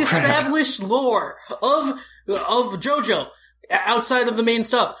all Oh, the crap. established lore of JoJo, outside of the main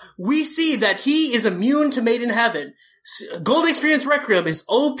stuff, we see that he is immune to Made in Heaven. Gold Experience Requiem is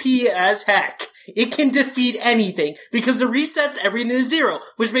OP as heck. It can defeat anything, because it resets everything to zero,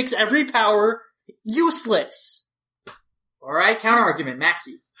 which makes every power useless. Alright, counter-argument,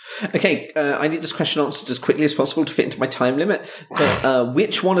 Maxie. Okay, I need this question answered as quickly as possible to fit into my time limit. But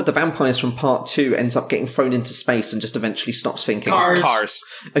which one of the vampires from part 2 ends up getting thrown into space and just eventually stops thinking? Cars.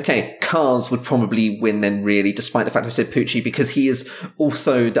 Okay, Cars would probably win then, really, despite the fact I said Poochie, because he is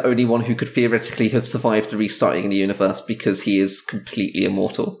also the only one who could theoretically have survived the restarting of the universe, because he is completely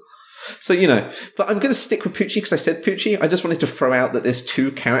immortal. So, but I'm going to stick with Poochie because I said Poochie. I just wanted to throw out that there's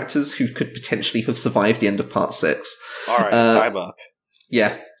 2 characters who could potentially have survived the end of part 6. All right, time up.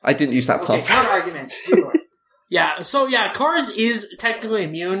 Yeah, I didn't use that Okay, pop. counter-argument. Lord. Yeah, Cars is technically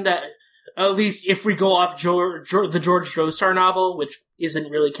immune to, at least if we go off the George Joestar novel, which isn't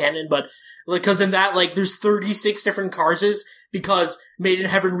really canon, but because in that, like, there's 36 different Carses, because Made in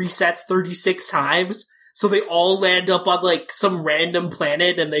Heaven resets 36 times, so they all land up on, like, some random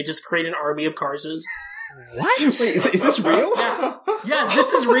planet, and they just create an army of Carses. What? Wait, is this real? Yeah,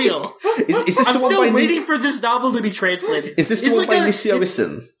 this is real. Is this I'm the one still by waiting for this novel to be translated. Is this the It's one like by a- Missy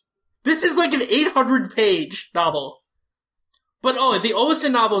Owison? This is like an 800-page novel. But the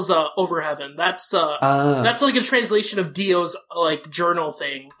Owison novel's Over Heaven. That's like a translation of Dio's like journal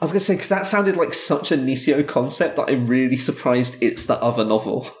thing. I was going to say, because that sounded like such a Nisio concept that I'm really surprised it's the other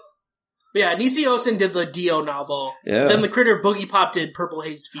novel. But yeah, Nisi Osen did the Dio novel. Yeah. Then the creator of Boogie Pop did Purple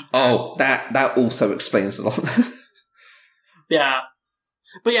Haze Feedback. Oh, that also explains a lot. Yeah.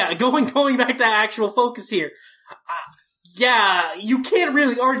 But yeah, going back to actual focus here. Yeah, you can't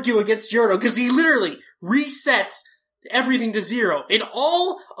really argue against Giorno because he literally resets everything to zero. And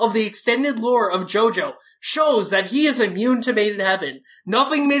all of the extended lore of JoJo shows that he is immune to Made in Heaven.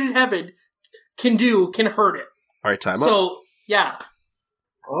 Nothing Made in Heaven can hurt it. All right, time up. So, yeah.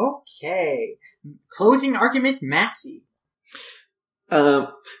 Okay. Closing argument, Maxie.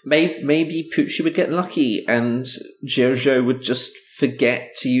 Maybe Poochie would get lucky and Jojo would just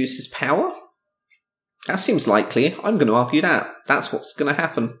forget to use his power? That seems likely. I'm going to argue that. That's what's going to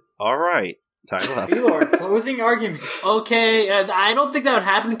happen. All right, time up. Lord, closing argument. Okay, I don't think that would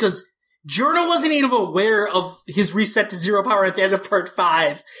happen because Giorno wasn't even aware of his reset to zero power at the end of part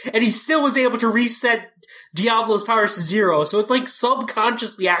 5, and he still was able to reset Diablo's powers to zero, so it's like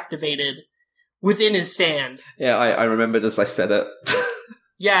subconsciously activated within his stand. Yeah, I remembered as I said it.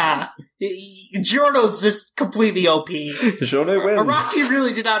 Yeah, Giorno's just completely OP. Jojo wins. Araki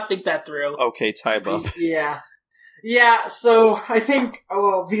really did not think that through. Okay, time up. Yeah, so I think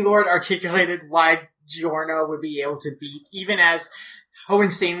V-Lord articulated why Giorno would be able to beat, even as how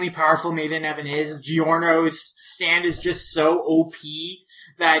insanely powerful Made in Heaven is, Giorno's stand is just so OP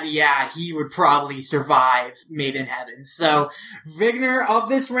that, yeah, he would probably survive Made in Heaven. So, winner of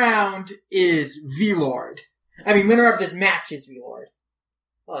this round is V-Lord. I mean, winner of this match is V-Lord.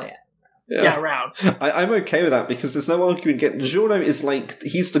 Oh, yeah. Yeah, round. I'm okay with that because there's no arguing. Giorno is like,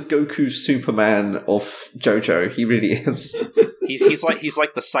 he's the Goku Superman of JoJo. He really is. He's like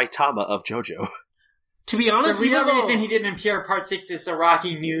the Saitama of JoJo. To be honest, The real even though- reason he didn't appear in Part 6 is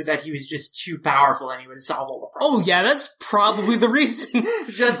Araki knew that he was just too powerful and he would solve all the problems. Oh yeah, that's probably the reason.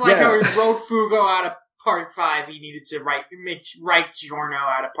 Just like Yeah. how he wrote Fugo out of Part 5, he needed to write Giorno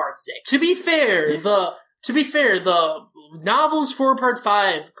out of Part 6. To be fair, the novels for Part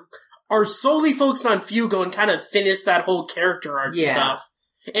 5 are solely focused on Fugo and kind of finish that whole character arc Yeah. stuff.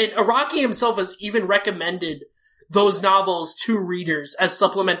 And Araki himself has even recommended those novels to readers as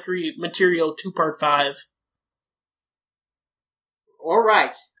supplementary material to Part 5.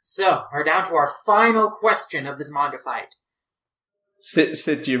 Alright, so we're down to our final question of this manga fight.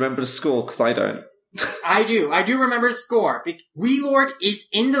 Sid, do you remember the score? Because I don't. I do remember the score. Weelord is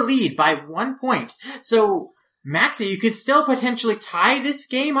in the lead by 1 point. So, Maxie, you could still potentially tie this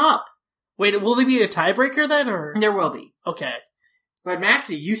game up. Wait, will there be a tiebreaker then, or? There will be. Okay. But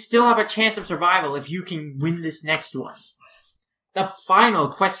Maxie, you still have a chance of survival if you can win this next one. The final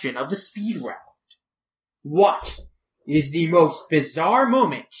question of the speed round. What is the most bizarre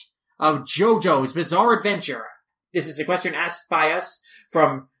moment of JoJo's Bizarre Adventure? This is a question asked by us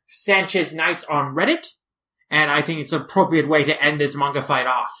from Sanchez Knights on Reddit, and I think it's an appropriate way to end this manga fight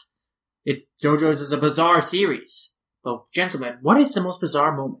off. JoJo's is a bizarre series. Well, gentlemen, what is the most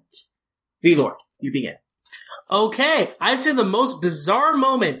bizarre moment? V-Lord, you begin. Okay, I'd say the most bizarre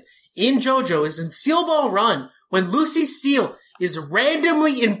moment in JoJo is in Steel Ball Run, when Lucy Steele is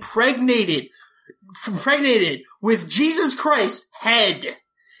randomly impregnated with Jesus Christ's head,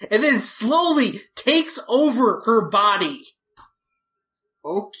 and then slowly takes over her body.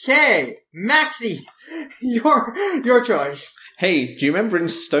 Okay, Maxie, your choice. Hey, do you remember in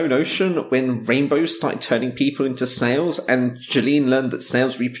Stone Ocean when rainbows started turning people into snails and Jeline learned that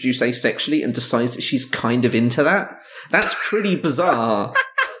snails reproduce asexually and decides that she's kind of into that? That's pretty bizarre.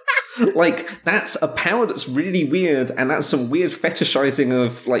 Like, that's a power that's really weird, and that's some weird fetishizing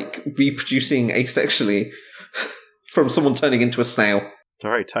of, like, reproducing asexually from someone turning into a snail.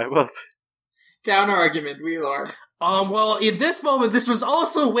 Alright, time up. Counter argument, Weelord. Well, in this moment, this was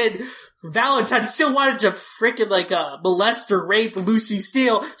also when Valentine still wanted to frickin' molest or rape Lucy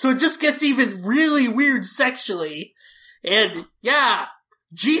Steele, so it just gets even really weird sexually. And, yeah,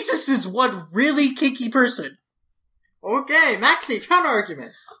 Jesus is one really kinky person. Okay, Maxie, counter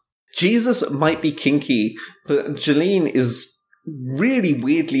argument. Jesus might be kinky, but Jeline is really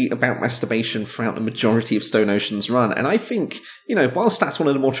weirdly about masturbation throughout the majority of Stone Ocean's run. And I think, whilst that's one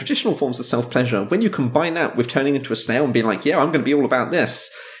of the more traditional forms of self-pleasure, when you combine that with turning into a snail and being like, yeah, I'm going to be all about this,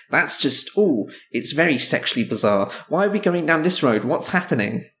 that's just, it's very sexually bizarre. Why are we going down this road? What's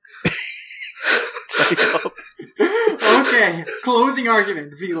happening? Okay, closing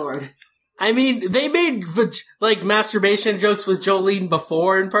argument, V-Lord. I mean, they made, masturbation jokes with Jolene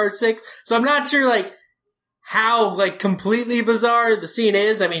before in Part 6, so I'm not sure, how, completely bizarre the scene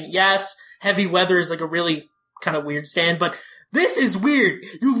is. I mean, yes, heavy weather is, a really kind of weird stand, but this is weird.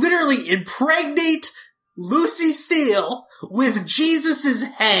 You literally impregnate Lucy Steele with Jesus'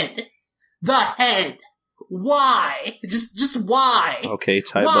 head. The head. Why? Just why? Okay,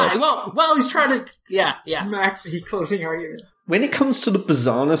 time why? up. Well, he's trying to, yeah. Maxie, closing argument. When it comes to the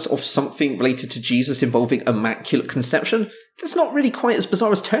bizarreness of something related to Jesus involving immaculate conception, that's not really quite as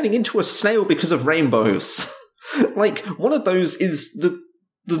bizarre as turning into a snail because of rainbows. One of those is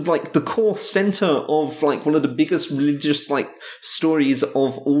the core center of, one of the biggest religious, stories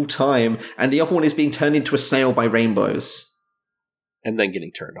of all time, and the other one is being turned into a snail by rainbows. And then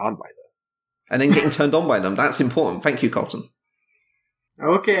getting turned on by them. That's important. Thank you, Colton.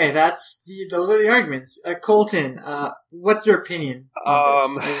 Okay, those are the arguments. Colton, what's your opinion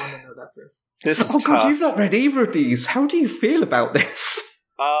on this? I want to know that first. This is tough. God, you've not read either of these. How do you feel about this?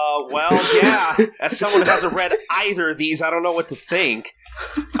 Well, yeah. As someone who hasn't read either of these, I don't know what to think.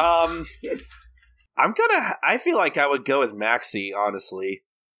 I feel like I would go with Maxie, honestly.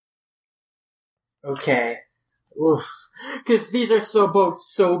 Okay. Oof. Because these are both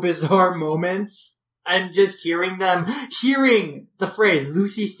so bizarre moments. I'm just hearing the phrase,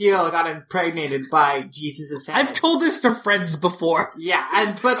 Lucy Steele got impregnated by Jesus' head. I've told this to friends before.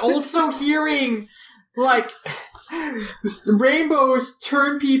 Yeah, but also hearing, the rainbows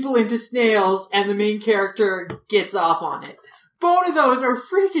turn people into snails and the main character gets off on it. Both of those are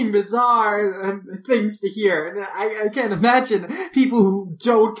freaking bizarre things to hear. And I can't imagine people who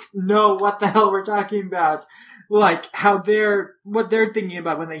don't know what the hell we're talking about. What they're thinking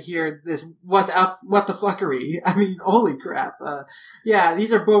about when they hear this, what the fuckery. I mean, holy crap. Yeah,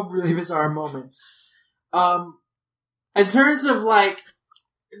 these are both really bizarre moments. In terms of,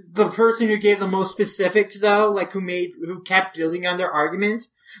 the person who gave the most specifics, though, who kept building on their argument,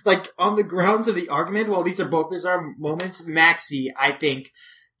 on the grounds of the argument, while these are both bizarre moments, Maxie, I think,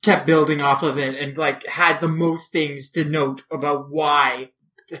 kept building off of it and, had the most things to note about why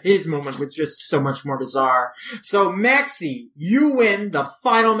his moment was just so much more bizarre. So, Maxie, you win the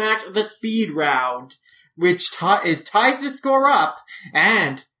final match of the speed round, which ties the score up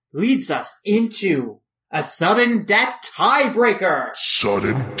and leads us into a sudden death tiebreaker.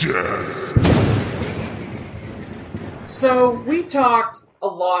 Sudden death. So, we talked a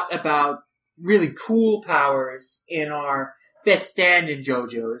lot about really cool powers in our Best Stand in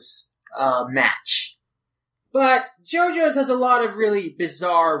JoJo's match. But JoJo's has a lot of really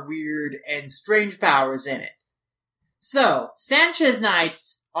bizarre, weird, and strange powers in it. So, Sanchez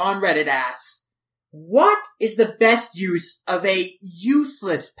Knights on Reddit asks, what is the best use of a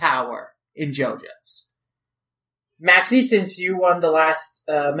useless power in JoJo's? Maxie, since you won the last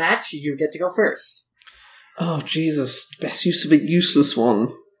match, you get to go first. Oh, Jesus. Best use of a useless one.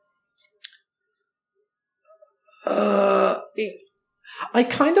 I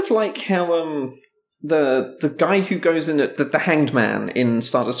kind of like how the guy who goes in at the Hanged Man in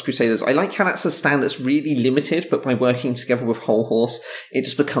Stardust Crusaders, I like how that's a stand that's really limited, but by working together with Whole Horse, it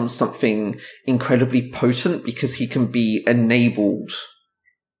just becomes something incredibly potent because he can be enabled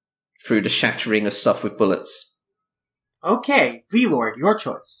through the shattering of stuff with bullets. Okay, V-Lord, your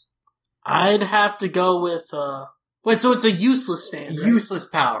choice. I'd have to go with, wait, so it's a useless stand, right? Useless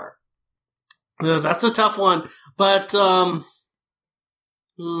power. That's a tough one, but,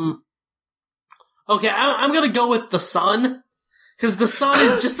 okay, I'm gonna go with the sun, because the sun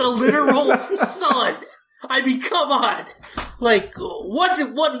is just a literal sun. I mean, come on. Like,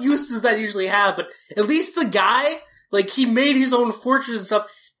 what use does that usually have? But at least the guy, like, he made his own fortress and stuff,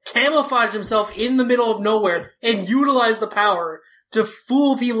 camouflaged himself in the middle of nowhere, and utilized the power to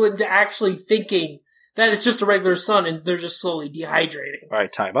fool people into actually thinking that it's just a regular sun and they're just slowly dehydrating. All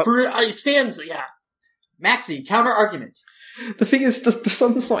right, time up. For stands, yeah. Maxie, counter argument. The thing is, the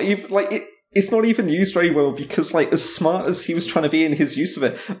sun's not even, like, it's not even used very well because, like, as smart as he was trying to be in his use of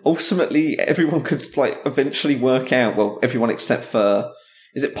it, ultimately everyone could, like, eventually work out, well, everyone except for,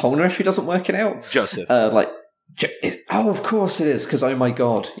 is it Polnareff who doesn't work it out? Joseph. Of course it is, because oh my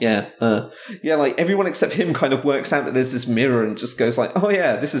god, yeah. Yeah, like, everyone except him kind of works out that there's this mirror and just goes like, oh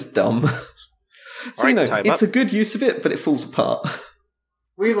yeah, this is dumb. So, right, it's a good use of it, but it falls apart.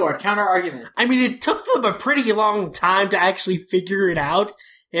 Wheelord, counter argument. I mean, it took them a pretty long time to actually figure it out.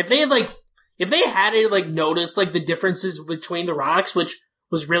 If they hadn't noticed, like, the differences between the rocks, which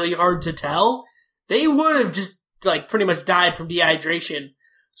was really hard to tell, they would have just, like, pretty much died from dehydration.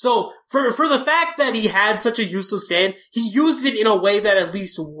 So, for the fact that he had such a useless stand, he used it in a way that at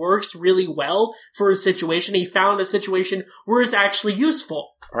least works really well for a situation. He found a situation where it's actually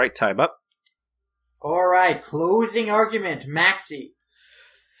useful. All right, time up. Alright, closing argument, Maxie.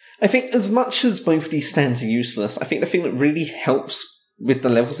 I think as much as both these stands are useless, I think the thing that really helps with the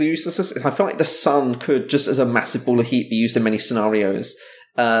levels of uselessness is I feel like the sun could, just as a massive ball of heat, be used in many scenarios.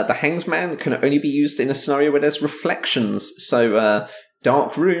 The Hanged Man can only be used in a scenario where there's reflections. So,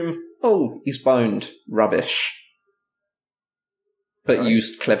 dark room, oh, he's boned. Rubbish. But right.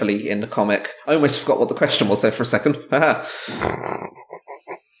 Used cleverly in the comic. I almost forgot what the question was there for a second.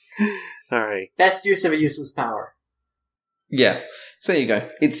 Alright. Best use of a useless power. Yeah. So there you go.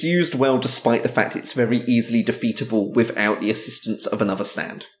 It's used well despite the fact it's very easily defeatable without the assistance of another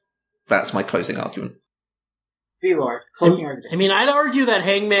stand. That's my closing argument. V-Lord, closing argument. I mean, I'd argue that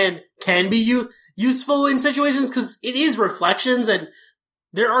Hangman can be useful in situations because it is reflections, and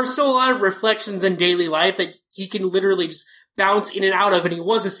there are still a lot of reflections in daily life that he can literally just bounce in and out of, and he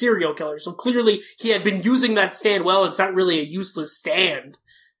was a serial killer. So clearly he had been using that stand well. It's not really a useless stand,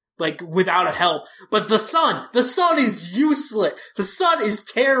 like, without a help. But the sun is useless. The sun is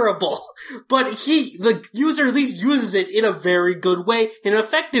terrible. But the user at least uses it in a very good way, in an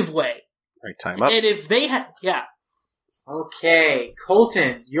effective way. Right, time up. And if they had, yeah. Okay,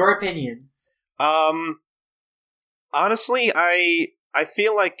 Colton, your opinion. Honestly, I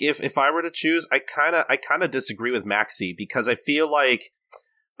feel like if I were to choose, I kind of disagree with Maxie, because I feel like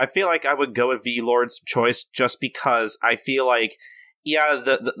I would go with V-Lord's choice just because I feel like, yeah,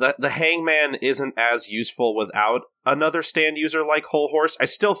 the Hangman isn't as useful without another stand user like Whole Horse. I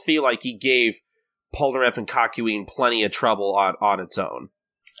still feel like he gave Polnareff and Kakyoin plenty of trouble on its own.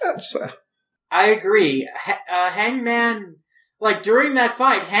 That's fair. I agree. Hangman, like, during that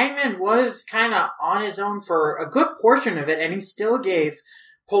fight, Hangman was kind of on his own for a good portion of it, and he still gave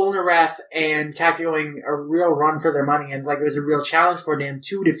Polnareff and Kakyoin a real run for their money, and, like, it was a real challenge for them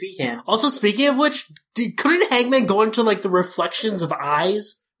to defeat him. Also, speaking of which, couldn't Hangman go into, like, the reflections of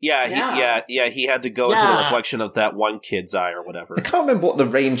eyes? Yeah, he had to go into the reflection of that one kid's eye or whatever. I can't remember what the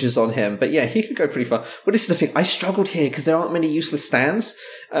range is on him, but yeah, he could go pretty far. But this is the thing, I struggled here because there aren't many useless stands.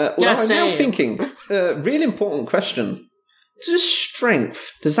 I'm now thinking, real important question.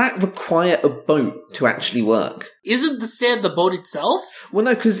 Does that require a boat to actually work? Isn't the stand the boat itself? Well,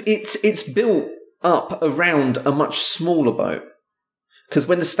 no, because it's built up around a much smaller boat. Because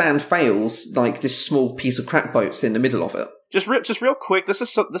when the stand fails, like, this small piece of crap boat's in the middle of it. Just real quick, this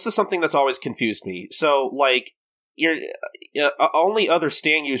is something that's always confused me. So, like, only other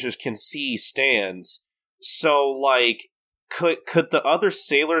stand users can see stands. So, like, could the other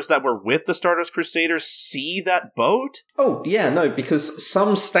sailors that were with the Stardust Crusaders see that boat? Oh, yeah, no, because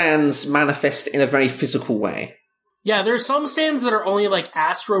some stands manifest in a very physical way. Yeah, there's some stands that are only like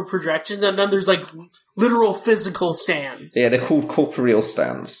astro projections, and then there's like literal physical stands. Yeah, they're called corporeal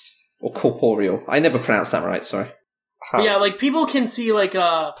stands. Or corporeal. I never pronounced that right, sorry. But yeah, like people can see like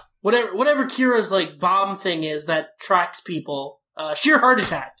whatever Kira's like bomb thing is that tracks people. Sheer heart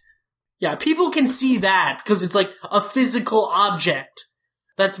attack. Yeah, people can see that because it's like a physical object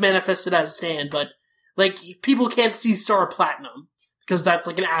that's manifested as a stand, but like people can't see Star Platinum because that's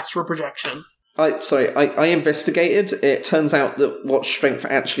like an astral projection. I investigated. It turns out that what strength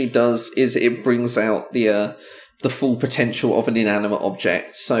actually does is it brings out the full potential of an inanimate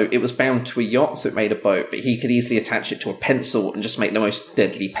object. So it was bound to a yacht, so it made a boat, but he could easily attach it to a pencil and just make the most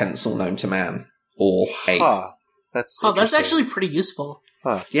deadly pencil known to man. Or ape. That's actually pretty useful.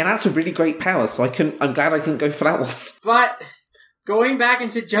 Yeah, that's a really great power, so I'm glad I couldn't go for that one. But, going back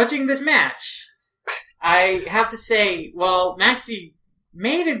into judging this match, I have to say, well, Maxi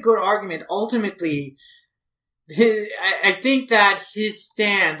made a good argument. Ultimately, I think that his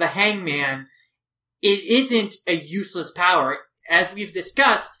stand, the Hangman, it isn't a useless power. As we've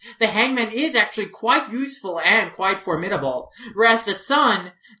discussed, the Hangman is actually quite useful and quite formidable. Whereas the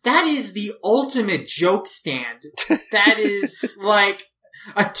Sun, that is the ultimate joke stand. That is like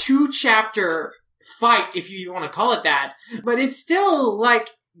a 2-chapter fight, if you want to call it that. But it still, like,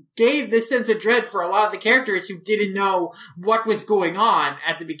 gave this sense of dread for a lot of the characters who didn't know what was going on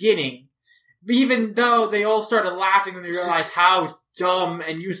at the beginning. Even though they all started laughing when they realized how dumb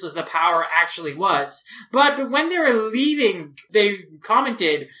and useless the power actually was. But when they were leaving, they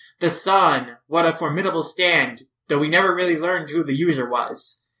commented, "The Sun, what a formidable stand," though we never really learned who the user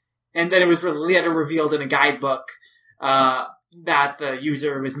was. And then it was later revealed in a guidebook that the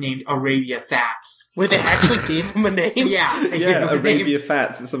user was named Arabia Fats. Where they actually gave him a name? Yeah. Yeah, Arabia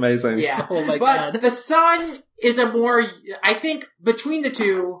Fats, it's amazing. Yeah. Oh my god. But the Sun is I think between the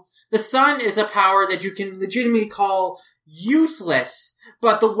two, the Sun is a power that you can legitimately call useless,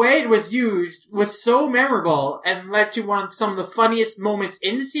 but the way it was used was so memorable and led to some of the funniest moments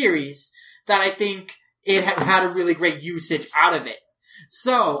in the series that I think it had a really great usage out of it.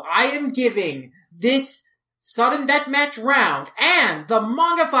 So, I am giving this sudden deathmatch round and the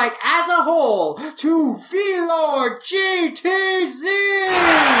manga fight as a whole to V-Lord GTZ!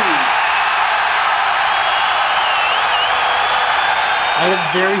 I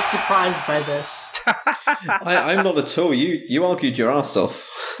am very surprised by this. I'm not at all. You argued your ass off.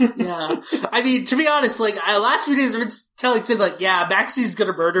 Yeah. I mean, to be honest, like, last few days I've been telling Sid, like, yeah, Maxi's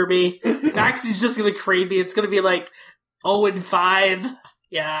gonna murder me. Maxi's just gonna crave me. It's gonna be like 0-5.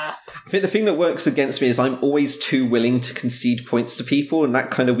 Yeah. I think the thing that works against me is I'm always too willing to concede points to people, and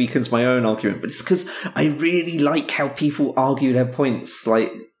that kind of weakens my own argument. But it's because I really like how people argue their points.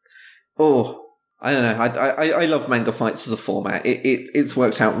 Like, I don't know. I love manga fights as a format. It's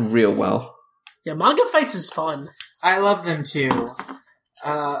worked out real well. Yeah, manga fights is fun. I love them too.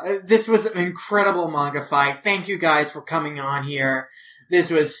 This was an incredible manga fight. Thank you guys for coming on here. This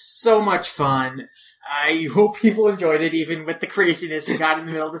was so much fun. I hope people enjoyed it, even with the craziness we got in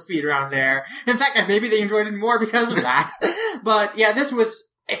the middle of the speed round there. In fact, maybe they enjoyed it more because of that. But yeah, this was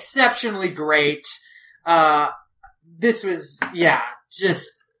exceptionally great. This was,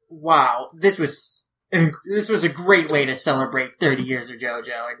 just wow. This was a great way to celebrate 30 years of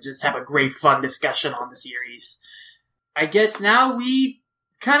JoJo and just have a great fun discussion on the series. I guess now we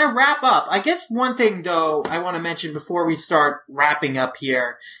kind of wrap up. I guess one thing, though, I want to mention before we start wrapping up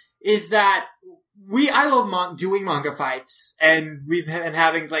here is that I love doing manga fights, and we've been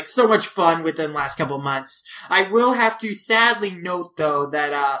having like so much fun within the last couple of months. I will have to sadly note, though,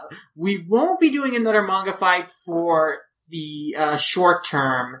 that we won't be doing another manga fight for the short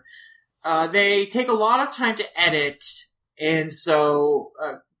term. They take a lot of time to edit, and so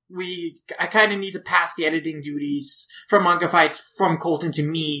I kind of need to pass the editing duties for manga fights from Colton to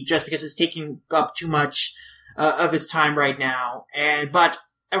me, just because it's taking up too much of his time right now. But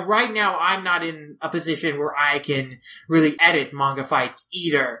right now, I'm not in a position where I can really edit manga fights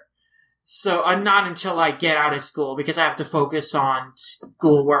either. So, not until I get out of school, because I have to focus on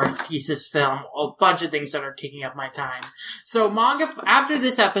schoolwork, thesis film, a bunch of things that are taking up my time. So, after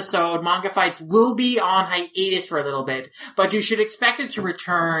this episode, manga fights will be on hiatus for a little bit, but you should expect it to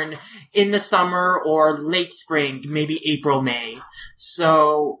return in the summer or late spring, maybe April, May.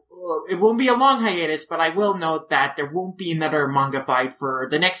 So, it won't be a long hiatus, but I will note that there won't be another manga fight for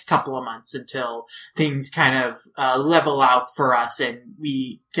the next couple of months until things kind of level out for us and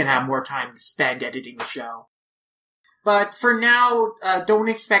we can have more time to spend editing the show. But for now, don't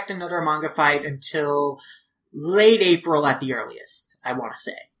expect another manga fight until late April at the earliest, I want to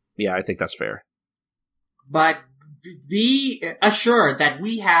say. Yeah, I think that's fair. But be assured that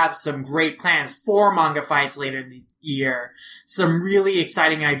we have some great plans for manga fights later this year. Some really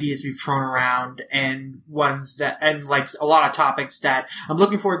exciting ideas we've thrown around, and like a lot of topics that I'm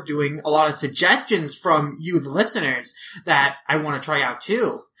looking forward to doing. A lot of suggestions from you, the listeners, that I want to try out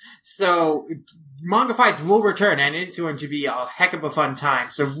too. So manga fights will return, and it's going to be a heck of a fun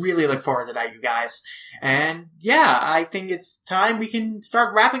time. So really look forward to that, you guys. And yeah, I think it's time we can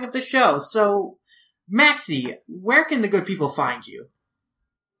start wrapping up the show. So Maxi, where can the good people find you?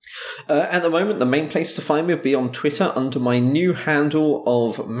 At the moment, the main place to find me will be on Twitter under my new handle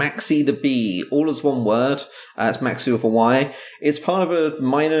of Maxi the Bee, all as one word. It's Maxi with a Y. It's part of a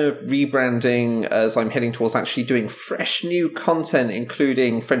minor rebranding as I'm heading towards actually doing fresh new content,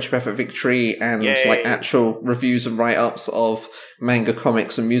 including Friendship Effort Victory and like actual reviews and write-ups of manga,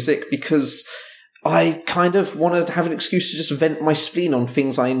 comics, and music, because I kind of want to have an excuse to just vent my spleen on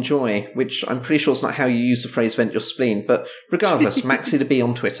things I enjoy, which I'm pretty sure is not how you use the phrase vent your spleen, but regardless, Maxi the Bee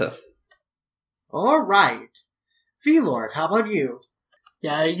on Twitter. Alright. V-Lord, how about you?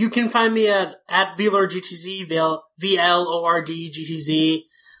 Yeah, you can find me at VLordGTZ, VLORDGTZ.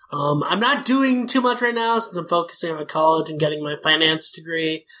 I'm not doing too much right now since I'm focusing on college and getting my finance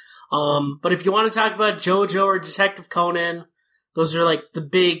degree. But if you want to talk about JoJo or Detective Conan, those are like the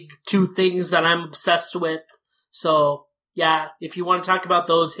big two things that I'm obsessed with. So, yeah, if you want to talk about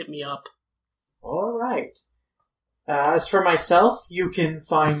those, hit me up. All right. As for myself, you can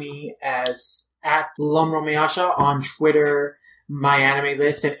find me as at Lumromayasha on Twitter, My Anime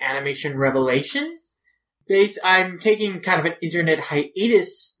List, and Animation Revelation. I'm taking kind of an internet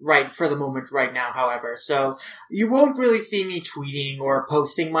hiatus for the moment right now, however. So you won't really see me tweeting or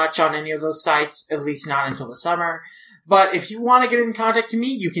posting much on any of those sites, at least not until the summer. But if you want to get in contact with me,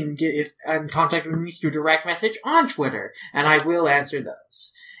 you can get in contact with me through direct message on Twitter, and I will answer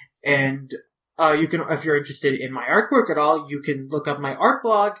those. And you can, if you're interested in my artwork at all, you can look up my art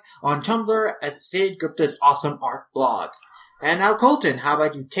blog on Tumblr at Sid Gupta's Awesome Art Blog. And now, Colton, how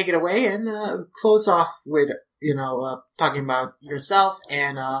about you take it away and close off with, talking about yourself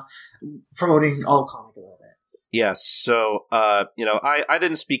and promoting All Comic a little bit. Yes, so, I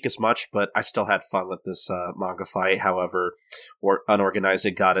didn't speak as much, but I still had fun with this manga fight, however unorganized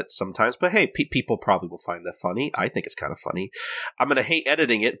it got it sometimes. But hey, people probably will find that funny. I think it's kind of funny. I'm going to hate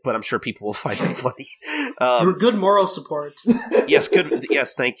editing it, but I'm sure people will find it funny. You're good moral support. Yes, good.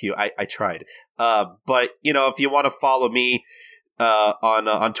 Yes, thank you. I tried. But, if you want to follow me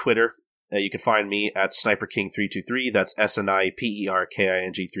on Twitter, you can find me at SniperKing323. That's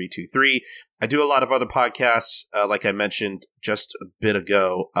SNIPERKING323. I do a lot of other podcasts, like I mentioned just a bit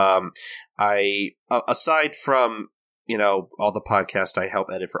ago. I aside from all the podcasts I help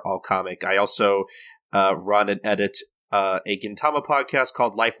edit for All Comic, I also run and edit a Gintama podcast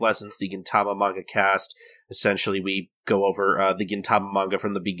called Life Lessons, the Gintama Manga Cast. Essentially, we go over the Gintama manga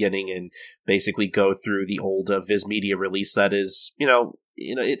from the beginning and basically go through the old Viz Media release that is,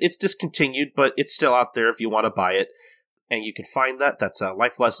 it's discontinued, but it's still out there if you want to buy it. And you can find that. That's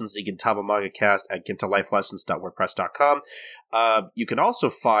Life Lessons, the Gintama Manga Cast at gintalifelessons.wordpress.com. You can also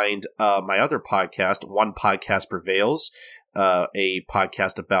find my other podcast, One Podcast Prevails, a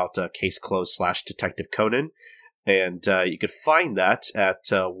podcast about Case Closed / Detective Conan. And you could find that at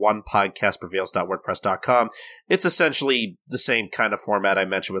onepodcastprevails.wordpress.com. It's essentially the same kind of format I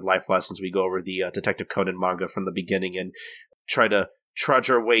mentioned with Life Lessons. We go over the Detective Conan manga from the beginning and try to trudge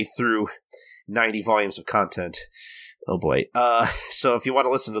our way through 90 volumes of content. Oh boy. So if you want to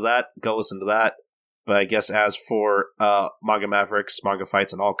listen to that, go listen to that. But I guess as for Manga Mavericks, Manga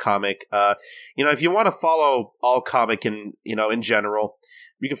Fights, and All Comic, if you want to follow All Comic in general,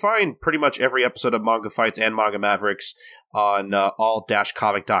 you can find pretty much every episode of Manga Fights and Manga Mavericks on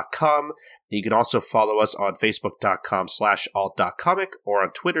all-comic.com. You can also follow us on facebook.com/alt.comic or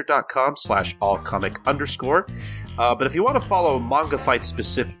on twitter.com/allcomic_. But if you want to follow Manga Fights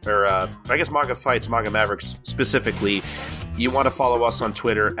specific, or I guess Manga Fights, Manga Mavericks specifically, you want to follow us on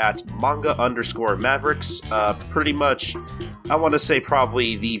Twitter at manga_mavericks. Pretty much, I want to say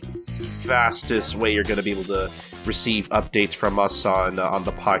probably the fastest way you're going to be able to receive updates from us on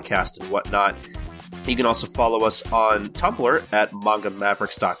the podcast and whatnot. You can also follow us on Tumblr at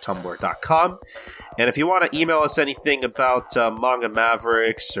mangamavericks.tumblr.com. And if you want to email us anything about Manga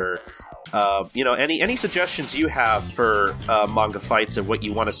Mavericks or any suggestions you have for manga fights and what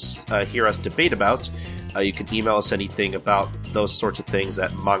you want to hear us debate about, you can email us anything about those sorts of things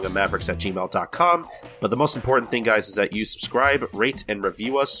at mangamavericks@gmail.com. But the most important thing, guys, is that you subscribe, rate, and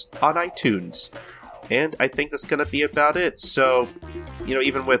review us on iTunes. And I think that's going to be about it. So,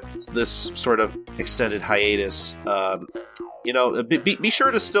 even with this sort of extended hiatus, be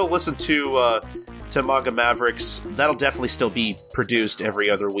sure to still listen to Manga Mavericks. That'll definitely still be produced every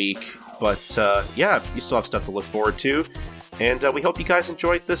other week. But you still have stuff to look forward to. And we hope you guys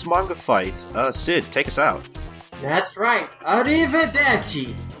enjoyed this manga fight. Sid, take us out. That's right.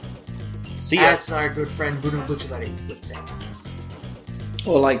 Arrivederci. See ya. As our good friend Bruno Bucciolari would say.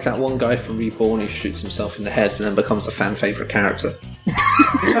 Or like that one guy from Reborn who shoots himself in the head and then becomes a fan favourite character.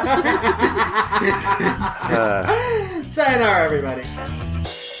 Sayonara, everybody.